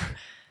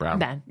 Brown.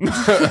 Men.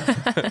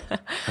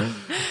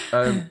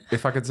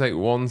 If I could take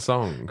one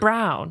song.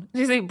 Brown. Do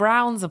you think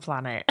brown's a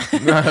planet?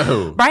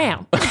 No.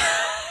 Brown.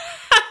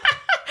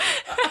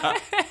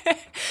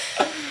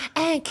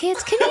 Hey,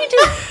 kids, can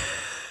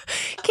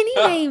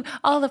you name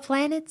all the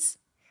planets?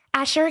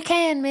 I sure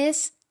can,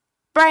 miss.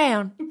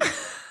 Brown.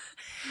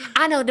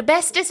 I know the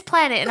bestest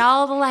planet in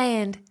all the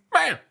land.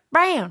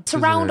 Brown. To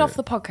round off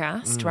the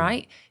podcast,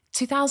 right?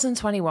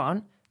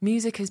 2021,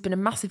 music has been a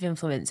massive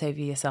influence over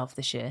yourself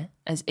this year.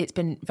 As it's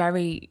been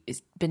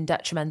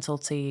detrimental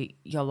to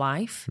your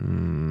life.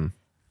 And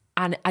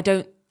I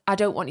don't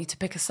want you to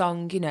pick a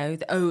song,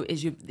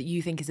 that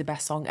you think is the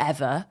best song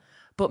ever.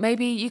 But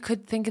maybe you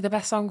could think of the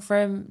best song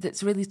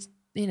that's really,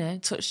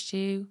 touched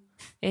you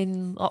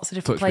in lots of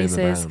different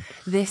places.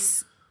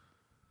 This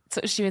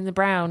touched you in the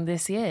brown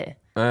this year.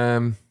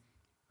 I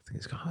think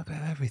it's got a bit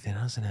of everything,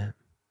 hasn't it?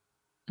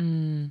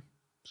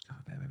 It's got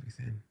a bit of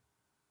everything.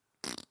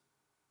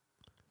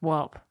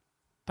 WAP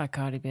by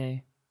Cardi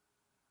B.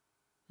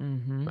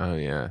 Mm-hmm. Oh,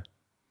 yeah.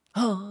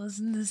 Whores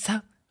in the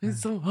South.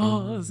 It's the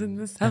whores in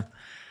the South.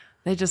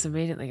 They just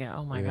immediately go,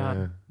 oh my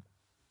God.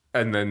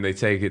 And then they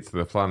take it to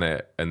the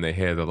planet and they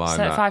hear the line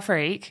Certified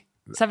Freak.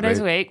 7 days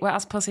a week. Wet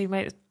ass pussy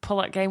makes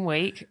pull out game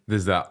week.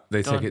 There's that.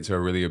 They Done. take it to a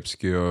really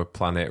obscure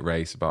planet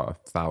race about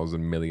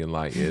 1,000 million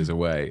light years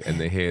away, and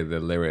they hear the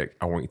lyric,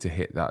 "I want you to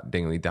hit that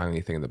dingly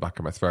dangly thing in the back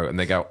of my throat," and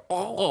they go,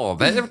 "Oh,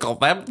 they've got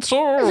them too.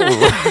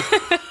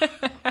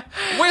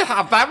 We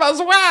have them as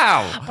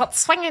well." But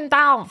swinging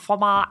down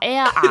from our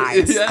ear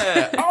eyes.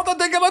 Yeah. Oh, the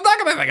dingly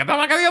dangly thing in the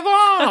back of your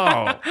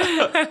throat.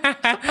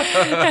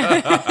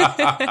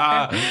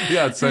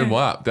 Yeah, it's same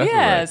WAP, definitely.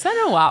 Yeah, send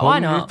a WAP. Why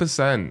not?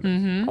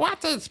 100%.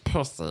 What is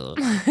pussy?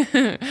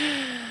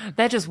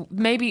 They're just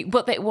maybe,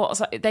 but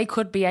they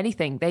could be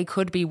anything. They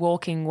could be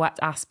walking wet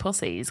ass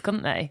pussies,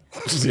 couldn't they?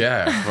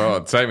 Yeah,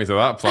 well, take me to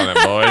that planet,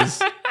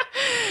 boys.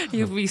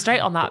 You'd be straight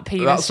on that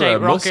penis That's where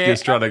shaped Musk rocket.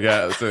 is trying to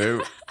get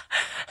to.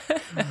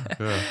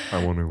 Yeah.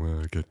 I want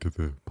to get to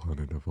the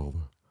planet of all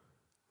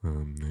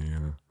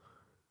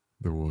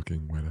the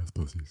walking wet ass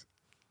pussies.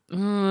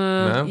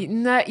 No?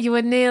 You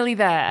were nearly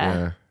there.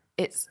 Yeah.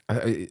 It's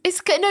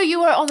no,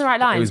 you were on the right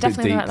line. It was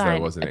Definitely a bit on deep, the right line.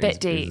 though, wasn't it? A bit It was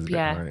deep, a bit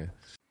yeah. higher.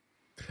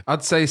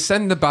 I'd say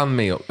send a banh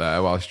mi up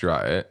there whilst you're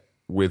at it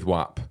with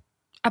WAP.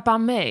 A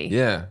banh mi?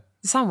 Yeah.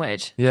 The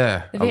sandwich?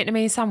 Yeah. The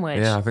Vietnamese sandwich?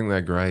 Yeah, I think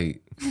they're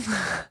great.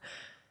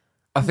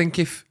 I think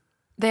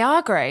They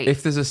are great.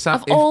 if there's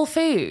of all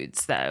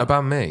foods, though. a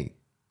banh mi,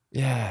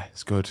 yeah,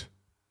 it's good.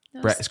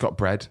 It's got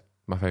bread,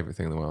 my favourite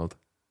thing in the world.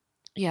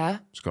 Yeah.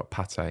 It's got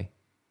pate,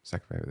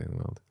 second favourite thing in the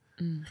world.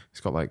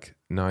 It's got like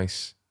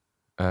nice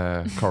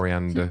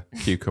coriander,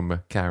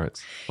 cucumber,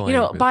 carrots.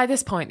 Flavors. By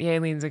this point, the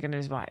aliens are going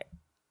to be like,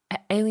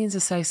 aliens are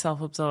so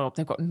self-absorbed.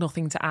 They've got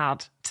nothing to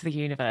add to the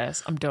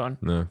universe. I'm done.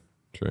 No,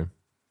 true.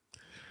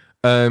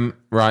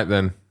 Right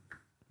then,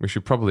 we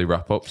should probably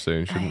wrap up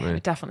soon, shouldn't We we?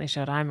 definitely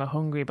should. I'm a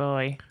hungry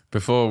boy.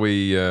 Before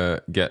we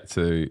get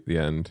to the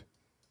end,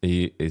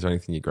 is there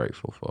anything you're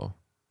grateful for?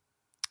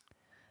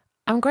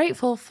 I'm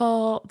grateful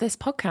for this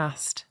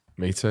podcast.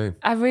 Me too.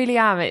 I really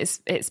am.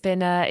 It's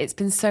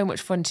been so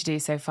much fun to do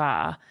so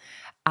far,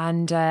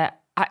 and I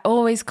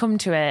always come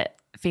to it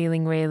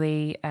feeling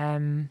really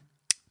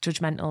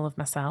judgmental of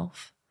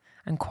myself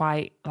and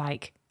quite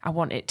like I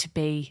want it to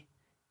be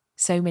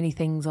so many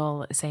things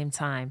all at the same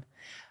time.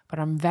 But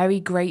I'm very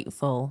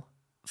grateful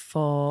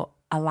for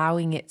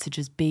allowing it to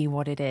just be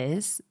what it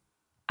is,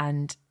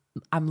 and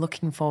I'm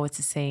looking forward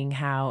to seeing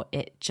how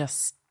it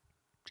just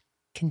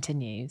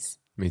continues.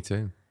 Me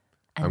too.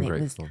 And I'm it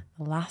grateful. was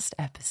the last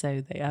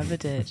episode they ever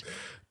did.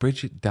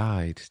 Bridget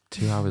died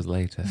 2 hours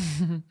later.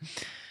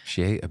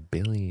 She ate 1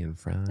 billion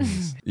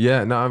fries.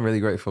 Yeah, no, I'm really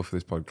grateful for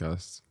this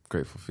podcast.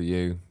 Grateful for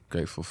you.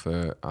 Grateful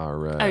for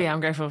our... Oh yeah, I'm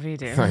grateful for you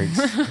too. Thanks.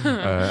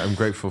 I'm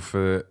grateful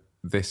for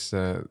this,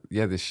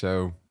 this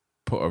show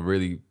put a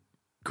really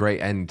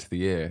great end to the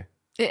year.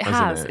 It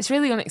hasn't has. it? It's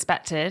really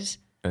unexpected.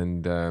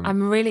 And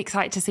I'm really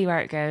excited to see where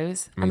it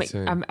goes. Me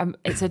too.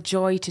 It's a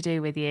joy to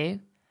do with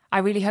you. I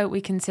really hope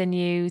we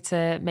continue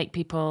to make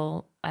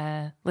people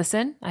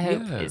listen. I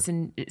hope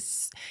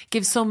it's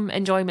gives some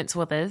enjoyment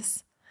to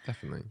others.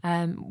 Definitely.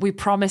 We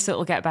promise it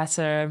will get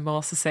better and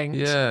more succinct.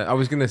 Yeah, I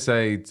was going to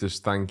say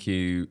just thank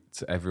you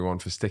to everyone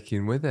for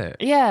sticking with it.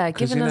 Yeah,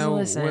 'Cause, giving us a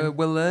listen.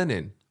 We're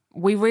learning.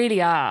 We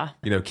really are.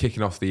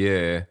 Kicking off the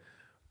year,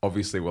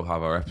 obviously we'll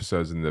have our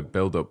episodes in the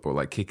build-up, but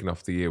like kicking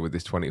off the year with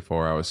this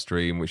 24-hour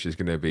stream, which is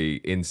going to be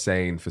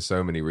insane for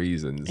so many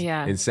reasons.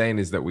 Yeah. Insane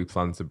is that we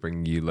plan to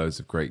bring you loads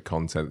of great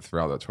content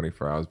throughout that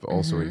 24 hours, but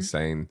also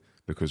insane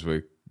because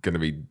we're going to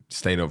be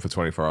staying up for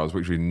 24 hours,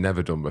 which we've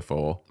never done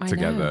before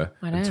together,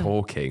 I and know.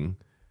 talking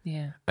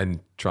Yeah. and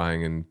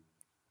trying and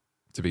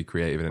to be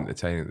creative and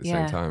entertaining at the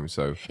same time.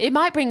 So it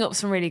might bring up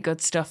some really good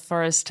stuff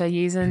for us to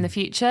use in the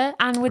future.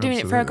 And we're doing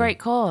it for a Absolutely. great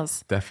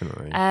cause.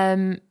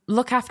 definitely.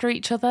 Look after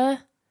each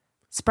other,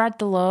 spread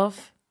the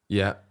love.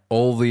 Yeah.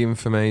 All the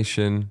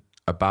information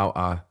about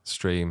our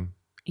stream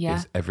Yeah.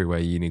 is everywhere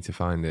you need to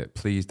find it.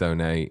 Please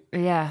donate.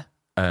 Yeah.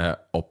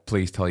 Or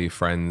please tell your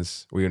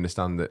friends. We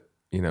understand that,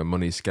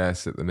 money's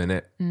scarce at the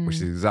minute, which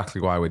is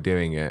exactly why we're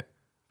doing it.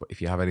 But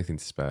if you have anything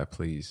to spare,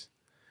 please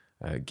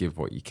give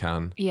what you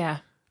can. Yeah.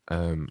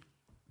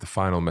 The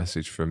final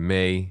message from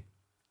me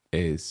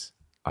is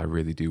I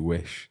really do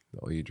wish that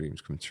all your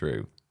dreams come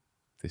true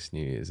this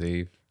New Year's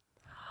Eve.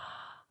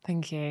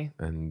 Thank you.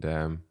 And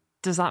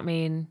Does that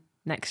mean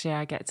next year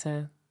I get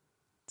to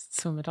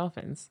swim with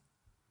dolphins?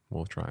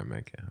 we'll try and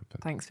make it happen.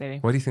 Thanks, Phoebe.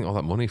 Where do you think all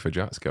that money for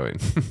Jack's going?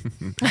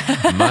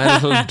 My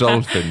little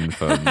dolphin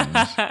fund.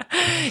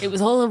 It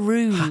was all a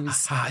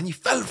ruse. And you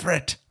fell for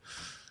it.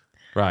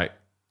 Right.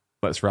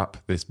 Let's wrap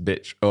this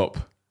bitch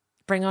up.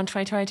 Bring on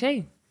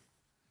 2022.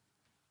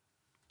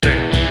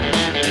 Dance.